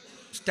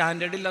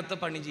 സ്റ്റാൻഡേർഡ് ഇല്ലാത്ത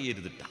പണി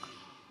ചെയ്യരുതിട്ടാ.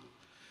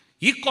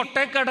 ഈ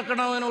കൊട്ടയെ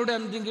കിടക്കണവനോട്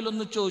എന്തെങ്കിലും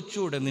ഒന്ന്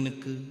ചോദിച്ചൂടെ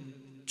നിനക്ക്?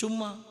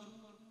 ചുമ്മാ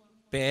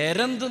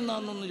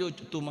പേരെന്തെന്നാന്നൊന്ന്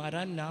ചോദിച്ചു.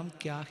 തുമാരാ നാം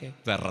ക്യാ ഹേ?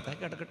 വെറുതെ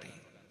കിടക്കട്ടെ.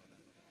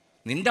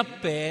 നിന്റെ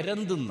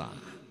പേരെന്തെന്നാ?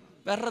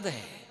 വെറുതെ.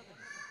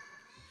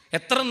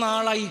 എത്ര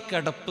നാളായി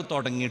കിടപ്പ്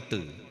തുടങ്ങിയിട്ട്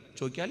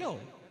ചോദിക്കാലോ.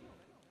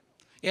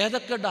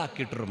 ഏതൊക്കെ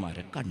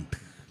ഡാക്ടർമാരെ കണ്ട്.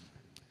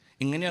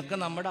 ഇങ്ങനെയൊക്കെ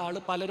നമ്മുടെ ആള്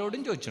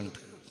പലരോടും ചോദിച്ചിട്ടുണ്ട്.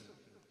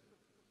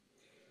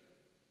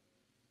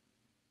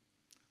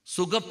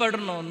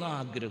 സുഖപ്പെടണമെന്ന്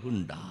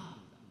ആഗ്രഹമുണ്ടാ?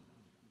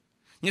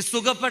 നീ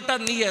സുഖപ്പെട്ട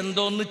നീ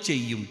എന്തോന്ന്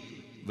ചെയ്യും?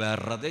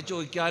 വെറുതെ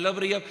ചോദിക്കാലോ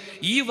പ്രിയം.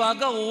 ഈ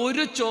വക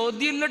ഒരു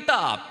ചോദ്യം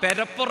ഇല്ലട്ടാ.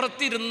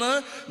 പെരപ്പുറത്തിരുന്ന്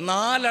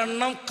 4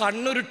 എണ്ണം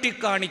കണ്ണുരുട്ടി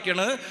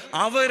കാണിക്കണ്.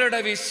 അവരുടെ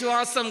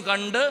വിശ്വാസം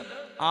കണ്ട്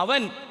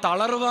അവൻ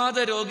തളർവാദ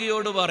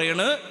രോഗിയോട്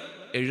പറയണ്,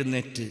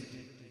 എഴുന്നേറ്റ്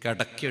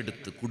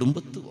കിടക്കെടുത്ത്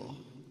കുടുംബത്ത് പോ.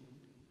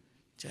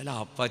 ചില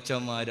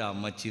അപ്പച്ചന്മാരും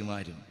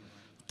അമ്മച്ചിമാരും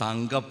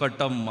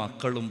തങ്കപ്പെട്ട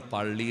മക്കളും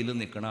പള്ളിയിൽ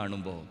നിൽക്കണ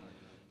കാണുമ്പോൾ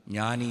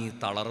ഞാൻ ഈ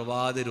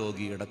തളർവാദ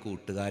രോഗിയുടെ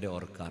കൂട്ടുകാരെ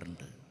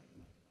ഓർക്കാറുണ്ട്.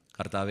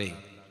 കർത്താവേ,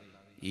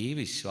 ഈ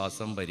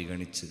വിശ്വാസം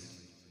പരിഗണിച്ച്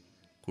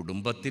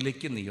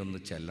കുടുംബത്തിലേക്ക് നീ ഒന്ന്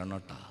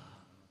ചെല്ലണട്ടാ.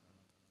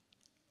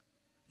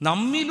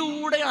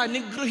 നമ്മിലൂടെ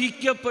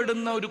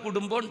അനുഗ്രഹിക്കപ്പെടുന്ന ഒരു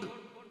കുടുംബമുണ്ട്.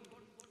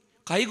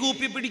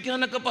 കൈകൂപ്പി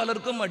പിടിക്കാനൊക്കെ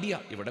പലർക്കും മടിയാ.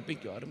 ഇവിടെ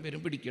പിക്കാറും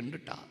പേരും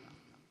പിടിക്കണ്ടിട്ടാ.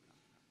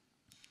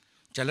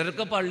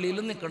 ചിലരൊക്കെ പള്ളിയിൽ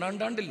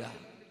നിൽക്കണണ്ടാണ്ടില്ല,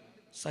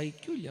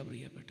 സഹിക്കില്ല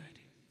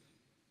പ്രിയപ്പെട്ടവര്.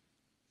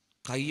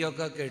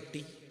 കൈയൊക്കെ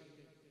കെട്ടി.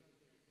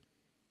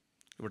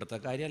 ഇവിടുത്തെ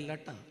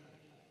കാര്യമല്ലട്ടാ,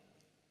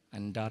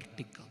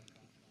 അന്റാർട്ടിക്ക.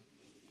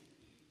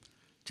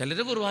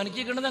 ചിലര്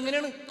കുർബാനയ്ക്കണത്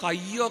അങ്ങനെയാണ്,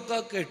 കയ്യൊക്കെ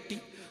കെട്ടി.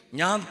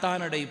 ഞാൻ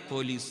താനട ഈ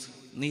പോലീസ്,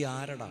 നീ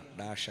ആരടാ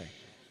ഡാഷ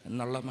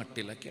എന്നുള്ള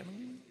മട്ടിലൊക്കെയാണ്.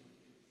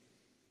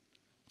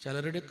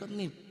 ചിലരുടെയൊക്കെ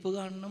നിപ്പ്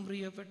കാണണം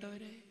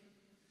പ്രിയപ്പെട്ടവരെ.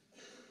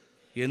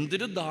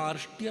 എന്തൊരു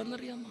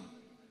ധാർഷ്ട്യാന്നറിയാമോ?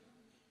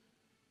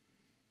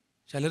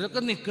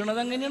 ചിലരൊക്കെ നിൽക്കണത്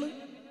അങ്ങനെയാണ്.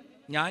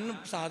 ഞാൻ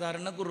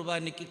സാധാരണ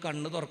കുർബാനയ്ക്ക്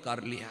കണ്ണ്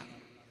തുറക്കാറില്ല,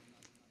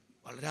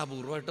 വളരെ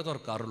അപൂർവമായിട്ട്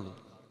തുറക്കാറുള്ളൂ.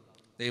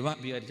 ദൈവം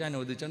വിചാരിച്ച്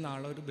അനുവദിച്ച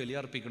നാളെ ഒരു ബലി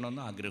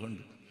അർപ്പിക്കണമെന്ന്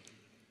ആഗ്രഹമുണ്ട്.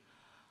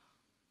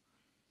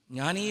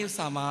 ഞാൻ ഈ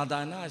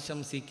സമാധാനം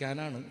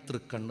ആശംസിക്കാനാണ്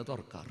തൃക്കണ്ണ്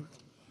തുറക്കാറ്.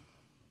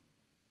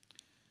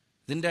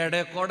 ഇതിൻ്റെ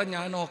ഇടയക്കോടെ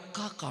ഞാൻ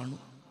ഒക്കെ കാണും.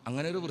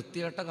 അങ്ങനെ ഒരു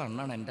വൃത്തികെട്ട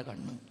കണ്ണാണ് എൻ്റെ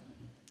കണ്ണ്,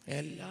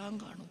 എല്ലാം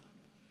കാണും.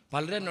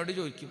 പലരും എന്നോട്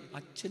ചോദിക്കും,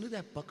 അച്ഛന്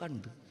ഇതെപ്പോൾ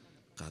കണ്ട്?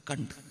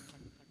 കണ്ട്.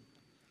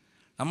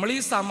 നമ്മൾ ഈ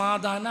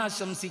സമാധാനം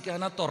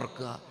ആശംസിക്കാനാ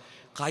തുറക്കുക.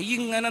 കൈ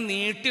ഇങ്ങനെ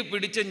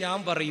നീട്ടിപ്പിടിച്ച് ഞാൻ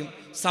പറയും,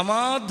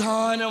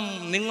 സമാധാനം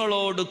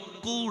നിങ്ങളോട്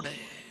കൂടെ.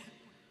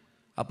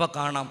 അപ്പം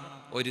കാണാം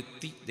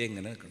ഒരുത്തി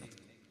ഇതെങ്ങനെ നിൽക്കണത്.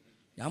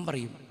 ഞാൻ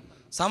പറയും,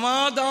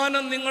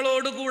 സമാധാനം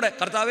നിങ്ങളോട് കൂടെ.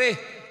 കർത്താവേ,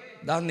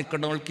 ഇതാ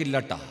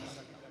നിൽക്കണവൾക്കില്ലട്ടാ,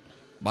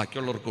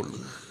 ബാക്കിയുള്ളവർക്കുള്ളൂ.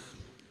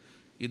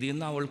 ഇതിൽ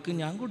നിന്ന് അവൾക്ക്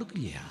ഞാൻ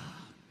കൊടുക്കില്ല.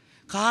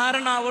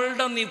 കാരണം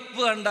അവളുടെ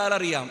നിപ്പ് കണ്ടാൽ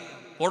അറിയാം,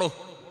 ഓടോ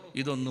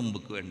ഇതൊന്നും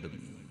മുമ്പക്ക് വേണ്ടെന്ന്.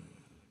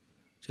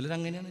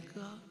 ചിലരങ്ങനെയാ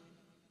നിൽക്കുക.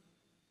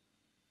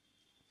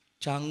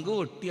 ചങ്ക്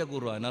ഒട്ടിയ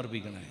കുർബാന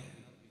അർപ്പിക്കണേ.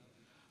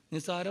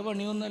 നിസ്സാര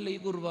പണിയൊന്നല്ല ഈ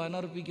കുർബാന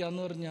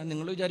അർപ്പിക്കാന്ന് പറഞ്ഞാൽ.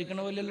 നിങ്ങൾ വിചാരിക്കണ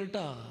പോലെയല്ല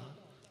കേട്ടാ.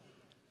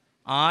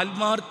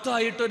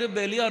 ആത്മാർത്ഥമായിട്ടൊരു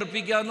ബലി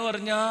അർപ്പിക്കാന്ന്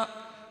പറഞ്ഞാൽ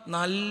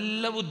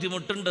നല്ല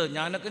ബുദ്ധിമുട്ടുണ്ട്.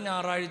 ഞാനൊക്കെ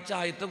ഞായറാഴ്ച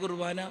ആദ്യത്തെ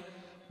കുർബാന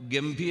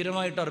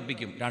ഗംഭീരമായിട്ട്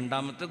അർപ്പിക്കും.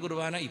 രണ്ടാമത്തെ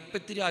കുർബാന ഇപ്പം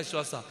ഇത്തിരി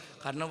ആശ്വാസമാണ്,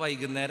 കാരണം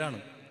വൈകുന്നേരമാണ്,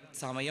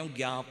 സമയം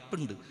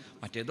ഗ്യാപ്പുണ്ട്.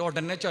 മറ്റേത്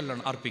ഉടനെ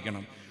ചൊല്ലണം,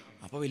 അർപ്പിക്കണം.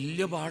 അപ്പോൾ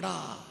വലിയ പാടാ.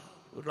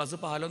 ഒരു ഗ്ലാസ്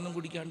പാലൊന്നും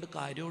കുടിക്കാണ്ട്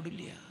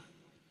കാര്യമോടില്ല.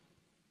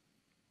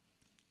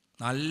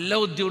 നല്ല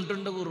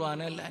ബുദ്ധിമുട്ടുണ്ട് കുർബാന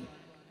എല്ലാം.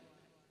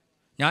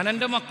 ഞാൻ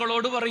എൻ്റെ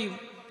മക്കളോട് പറയും,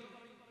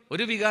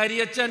 ഒരു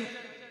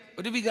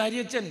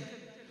വികാരിയച്ഛൻ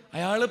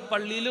അയാൾ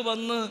പള്ളിയിൽ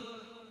വന്ന്,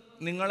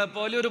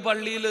 നിങ്ങളെപ്പോലെ ഒരു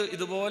പള്ളിയിൽ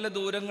ഇതുപോലെ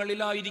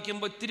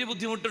ദൂരങ്ങളിലായിരിക്കുമ്പോൾ ഇത്തിരി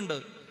ബുദ്ധിമുട്ടുണ്ട്.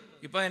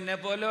 ഇപ്പം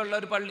എന്നെപ്പോലെ ഉള്ള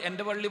ഒരു പള്ളി,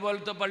 എൻ്റെ പള്ളി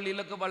പോലത്തെ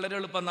പള്ളിയിലൊക്കെ വളരെ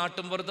എളുപ്പം.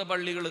 നാട്ടിൻപുറത്തെ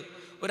പള്ളികൾ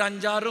ഒരു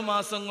 5-6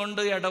 മാസം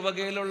കൊണ്ട്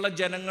ഇടവകയിലുള്ള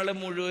ജനങ്ങളെ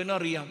മുഴുവനും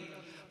അറിയാം.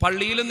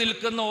 പള്ളിയിൽ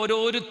നിൽക്കുന്ന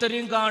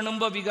ഓരോരുത്തരെയും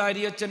കാണുമ്പോൾ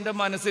വികാരിയച്ഛൻ്റെ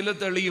മനസ്സിൽ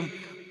തെളിയും,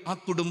 ആ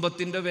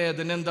കുടുംബത്തിൻ്റെ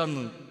വേദന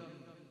എന്താന്ന്,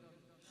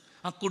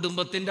 ആ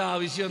കുടുംബത്തിൻ്റെ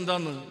ആവശ്യം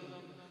എന്താന്ന്.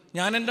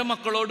 ഞാൻ എൻ്റെ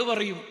മക്കളോട്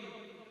പറയും,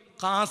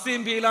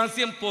 കാസിയും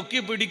പീലാസിയും പൊക്കി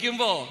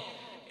പിടിക്കുമ്പോൾ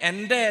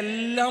എൻ്റെ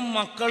എല്ലാ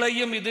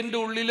മക്കളെയും ഇതിൻ്റെ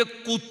ഉള്ളിൽ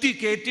കുത്തി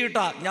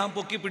കയറ്റിയിട്ടാ ഞാൻ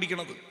പൊക്കി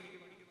പിടിക്കണത്,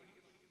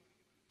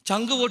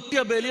 ചങ്ക് പൊട്ടിയ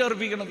ബലി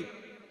അർപ്പിക്കണത്.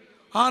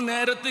 ആ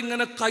നേരത്ത്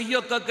ഇങ്ങനെ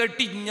കയ്യൊക്കെ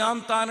കെട്ടി ഞാൻ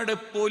താനടെ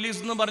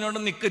പോലീസ് എന്ന്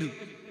പറഞ്ഞുകൊണ്ട് നിൽക്കരുത്,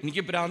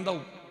 എനിക്ക്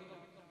ഭ്രാന്താവും.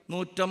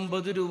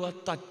 150 രൂപ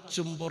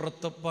തച്ചും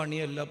പുറത്തെ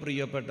പണിയല്ല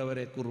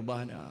പ്രിയപ്പെട്ടവരെ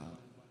കുർബാന.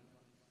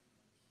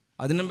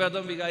 അതിനും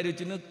ഭേദം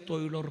വികാരിച്ചിന്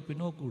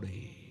തൊഴിലുറപ്പിനോ കൂടെ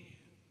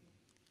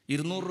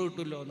 200 രൂപ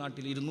കിട്ടുമല്ലോ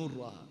നാട്ടിൽ. 200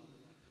 രൂപ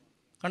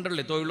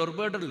കണ്ടല്ലേ?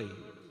 തൊഴിലുറപ്പ്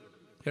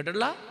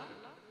കേട്ടല്ല?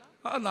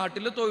 ആ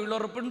നാട്ടിൽ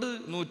തൊഴിലുറപ്പുണ്ട്.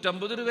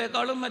 150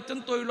 രൂപയെക്കാളും മെച്ചം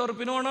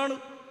തൊഴിലുറപ്പിന് പോണാണ്.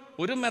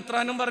 ഒരു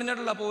മെത്രാനും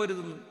പറഞ്ഞിട്ടില്ല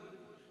പോരുതെന്ന്.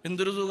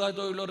 എന്തൊരു സുഖ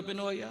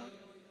തൊഴിലുറപ്പിന് പോയാ,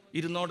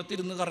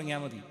 ഇരുന്നോടത്തിരുന്ന് കറങ്ങിയാൽ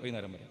മതി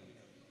വൈകുന്നേരം വരെ.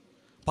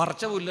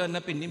 പറച്ച പുല്ല്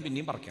തന്നെ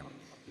പിന്നെയും പറിക്കണം.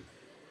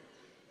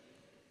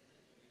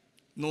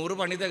 100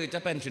 പണി തികച്ച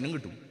പെൻഷനും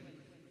കിട്ടും.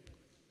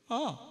 ആ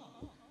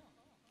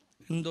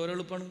എന്തോരം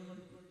എളുപ്പമാണ്.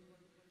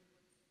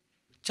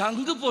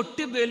 ചങ്ക്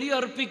പൊട്ടി ബലി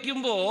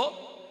അർപ്പിക്കുമ്പോ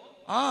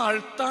ആ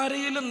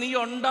അൾത്താരയിൽ നീ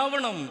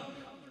ഉണ്ടാവണം.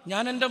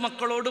 ഞാൻ എൻ്റെ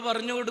മക്കളോട്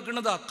പറഞ്ഞു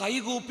കൊടുക്കുന്നതാ, കൈ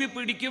കൂപ്പി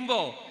പിടിക്കുമ്പോ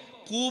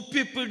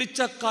കൂപ്പി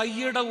പിടിച്ച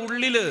കൈയുടെ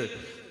ഉള്ളില്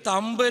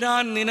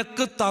തമ്പുരാൻ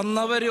നിനക്ക്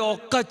തന്നവരെ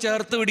ഒക്കെ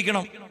ചേർത്ത്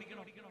പിടിക്കണം.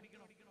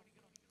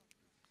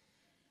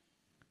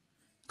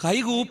 കൈ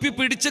കൂപ്പി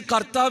പിടിച്ച്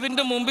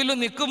കർത്താവിന്റെ മുമ്പിൽ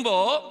നിൽക്കുമ്പോ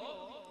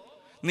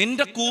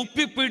നിന്റെ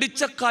കൂപ്പി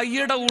പിടിച്ച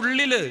കൈയുടെ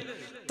ഉള്ളില്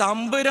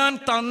തമ്പുരാൻ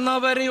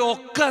തന്നവരെ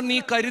ഒക്കെ നീ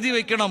കരുതി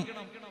വെക്കണം.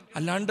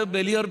 അല്ലാണ്ട്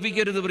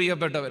ബലിയർപ്പിക്കരുത്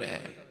പ്രിയപ്പെട്ടവരെ.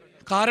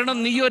 കാരണം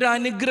നീ ഒരു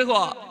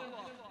അനുഗ്രഹമാ,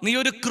 നീ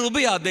ഒരു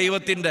കൃപയാ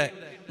ദൈവത്തിന്റെ.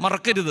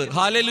 മറക്കരുത്.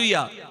 ഹല്ലേലൂയ.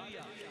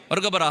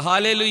 അവർക്ക് പറ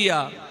hallelujah,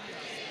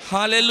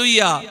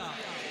 hallelujah,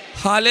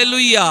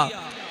 hallelujah,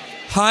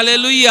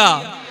 hallelujah,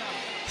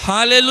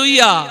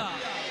 hallelujah.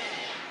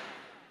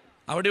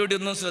 അവിടെ ഇവിടെ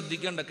ഒന്നും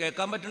ശ്രദ്ധിക്കണ്ട,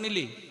 കേൾക്കാൻ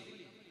പറ്റണില്ലേ?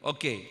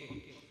 ഓക്കെ.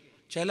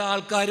 ചില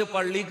ആൾക്കാർ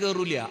പള്ളി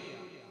കയറൂല.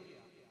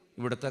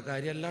 ഇവിടുത്തെ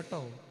കാര്യമല്ല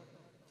കേട്ടോ,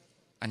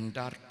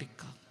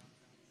 അന്റാർട്ടിക്ക.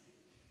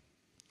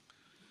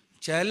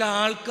 ചില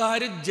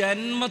ആൾക്കാർ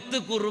ജന്മത്ത്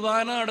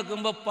കുർബാന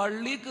നടക്കുമ്പോൾ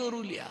പള്ളി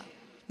കയറൂല.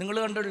 നിങ്ങൾ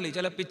കണ്ടിട്ടില്ലേ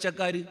ചില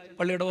പിച്ചക്കാർ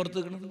പള്ളിയുടെ പുറത്ത്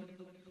നിൽക്കുന്നത്?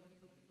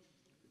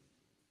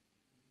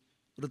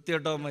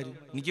 വൃത്തികെട്ടവന്മാർ.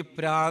 എനിക്ക്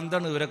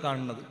പ്രാന്താണ് ഇവരെ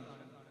കാണുന്നത്.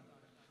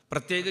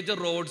 പ്രത്യേകിച്ച്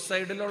റോഡ്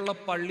സൈഡിലുള്ള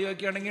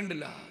പള്ളിയൊക്കെ ആണെങ്കിൽ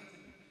ഉണ്ടല്ല,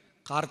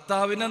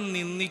 കർത്താവിനെ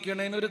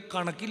നിന്ദിക്കണേനൊരു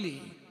കണക്കില്ലേ.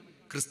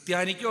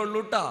 ക്രിസ്ത്യാനിക്കേ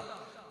ഉള്ളൂട്ടാ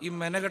ഈ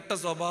മെനകെട്ട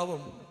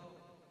സ്വഭാവം.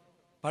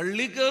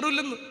 പള്ളി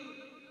കയറില്ലെന്ന്.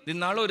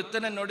 ഇന്നാൾ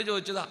ഒരുത്തൻ എന്നോട്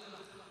ചോദിച്ചതാ,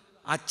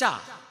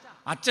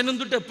 അച്ഛനും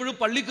തൊട്ട് എപ്പോഴും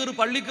പള്ളി കയറ്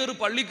പള്ളി കയറ്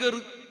പള്ളി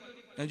കയറ്.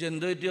 ഞാൻ ചോദിച്ചു,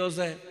 എന്ത്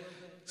പറ്റിയോസേ?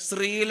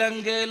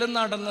 ശ്രീലങ്കയിൽ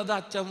നടന്നത്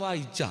അച്ഛൻ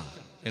വായിച്ച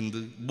എന്ത്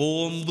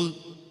ബോംബ്?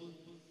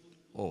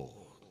 ഓ,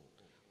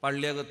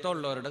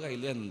 പള്ളിയകത്തുള്ളവരുടെ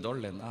കയ്യിൽ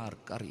എന്തുള്ളതെന്ന്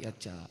ആർക്കറിയാം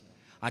അച്ഛാ.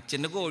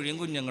 അച്ഛൻ്റെ കോഴിയും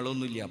കുഞ്ഞുങ്ങളും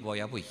ഒന്നുമില്ല,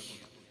 പോയാ പോയി.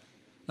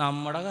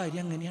 നമ്മുടെ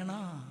കാര്യം എങ്ങനെയാണാ?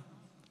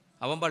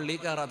 അവൻ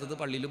പള്ളിയിൽ കയറാത്തത്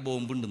പള്ളിയിൽ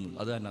ബോംബുണ്ടെന്ന്,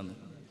 അത് തന്നെന്ന്.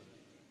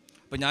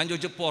 അപ്പം ഞാൻ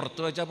ചോദിച്ചു,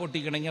 പുറത്ത് വെച്ചാൽ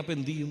പൊട്ടിക്കണമെങ്കിൽ അപ്പം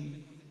എന്തു ചെയ്യും?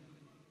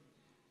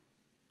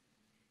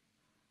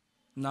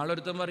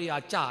 നാളൊരുത്തൻ പറയും,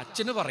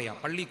 അച്ഛന് പറയാം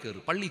പള്ളി കയറ്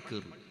പള്ളി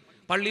കയറ്.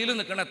 പള്ളിയിൽ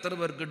നിൽക്കണ എത്ര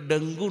പേർക്ക്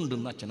ഡെങ്കു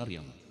ഉണ്ടെന്ന്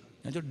അച്ഛനറിയാമോ?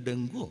 ഞാൻ ചോദിച്ചു,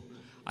 ഡെങ്കുവോ?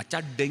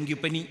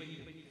 ഡെങ്കിപ്പനി,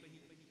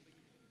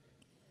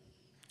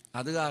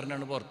 അത്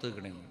കാരണമാണ് പുറത്ത്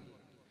നിൽക്കണേന്ന്.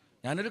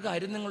 ഞാനൊരു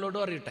കാര്യം നിങ്ങളോട്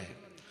പറയട്ടെ.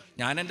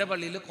 ഞാൻ എൻ്റെ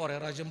പള്ളിയിൽ കുറേ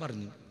പ്രാവശ്യം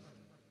പറഞ്ഞു,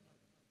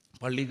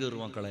 പള്ളി കയറ്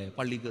മക്കളെ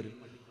പള്ളി കയറ്.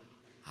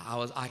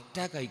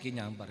 അറ്റാക്കായിക്ക്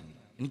ഞാൻ പറഞ്ഞു.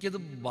 എനിക്കത്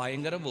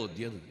ഭയങ്കര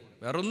ബോധ്യത്.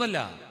 വേറൊന്നുമല്ല,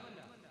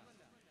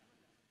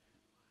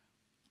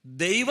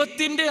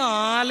 ദൈവത്തിൻ്റെ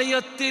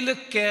ആലയത്തിൽ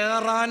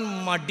കയറാൻ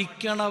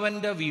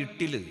മടിക്കണവൻ്റെ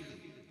വീട്ടിൽ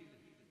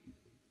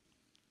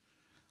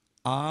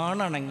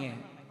ആണണങ്ങ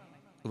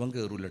ഇവൻ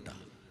കയറൂലട്ടാ.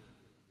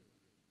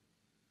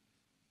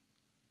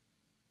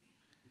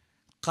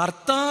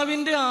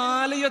 കർത്താവിൻ്റെ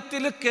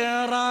ആലയത്തിൽ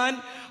കയറാൻ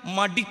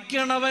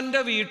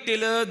മടിക്കണവൻ്റെ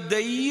വീട്ടിൽ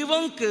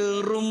ദൈവം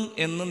കയറും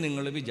എന്ന്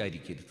നിങ്ങൾ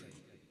വിചാരിക്കരുത്.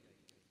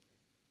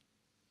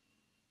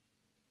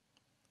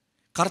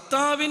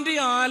 കർത്താവിൻ്റെ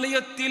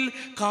ആലയത്തിൽ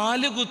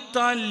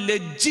കാലുകുത്താൻ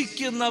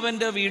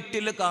ലജ്ജിക്കുന്നവൻ്റെ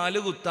വീട്ടിൽ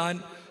കാലുകുത്താൻ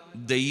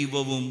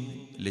ദൈവവും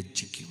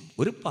ലജ്ജിക്കും.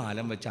 ഒരു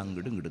പാലം വെച്ച്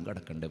അങ്ങോട്ടും ഇങ്ങോട്ടും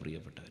കിടക്കണ്ടേ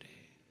പ്രിയപ്പെട്ടവരെ?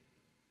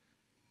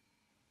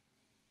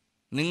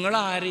 നിങ്ങൾ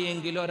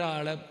ആരെയെങ്കിലും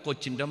ഒരാളെ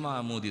കൊച്ചിൻ്റെ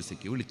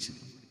മാമോദീസയ്ക്ക് വിളിച്ച്,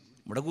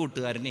 നമ്മുടെ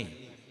കൂട്ടുകാരനെ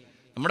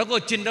നമ്മുടെ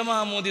കൊച്ചിൻ്റെ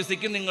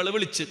മാമോദീസയ്ക്ക് നിങ്ങൾ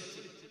വിളിച്ച്,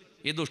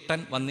 ഈ ദുഷ്ടൻ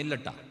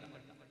വന്നില്ലട്ടാ.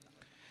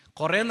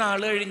 കുറേ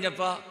നാൾ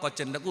കഴിഞ്ഞപ്പോൾ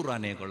കൊച്ചൻ്റെ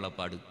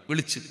ഖുറാനേക്കുള്ളപ്പാട്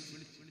വിളിച്ച്,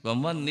 ഇവൻ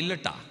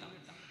വന്നില്ലട്ടാ.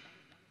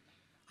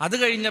 അത്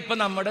കഴിഞ്ഞപ്പോൾ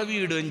നമ്മുടെ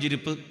വീട്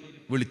വെഞ്ചിരിപ്പ്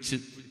വിളിച്ച്,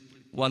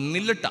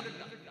 വന്നില്ലട്ടാ.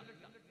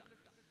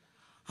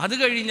 അത്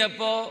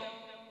കഴിഞ്ഞപ്പോൾ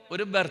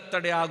ഒരു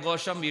ബർത്ത്ഡേ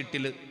ആഘോഷം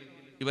വീട്ടിൽ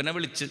ഇവനെ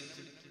വിളിച്ച്,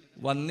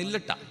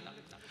 വന്നില്ലട്ടാ.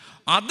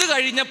 അത്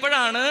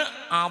കഴിഞ്ഞപ്പോഴാണ്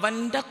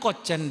അവൻ്റെ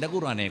കൊച്ചൻ്റെ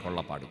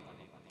ഖുറാനേക്കുള്ളപ്പാട്.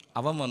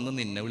 അവൻ വന്ന്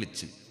നിന്നെ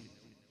വിളിച്ച്,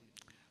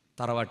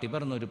 തറവാട്ടി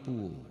പറഞ്ഞൊരു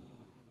പൂവോ?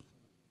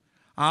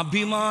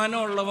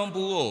 അഭിമാനമുള്ളവൻ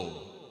പൂവോ?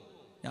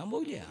 ഞാൻ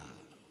പോവില്ല.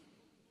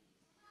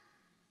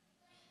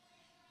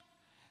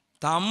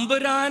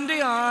 തമ്പുരാന്റെ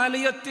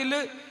ആലയത്തിൽ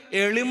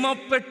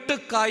എളിമപ്പെട്ട്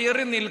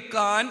കയറി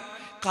നിൽക്കാൻ,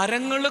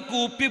 കരങ്ങൾ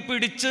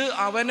കൂപ്പിപ്പിടിച്ച്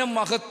അവനെ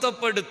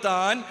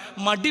മഹത്വപ്പെടുത്താൻ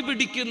മടി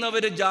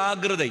പിടിക്കുന്നവര്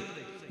ജാഗ്രത.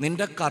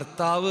 നിന്റെ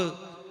കർത്താവ്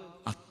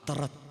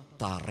അത്ര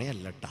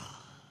തറയല്ലട്ടാ,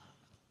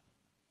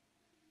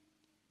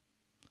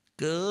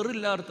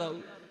 കേറില്ല കർത്താവ്.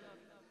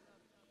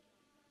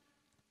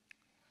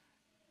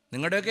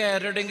 നിങ്ങളുടെയൊക്കെ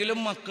ആരുടെങ്കിലും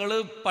മക്കള്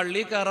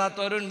പള്ളി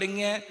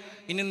കയറാത്തവരുണ്ടെങ്കിൽ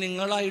ഇനി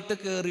നിങ്ങളായിട്ട്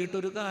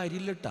കയറിയിട്ടൊരു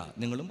കാര്യമില്ലട്ടാ.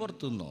 നിങ്ങളും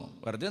പുറത്തു നിന്നോ,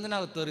 വെറുതെ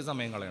അതിനകത്ത് കയറി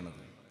സമയം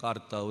കളയണത്.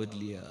 കർത്താവ്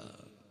ഇല്ല.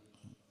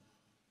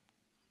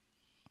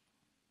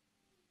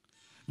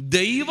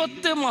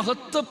 ദൈവത്തെ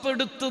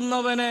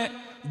മഹത്വപ്പെടുത്തുന്നവനെ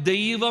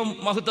ദൈവം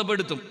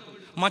മഹത്വപ്പെടുത്തും.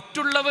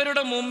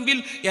 മറ്റുള്ളവരുടെ മുമ്പിൽ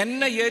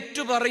എന്നെ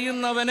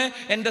ഏറ്റുപറയുന്നവനെ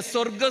എൻ്റെ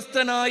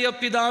സ്വർഗസ്ഥനായ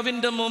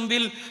പിതാവിൻ്റെ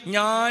മുമ്പിൽ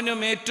ഞാനും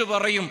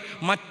ഏറ്റുപറയും.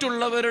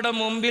 മറ്റുള്ളവരുടെ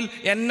മുമ്പിൽ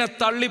എന്നെ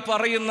തള്ളി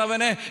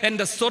പറയുന്നവനെ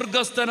എൻ്റെ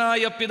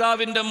സ്വർഗസ്ഥനായ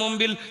പിതാവിൻ്റെ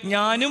മുമ്പിൽ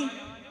ഞാനും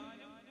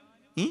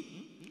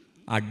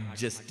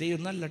അഡ്ജസ്റ്റ്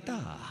ചെയ്യുന്നല്ലട്ടാ,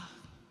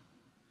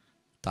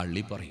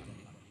 തള്ളി പറയും.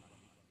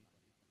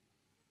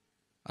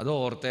 അത്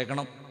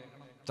ഓർത്തേക്കണം.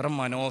 ഇത്ര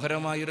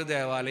മനോഹരമായൊരു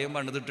ദേവാലയം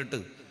പണിതിട്ടിട്ട്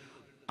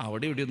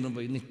അവിടെ ഇവിടെയൊന്നും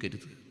പോയി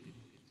നിൽക്കരുത്.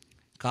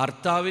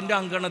 കർത്താവിൻ്റെ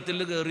അങ്കണത്തിൽ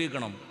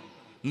കയറിയിരിക്കണം.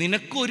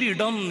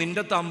 നിനക്കൊരിടം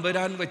നിന്റെ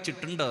തമ്പുരാൻ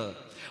വെച്ചിട്ടുണ്ട്.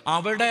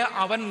 അവിടെ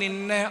അവൻ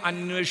നിന്നെ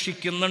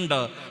അന്വേഷിക്കുന്നുണ്ട്.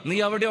 നീ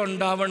അവിടെ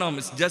ഉണ്ടാവണം.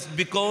 Just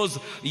because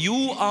you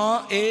are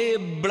A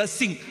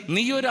blessing.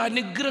 നീ ഒരു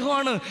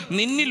അനുഗ്രഹമാണ്.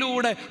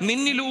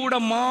 നിന്നിലൂടെ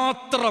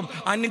മാത്രം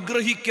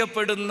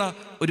അനുഗ്രഹിക്കപ്പെടുന്ന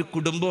ഒരു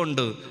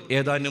കുടുംബമുണ്ട്.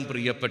 ഏതാനും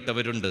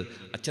പ്രിയപ്പെട്ടവരുണ്ട്.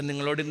 അച്ഛൻ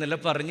നിങ്ങളോട് ഇന്നലെ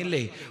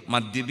പറഞ്ഞില്ലേ,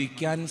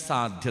 മദ്യപിക്കാൻ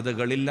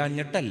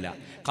സാധ്യതകളില്ലാഞ്ഞിട്ടല്ല,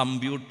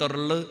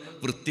 കമ്പ്യൂട്ടറിൽ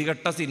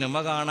വൃത്തികെട്ട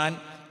സിനിമ കാണാൻ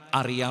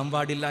അറിയാൻ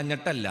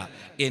പാടില്ലാഞ്ഞിട്ടല്ല,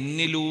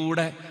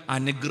 എന്നിലൂടെ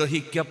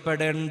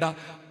അനുഗ്രഹിക്കപ്പെടേണ്ട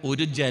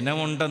ഒരു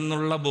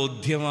ജനമുണ്ടെന്നുള്ള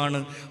ബോധ്യമാണ്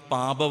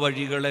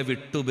പാപവഴികളെ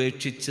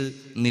വിട്ടുപേക്ഷിച്ച്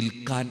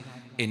നിൽക്കാൻ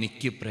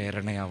എനിക്ക്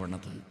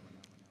പ്രേരണയാവണത്.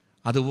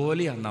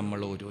 അതുപോലെയാണ് നമ്മൾ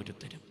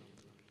ഓരോരുത്തരും.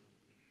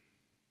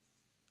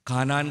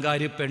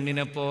 കാനാൻകാരി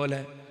പെണ്ണിനെ പോലെ,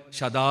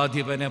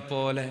 ശതാധിപനെ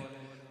പോലെ,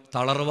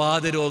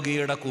 തളർവാദ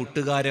രോഗിയുടെ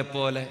കൂട്ടുകാരെ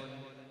പോലെ,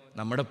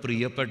 നമ്മുടെ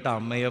പ്രിയപ്പെട്ട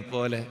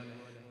അമ്മയെപ്പോലെ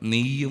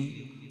നീയും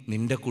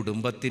നിന്റെ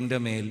കുടുംബത്തിൻ്റെ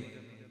മേൽ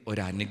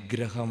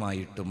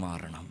ഒരനുഗ്രഹമായിട്ട്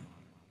മാറണം.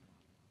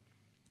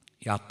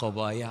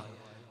 യാക്കോബായ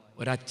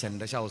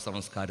ഒരച്ഛൻ്റെ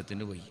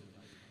ശവസംസ്കാരത്തിന് പോയി.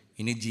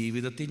 ഇനി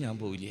ജീവിതത്തിൽ ഞാൻ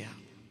പോയില്ല.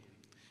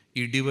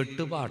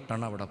 ഇടിവെട്ട്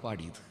പാട്ടാണ് അവിടെ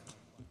പാടിയത്.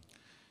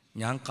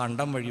 ഞാൻ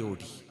കണ്ടം വഴി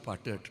ഓടി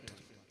പാട്ട് കേട്ടിട്ട്.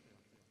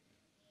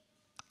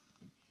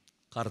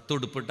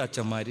 കറുത്തുടുപ്പിട്ട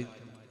അച്ഛന്മാർ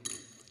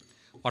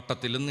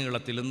വട്ടത്തിലും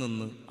നീളത്തിലും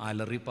നിന്ന്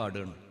അലറി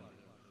പാടുകയാണ്.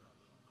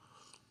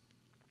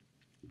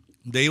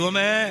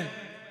 ദൈവമേ,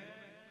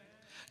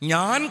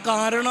 ഞാൻ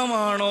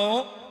കാരണമാണോ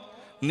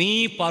നീ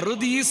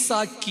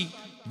പറുദീസാക്കി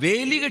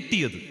വേലി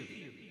കെട്ടിയത്?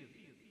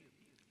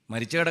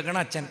 മരിച്ചു കിടക്കണ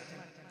അച്ഛൻ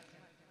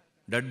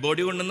ഡെഡ്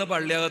ബോഡി കൊണ്ടുവന്ന്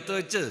പള്ളിയകത്ത്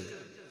വെച്ച്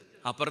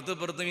അപ്പുറത്തും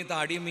ഇപ്പുറത്തും ഈ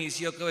താടിയും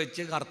മീശിയൊക്കെ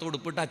വെച്ച് കറുത്ത്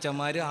ഉടുപ്പിട്ട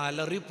അച്ഛന്മാർ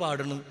അലറി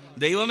പാടുന്നു.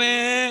 ദൈവമേ,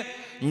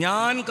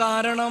 ഞാൻ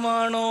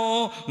കാരണമാണോ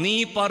നീ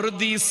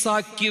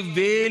പറുദീസാക്കി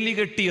വേലി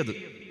കെട്ടിയത്?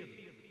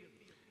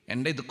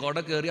 എൻ്റെ ഇത്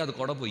കൂടെ കയറി അത്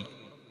കൂടെ പോയി.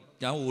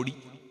 ഞാൻ ഓടി.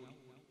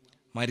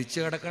 മരിച്ചു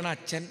കിടക്കണ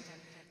അച്ഛൻ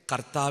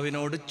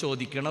കർത്താവിനോട്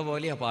ചോദിക്കണ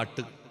പോലെയാ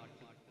പാട്ട്.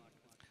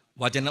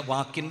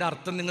 വാക്കിൻ്റെ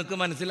അർത്ഥം നിങ്ങൾക്ക്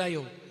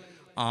മനസ്സിലായോ?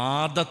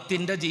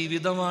 ആദത്തിൻ്റെ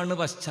ജീവിതമാണ്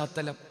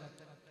പശ്ചാത്തലം.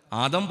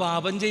 ആദം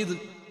പാപം ചെയ്ത്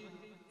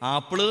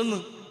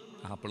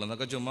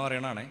ആപ്പിളെന്നൊക്കെ ചുമ്മാ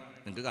പറയണാണേ,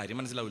 നിങ്ങൾക്ക് കാര്യം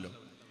മനസ്സിലാവുമല്ലോ.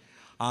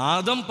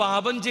 ആദം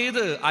പാപം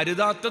ചെയ്ത്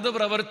അരുതാത്തത്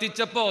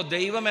പ്രവർത്തിച്ചപ്പോ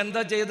ദൈവം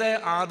എന്താ ചെയ്ത്?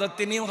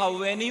 ആദത്തിനെയും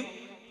ഹവ്വേനെയും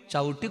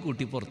ചവിട്ടി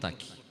കൂട്ടി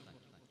പുറത്താക്കി.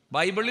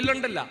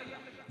 ബൈബിളിലുണ്ടല്ല,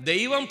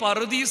 ദൈവം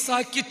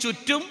പറുദീസാക്കി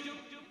ചുറ്റും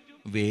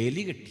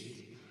വേലി കെട്ടി.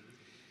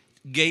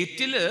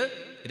 ഗേറ്റില്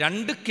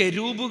 2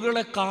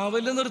 കെരൂബുകളെ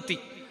കാവല് നിർത്തി.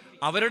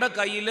 അവരുടെ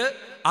കയ്യില്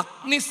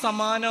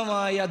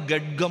അഗ്നിസമാനമായ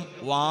ഖഡ്ഗം,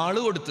 വാള്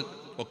കൊടുത്ത്.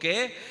 ഓക്കെ.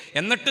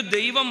 എന്നിട്ട്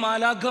ദൈവം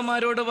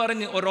മാലാഖമാരോട്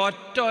പറഞ്ഞ്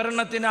ഒരൊറ്റ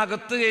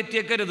ഒരെണ്ണത്തിനകത്ത്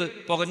കയറ്റിയേക്കരുത്,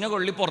 പുകഞ്ഞ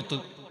കൊള്ളി പുറത്ത്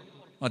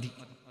മതി,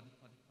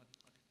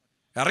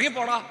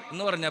 ഇറങ്ങിപ്പോടാ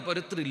എന്ന് പറഞ്ഞപ്പോൾ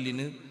ഒരു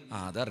ത്രില്ലിന്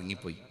അത്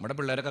ഇറങ്ങിപ്പോയി. നമ്മുടെ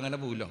പിള്ളേരൊക്കെ അങ്ങനെ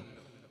പോവില്ലോ.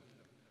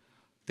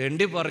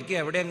 തെണ്ടി പറക്കി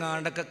എവിടെ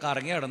എങ്ങാണ്ടൊക്കെ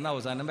കറങ്ങി കിടന്ന്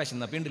അവസാനം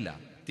വിശന്നപ്പിണ്ടില്ല,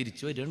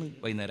 തിരിച്ചു വരികയാണ്.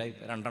 വൈകുന്നേരമായി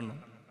 2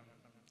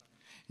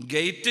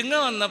 ഗേറ്റിങ്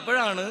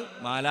വന്നപ്പോഴാണ്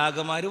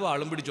മാലാഖമാര്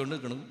വാളും പിടിച്ചോണ്ട്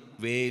നിൽക്കണം.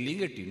 വേലിയും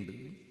കെട്ടിയിട്ടുണ്ട്.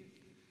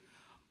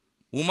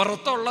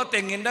 ഉമറത്തുള്ള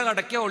തെങ്ങിൻ്റെ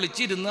കടയ്ക്ക്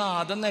ഒളിച്ചിരുന്ന്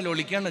ആദം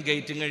നിലവിളിക്കാണ്.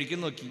 ഗേറ്റും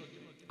കഴിക്കും നോക്കി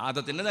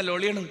ആദത്തിൻ്റെ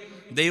നിലവിളിയാണ്.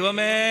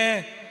 ദൈവമേ,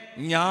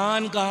 ഞാൻ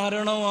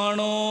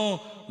കാരണമാണോ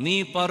നീ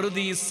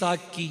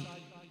പറുദീസാക്കി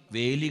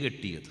വേലി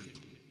കെട്ടിയത്?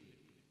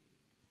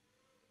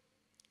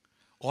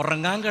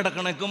 ഉറങ്ങാൻ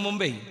കിടക്കണക്ക്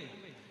മുമ്പേ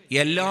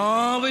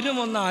എല്ലാവരും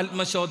ഒന്ന്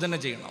ആത്മശോധന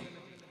ചെയ്യണം.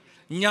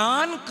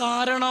 ഞാൻ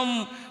കാരണം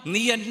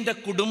നീ എൻ്റെ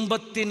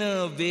കുടുംബത്തിന്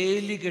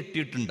വേലി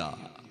കെട്ടിയിട്ടുണ്ടാ?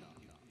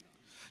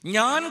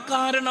 ഞാൻ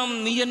കാരണം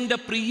നീ എൻ്റെ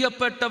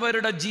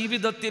പ്രിയപ്പെട്ടവരുടെ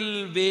ജീവിതത്തിൽ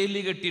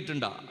വേലി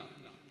കെട്ടിയിട്ടുണ്ടാ?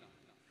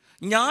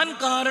 ഞാൻ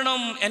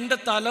കാരണം എൻ്റെ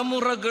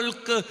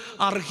തലമുറകൾക്ക്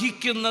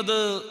അർഹിക്കുന്നത്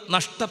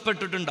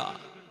നഷ്ടപ്പെട്ടിട്ടുണ്ടാ?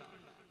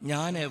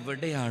 ഞാൻ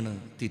എവിടെയാണ്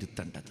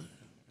തിരുത്തേണ്ടത്?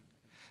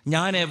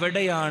 ഞാൻ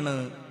എവിടെയാണ്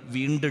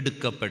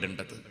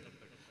വീണ്ടെടുക്കപ്പെടേണ്ടത്?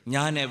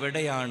 ഞാൻ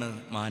എവിടെയാണ്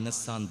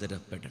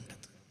മാനസാന്തരപ്പെടേണ്ടത്?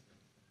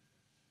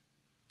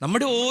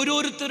 നമ്മുടെ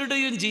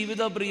ഓരോരുത്തരുടെയും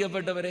ജീവിത,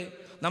 പ്രിയപ്പെട്ടവരെ,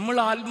 നമ്മൾ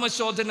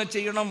ആത്മശോധന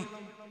ചെയ്യണം.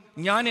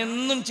 ഞാൻ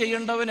എന്നും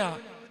ചെയ്യേണ്ടവനാ.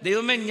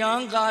 ദൈവമേ, ഞാൻ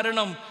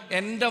കാരണം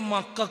എൻ്റെ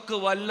മക്കൾക്ക്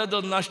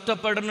വല്ലതും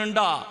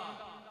നഷ്ടപ്പെടുന്നുണ്ടാ?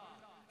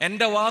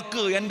 എൻ്റെ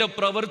വാക്ക്, എൻ്റെ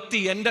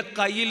പ്രവൃത്തി, എൻ്റെ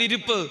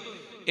കയ്യിലിരിപ്പ്,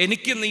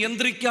 എനിക്ക്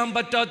നിയന്ത്രിക്കാൻ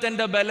പറ്റാത്ത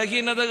എൻ്റെ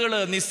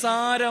ബലഹീനതകള്,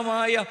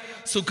 നിസ്സാരമായ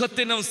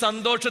സുഖത്തിനും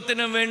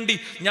സന്തോഷത്തിനും വേണ്ടി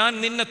ഞാൻ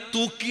നിന്നെ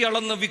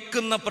തൂക്കിയളന്ന്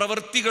വിൽക്കുന്ന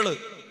പ്രവൃത്തികള്,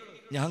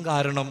 ഞാൻ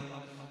കാരണം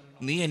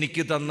നീ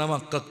എനിക്ക് തന്ന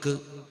മക്കൾക്ക്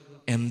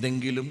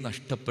എന്തെങ്കിലും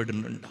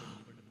നഷ്ടപ്പെടുന്നുണ്ടോ?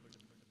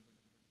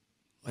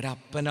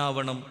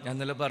 ഒരപ്പനാവണം. ഞാൻ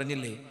ഇന്നലെ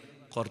പറഞ്ഞില്ലേ,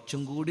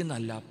 കുറച്ചും കൂടി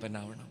നല്ല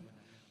അപ്പനാവണം,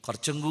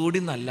 കുറച്ചും കൂടി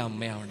നല്ല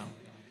അമ്മയാവണം,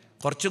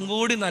 കുറച്ചും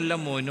കൂടി നല്ല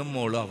മോനും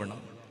മോളും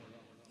ആവണം.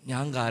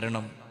 ഞാൻ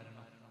കാരണം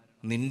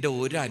നിന്റെ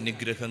ഒരു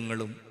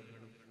അനുഗ്രഹങ്ങളും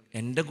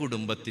എൻ്റെ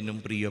കുടുംബത്തിനും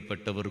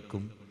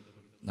പ്രിയപ്പെട്ടവർക്കും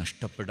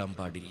നഷ്ടപ്പെടാൻ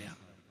പാടില്ല.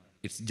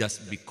 It's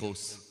just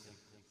because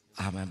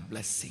I am a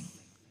blessing.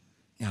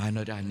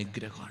 ഞാനൊരു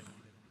അനുഗ്രഹമാണ്.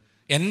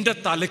 എൻ്റെ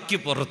തലയ്ക്ക്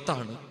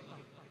പുറത്താണ്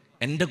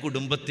എൻ്റെ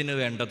കുടുംബത്തിന്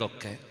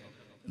വേണ്ടതൊക്കെ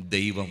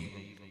ദൈവം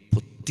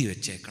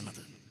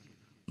പൊത്തിവെച്ചേക്കണത്.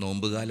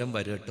 നോമ്പുകാലം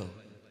വരട്ടോ,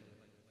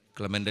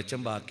 ക്ലെമൻ്റച്ചൻ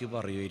ബാക്കി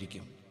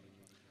പറയുമായിരിക്കും.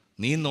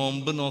 നീ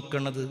നോമ്പ്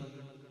നോക്കണത്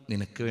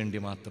നിനക്ക് വേണ്ടി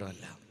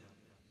മാത്രമല്ല.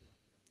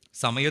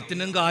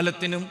 സമയത്തിനും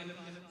കാലത്തിനും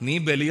നീ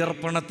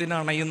ബലിയർപ്പണത്തിന്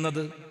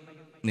അണയുന്നത്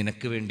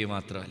നിനക്ക് വേണ്ടി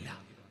മാത്രമല്ല.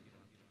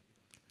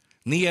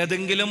 നീ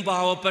ഏതെങ്കിലും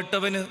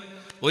പാവപ്പെട്ടവന്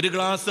ഒരു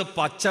ഗ്ലാസ്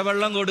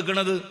പച്ചവെള്ളം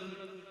കൊടുക്കുന്നത്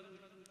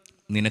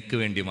നിനക്ക്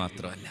വേണ്ടി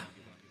മാത്രമല്ല.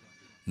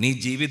 നീ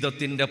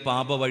ജീവിതത്തിൻ്റെ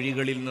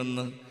പാപവഴികളിൽ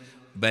നിന്ന്,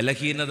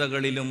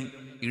 ബലഹീനതകളിലും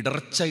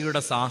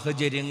ഇടർച്ചയുടെ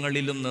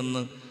സാഹചര്യങ്ങളിലും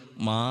നിന്ന്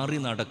മാറി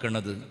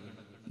നടക്കുന്നത്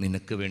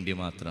നിനക്ക് വേണ്ടി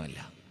മാത്രമല്ല.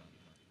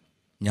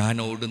 ഞാൻ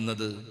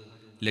ഓടുന്നത്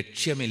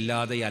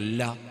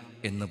ലക്ഷ്യമില്ലാതെയല്ല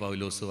എന്ന്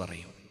പൗലോസ്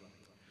പറയും.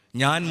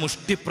 ഞാൻ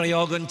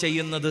മുഷ്ടിപ്രയോഗം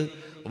ചെയ്യുന്നത്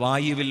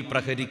വായുവിൽ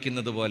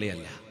പ്രഹരിക്കുന്നത്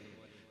പോലെയല്ല.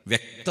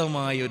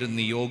 വ്യക്തമായൊരു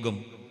നിയോഗം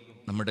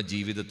നമ്മുടെ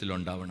ജീവിതത്തിൽ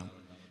ഉണ്ടാവണം.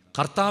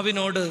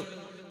 കർത്താവിനോട്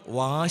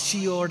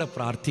വാശിയോടെ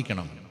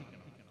പ്രാർത്ഥിക്കണം.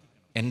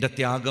 എൻ്റെ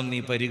ത്യാഗം നീ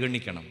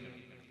പരിഗണിക്കണം.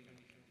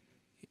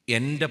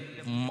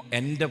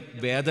 എൻ്റെ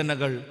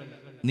വേദനകൾ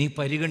നീ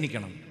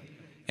പരിഗണിക്കണം.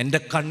 എൻ്റെ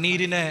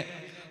കണ്ണീരിനെ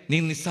നീ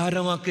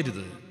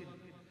നിസ്സാരമാക്കരുത്.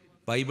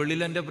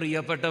 ബൈബിളിൽ എൻ്റെ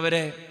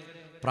പ്രിയപ്പെട്ടവരെ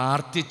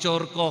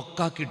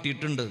പ്രാർത്ഥിച്ചവർക്കൊക്കെ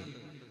കിട്ടിയിട്ടുണ്ട്,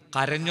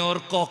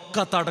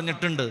 കരഞ്ഞവർക്കൊക്കെ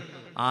തടഞ്ഞിട്ടുണ്ട്.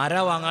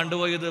 ആരാ വാങ്ങാണ്ട്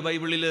പോയത്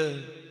ബൈബിളിൽ?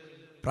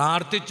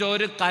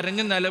 പ്രാർത്ഥിച്ചവർ,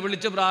 കരഞ്ഞ്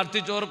നിലവിളിച്ച്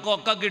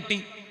പ്രാർത്ഥിച്ചവർക്കൊക്കെ കിട്ടി.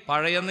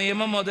 പഴയ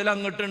നിയമം മുതൽ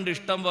അങ്ങോട്ടുണ്ട്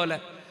ഇഷ്ടം പോലെ.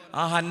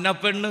 ആ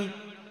ഹന്നപ്പെണ്ണ്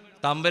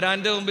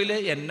തമ്പുരാൻ്റെ മുമ്പിൽ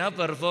എന്നാ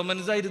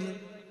പെർഫോമൻസ് ആയിരുന്നു.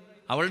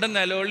 അവളുടെ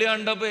നിലവിളി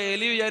കണ്ടപ്പോൾ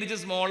ഏലി വിചാരിച്ച്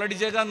സ്മോൾ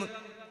അടിച്ചേക്കാന്ന്.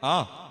 ആ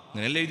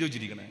അങ്ങനെയല്ലേ എഴുതി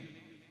വെച്ചിരിക്കണേ.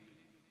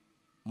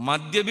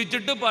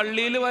 മദ്യപിച്ചിട്ട്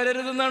പള്ളിയിൽ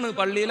വരരുതെന്നാണ്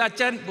പള്ളിയിൽ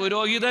അച്ഛൻ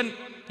പുരോഹിതൻ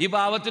ഈ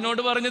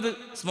പാവത്തിനോട് പറഞ്ഞത്.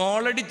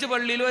 സ്മോൾ അടിച്ച്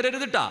പള്ളിയിൽ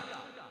വരരുതിട്ടാ,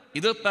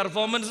 ഇത്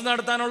പെർഫോമൻസ്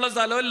നടത്താനുള്ള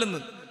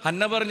സ്ഥലമല്ലെന്ന്.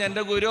 ഹന്ന പറഞ്ഞു,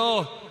 എൻ്റെ ഗുരോ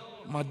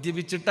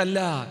മദ്യപിച്ചിട്ടല്ല,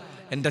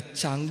 എൻ്റെ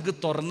ചങ്ക്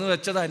തുറന്നു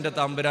വെച്ചതാ എൻ്റെ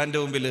തമ്പുരാൻ്റെ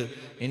മുമ്പിൽ.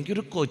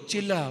 എനിക്കൊരു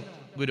കൊച്ചില്ല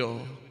ഗുരോ,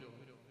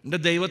 എൻ്റെ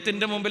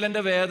ദൈവത്തിൻ്റെ മുമ്പിൽ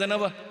എൻ്റെ വേദന.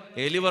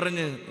 ഏലി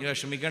പറഞ്ഞ്, നീ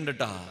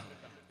വിഷമിക്കണ്ടട്ടാ,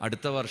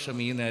 അടുത്ത വർഷം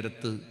ഈ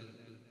നേരത്ത്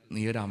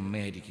നീ ഒരു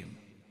അമ്മയായിരിക്കും.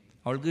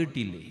 അവൾക്ക്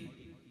കിട്ടിയില്ലേ?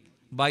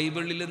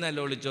 ബൈബിളിൽ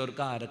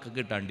നിലവിളിച്ചവർക്ക് ആരൊക്കെ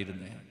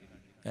കിട്ടാണ്ടിരുന്നേ?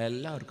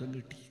 എല്ലാവർക്കും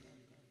കിട്ടി.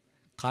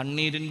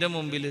 കണ്ണീരിൻ്റെ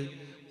മുമ്പിൽ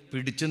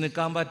പിടിച്ചു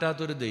നിൽക്കാൻ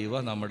പറ്റാത്തൊരു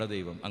ദൈവം നമ്മുടെ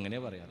ദൈവം. അങ്ങനെ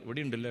പറയാം.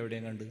 ഇവിടെ ഉണ്ടല്ലോ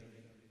എവിടെയും കണ്ട്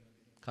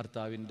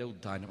കർത്താവിൻ്റെ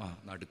ഉത്ഥാനം.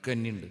 നടുക്ക്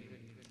തന്നെയുണ്ട്.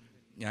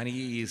 ഞാൻ ഈ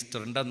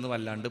ഈസ്റ്ററിൻ്റെ അന്ന്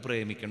വല്ലാണ്ട്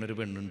പ്രേമിക്കണ ഒരു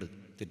പെണ്ണുണ്ട്,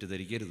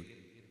 തെറ്റിദ്ധരിക്കരുത്.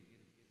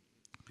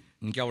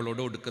 എനിക്ക്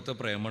അവളോട് ഒടുക്കത്തെ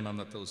പ്രേമമാണ്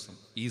അന്നത്തെ ദിവസം,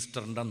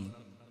 ഈസ്റ്ററിൻ്റെ അന്ന്.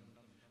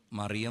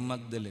 മറിയം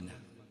മഗ്ദലിന.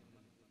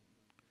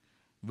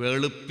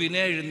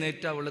 വെളുപ്പിനെ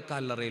എഴുന്നേറ്റ് അവൾ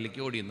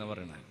കല്ലറയിലേക്ക് ഓടിയെന്ന്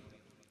പറയണേ.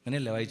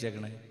 അങ്ങനെയല്ല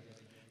വായിച്ചേക്കണേ?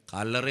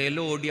 കല്ലറയിൽ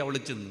ഓടി അവൾ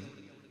ചെന്ന്.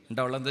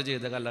 എന്നിട്ട് അവളെന്താ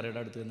ചെയ്ത? കല്ലറയുടെ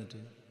അടുത്ത് നിന്നിട്ട്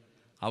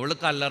അവൾ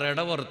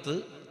കല്ലറയുടെ പുറത്ത്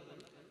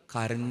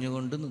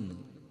കരഞ്ഞുകൊണ്ട് നിന്നു.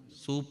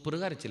 സൂപ്പർ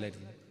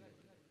കരച്ചിലായിരുന്നു.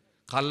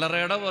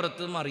 കല്ലറയുടെ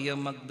പുറത്ത് മറിയം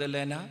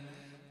മഗ്ദലേന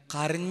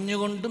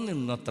കരഞ്ഞുകൊണ്ട്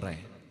നിന്നത്രേ.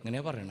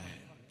 ഇങ്ങനെ പറയണേ.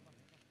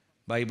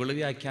 ബൈബിള്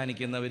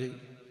വ്യാഖ്യാനിക്കുന്നവർ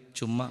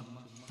ചുമ്മാ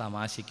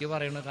തമാശയ്ക്ക്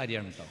പറയുന്ന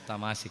കാര്യമാണ് കേട്ടോ,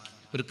 തമാശയ്ക്ക്,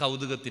 ഒരു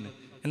കൗതുകത്തിന്.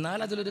 എന്നാൽ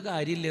അതിലൊരു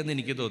കാര്യമില്ലെന്ന്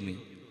എനിക്ക് തോന്നി.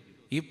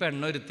 ഈ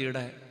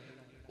പെണ്ണൊരുത്തിയുടെ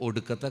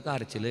ഒടുക്കത്തെ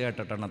കരച്ചിൽ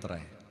കേട്ടിട്ടാണ്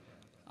അത്രേ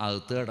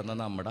അകത്ത് കിടന്ന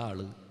നമ്മുടെ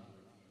ആള്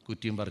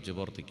കുറ്റിയും പറിച്ച്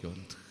പുറത്തേക്ക്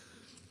വന്നത്.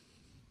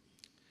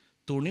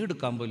 തുണി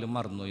എടുക്കാൻ പോലും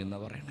മറന്നു എന്ന്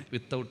പറയണേ.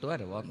 വിത്തൗട്ട്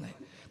വരവ് വന്നേ.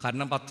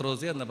 കാരണം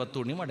പത്രോസ് എന്നപ്പോൾ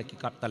തുണി മടക്കി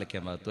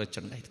തലയ്ക്കാൻ ഭാഗത്ത്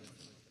വെച്ചിട്ടുണ്ടായിരുന്നു.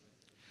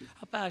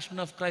 ആ പാഷൻ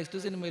ഓഫ് ക്രൈസ്റ്റ്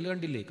സിനിമയിൽ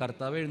കണ്ടില്ലേ?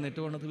 കർത്താവ്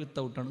എഴുന്നേറ്റ് പോണത്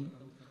വിത്തൗട്ടാണ്.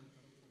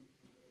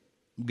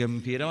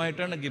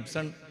 ഗംഭീരമായിട്ടാണ്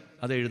ഗിബ്സൺ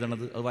അത്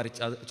എഴുതണത്,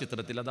 അത് അത്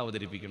ചിത്രത്തിൽ അത്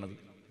അവതരിപ്പിക്കണത്.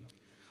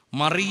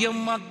 മറിയം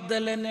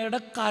മഗ്ദലനയുടെ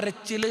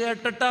കരച്ചിൽ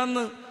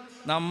കേട്ടിട്ടാന്ന്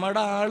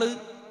നമ്മുടെ ആള്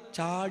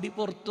ചാടി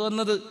പുറത്തു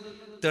വന്നത്.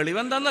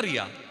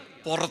 തെളിവെന്താന്നറിയാം?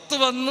 പുറത്തു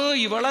വന്ന്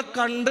ഇവളെ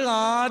കണ്ട്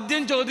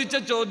ആദ്യം ചോദിച്ച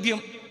ചോദ്യം,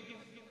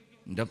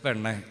 എൻ്റെ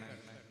പെണ്ണെ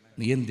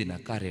നീ എന്തിനാ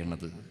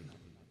കരയണത്?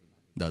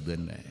 അത്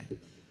തന്നെ,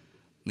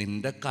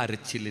 നിന്റെ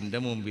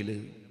കരച്ചിലിൻ്റെ മുമ്പിൽ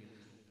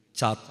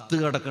ചത്ത്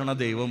കിടക്കണ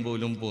ദൈവം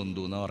പോലും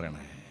പൊന്തു എന്നാ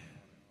പറയണേ.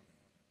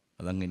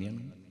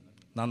 അതങ്ങനെയാണ്.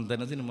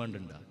 നന്ദന സിനിമ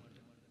കണ്ടുണ്ടാ?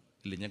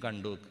 ഇല്ല, ഞാൻ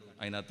കണ്ടു നോക്ക്.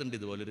 അതിനകത്തുണ്ട്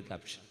ഇതുപോലൊരു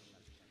ക്യാപ്ഷൻ.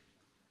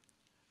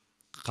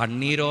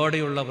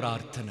 കണ്ണീരോടെയുള്ള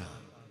പ്രാർത്ഥന.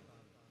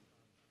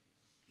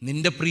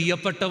 നിന്റെ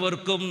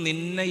പ്രിയപ്പെട്ടവർക്കും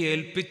നിന്നെ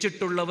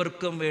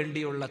ഏൽപ്പിച്ചിട്ടുള്ളവർക്കും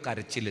വേണ്ടിയുള്ള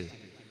കരച്ചില്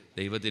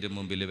ദൈവത്തിനു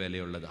മുമ്പിൽ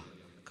വിലയുള്ളതാ.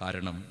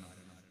 കാരണം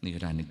നീ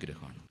ഒരു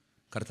അനുഗ്രഹമാണ്.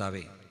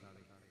 കർത്താവേ,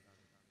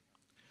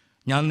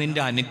 ഞാൻ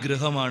നിന്റെ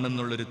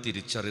അനുഗ്രഹമാണെന്നുള്ളൊരു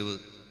തിരിച്ചറിവ്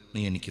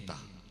നീ എനിക്ക് താ.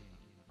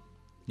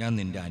 ഞാൻ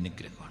നിന്റെ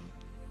അനുഗ്രഹമാണ്,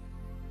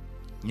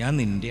 ഞാൻ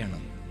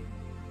നിന്റെയാണ്.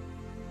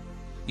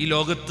 ഈ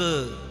ലോകത്ത്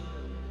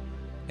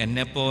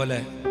എന്നെപ്പോലെ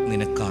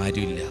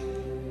നിനക്കാരുമില്ല.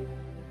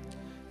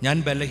 ഞാൻ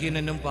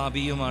ബലഹീനനും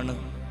പാപിയുമാണ്.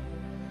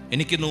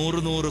 എനിക്ക്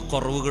 100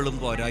 കുറവുകളും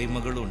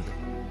പോരായ്മകളും ഉണ്ട്.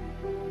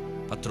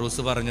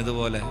 പത്രോസ്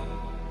പറഞ്ഞതുപോലെ,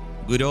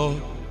 ഗുരോ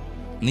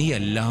നീ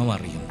എല്ലാം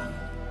അറിയുന്നു,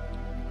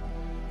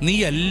 നീ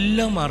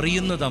എല്ലാം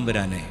അറിയുന്നു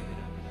തമ്പുരാനെ.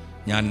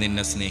 ഞാൻ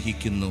നിന്നെ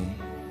സ്നേഹിക്കുന്നു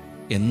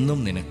എന്നും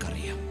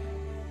നിനക്കറിയാം.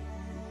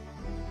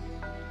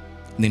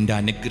 നിന്റെ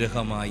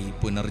അനുഗ്രഹമായി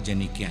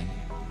പുനർജനിക്കാൻ,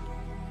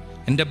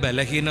 എൻ്റെ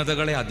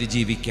ബലഹീനതകളെ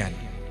അതിജീവിക്കാൻ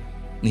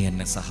നീ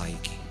എന്നെ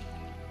സഹായിക്കും.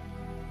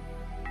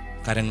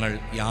 കരങ്ങൾ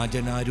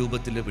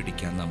യാചനാരൂപത്തിൽ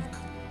പിടിക്കാൻ, നമുക്ക്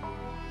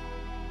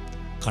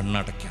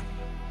കണ്ണടയ്ക്കാം.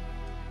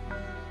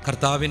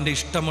 കർത്താവിൻ്റെ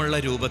ഇഷ്ടമുള്ള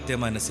രൂപത്തെ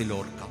മനസ്സിൽ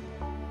ഓർക്കാം.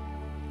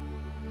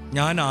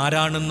 ഞാൻ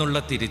ആരാണെന്നുള്ള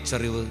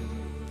തിരിച്ചറിവ്,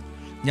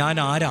 ഞാൻ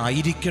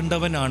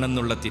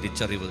ആരായിരിക്കേണ്ടവനാണെന്നുള്ള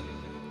തിരിച്ചറിവ്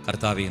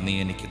കർത്താവേ നീ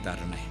എനിക്ക്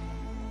തരണേ.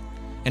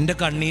 എൻ്റെ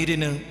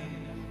കണ്ണീരിന്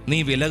നീ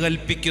വില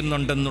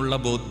കൽപ്പിക്കുന്നുണ്ടെന്നുള്ള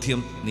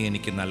ബോധ്യം നീ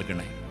എനിക്ക്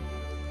നൽകണേ.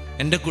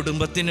 എൻ്റെ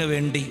കുടുംബത്തിന്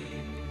വേണ്ടി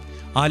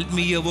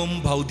ആത്മീയവും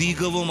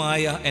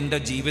ഭൗതികവുമായ എൻ്റെ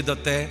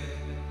ജീവിതത്തെ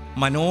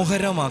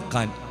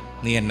മനോഹരമാക്കാൻ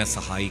നീ എന്നെ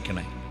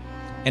സഹായിക്കണേ.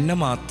 എന്നെ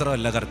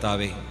മാത്രമല്ല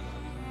കർത്താവേ,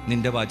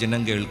 നിൻ്റെ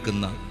വചനം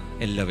കേൾക്കുന്ന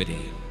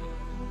എല്ലാവരെയും,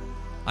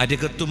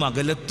 അരികത്തും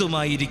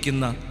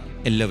അകലത്തുമായിരിക്കുന്ന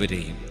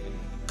എല്ലാവരെയും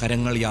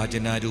കരങ്ങൾ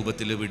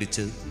യാചനാരൂപത്തിൽ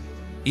പിടിച്ച്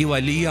ഈ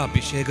വലിയ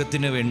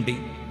അഭിഷേകത്തിന് വേണ്ടി,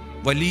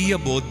 വലിയ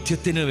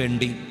ബോധ്യത്തിന്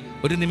വേണ്ടി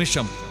ഒരു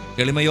നിമിഷം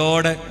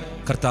എളിമയോടെ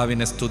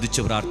കർത്താവിനെ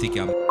സ്തുതിച്ച്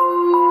പ്രാർത്ഥിക്കാം.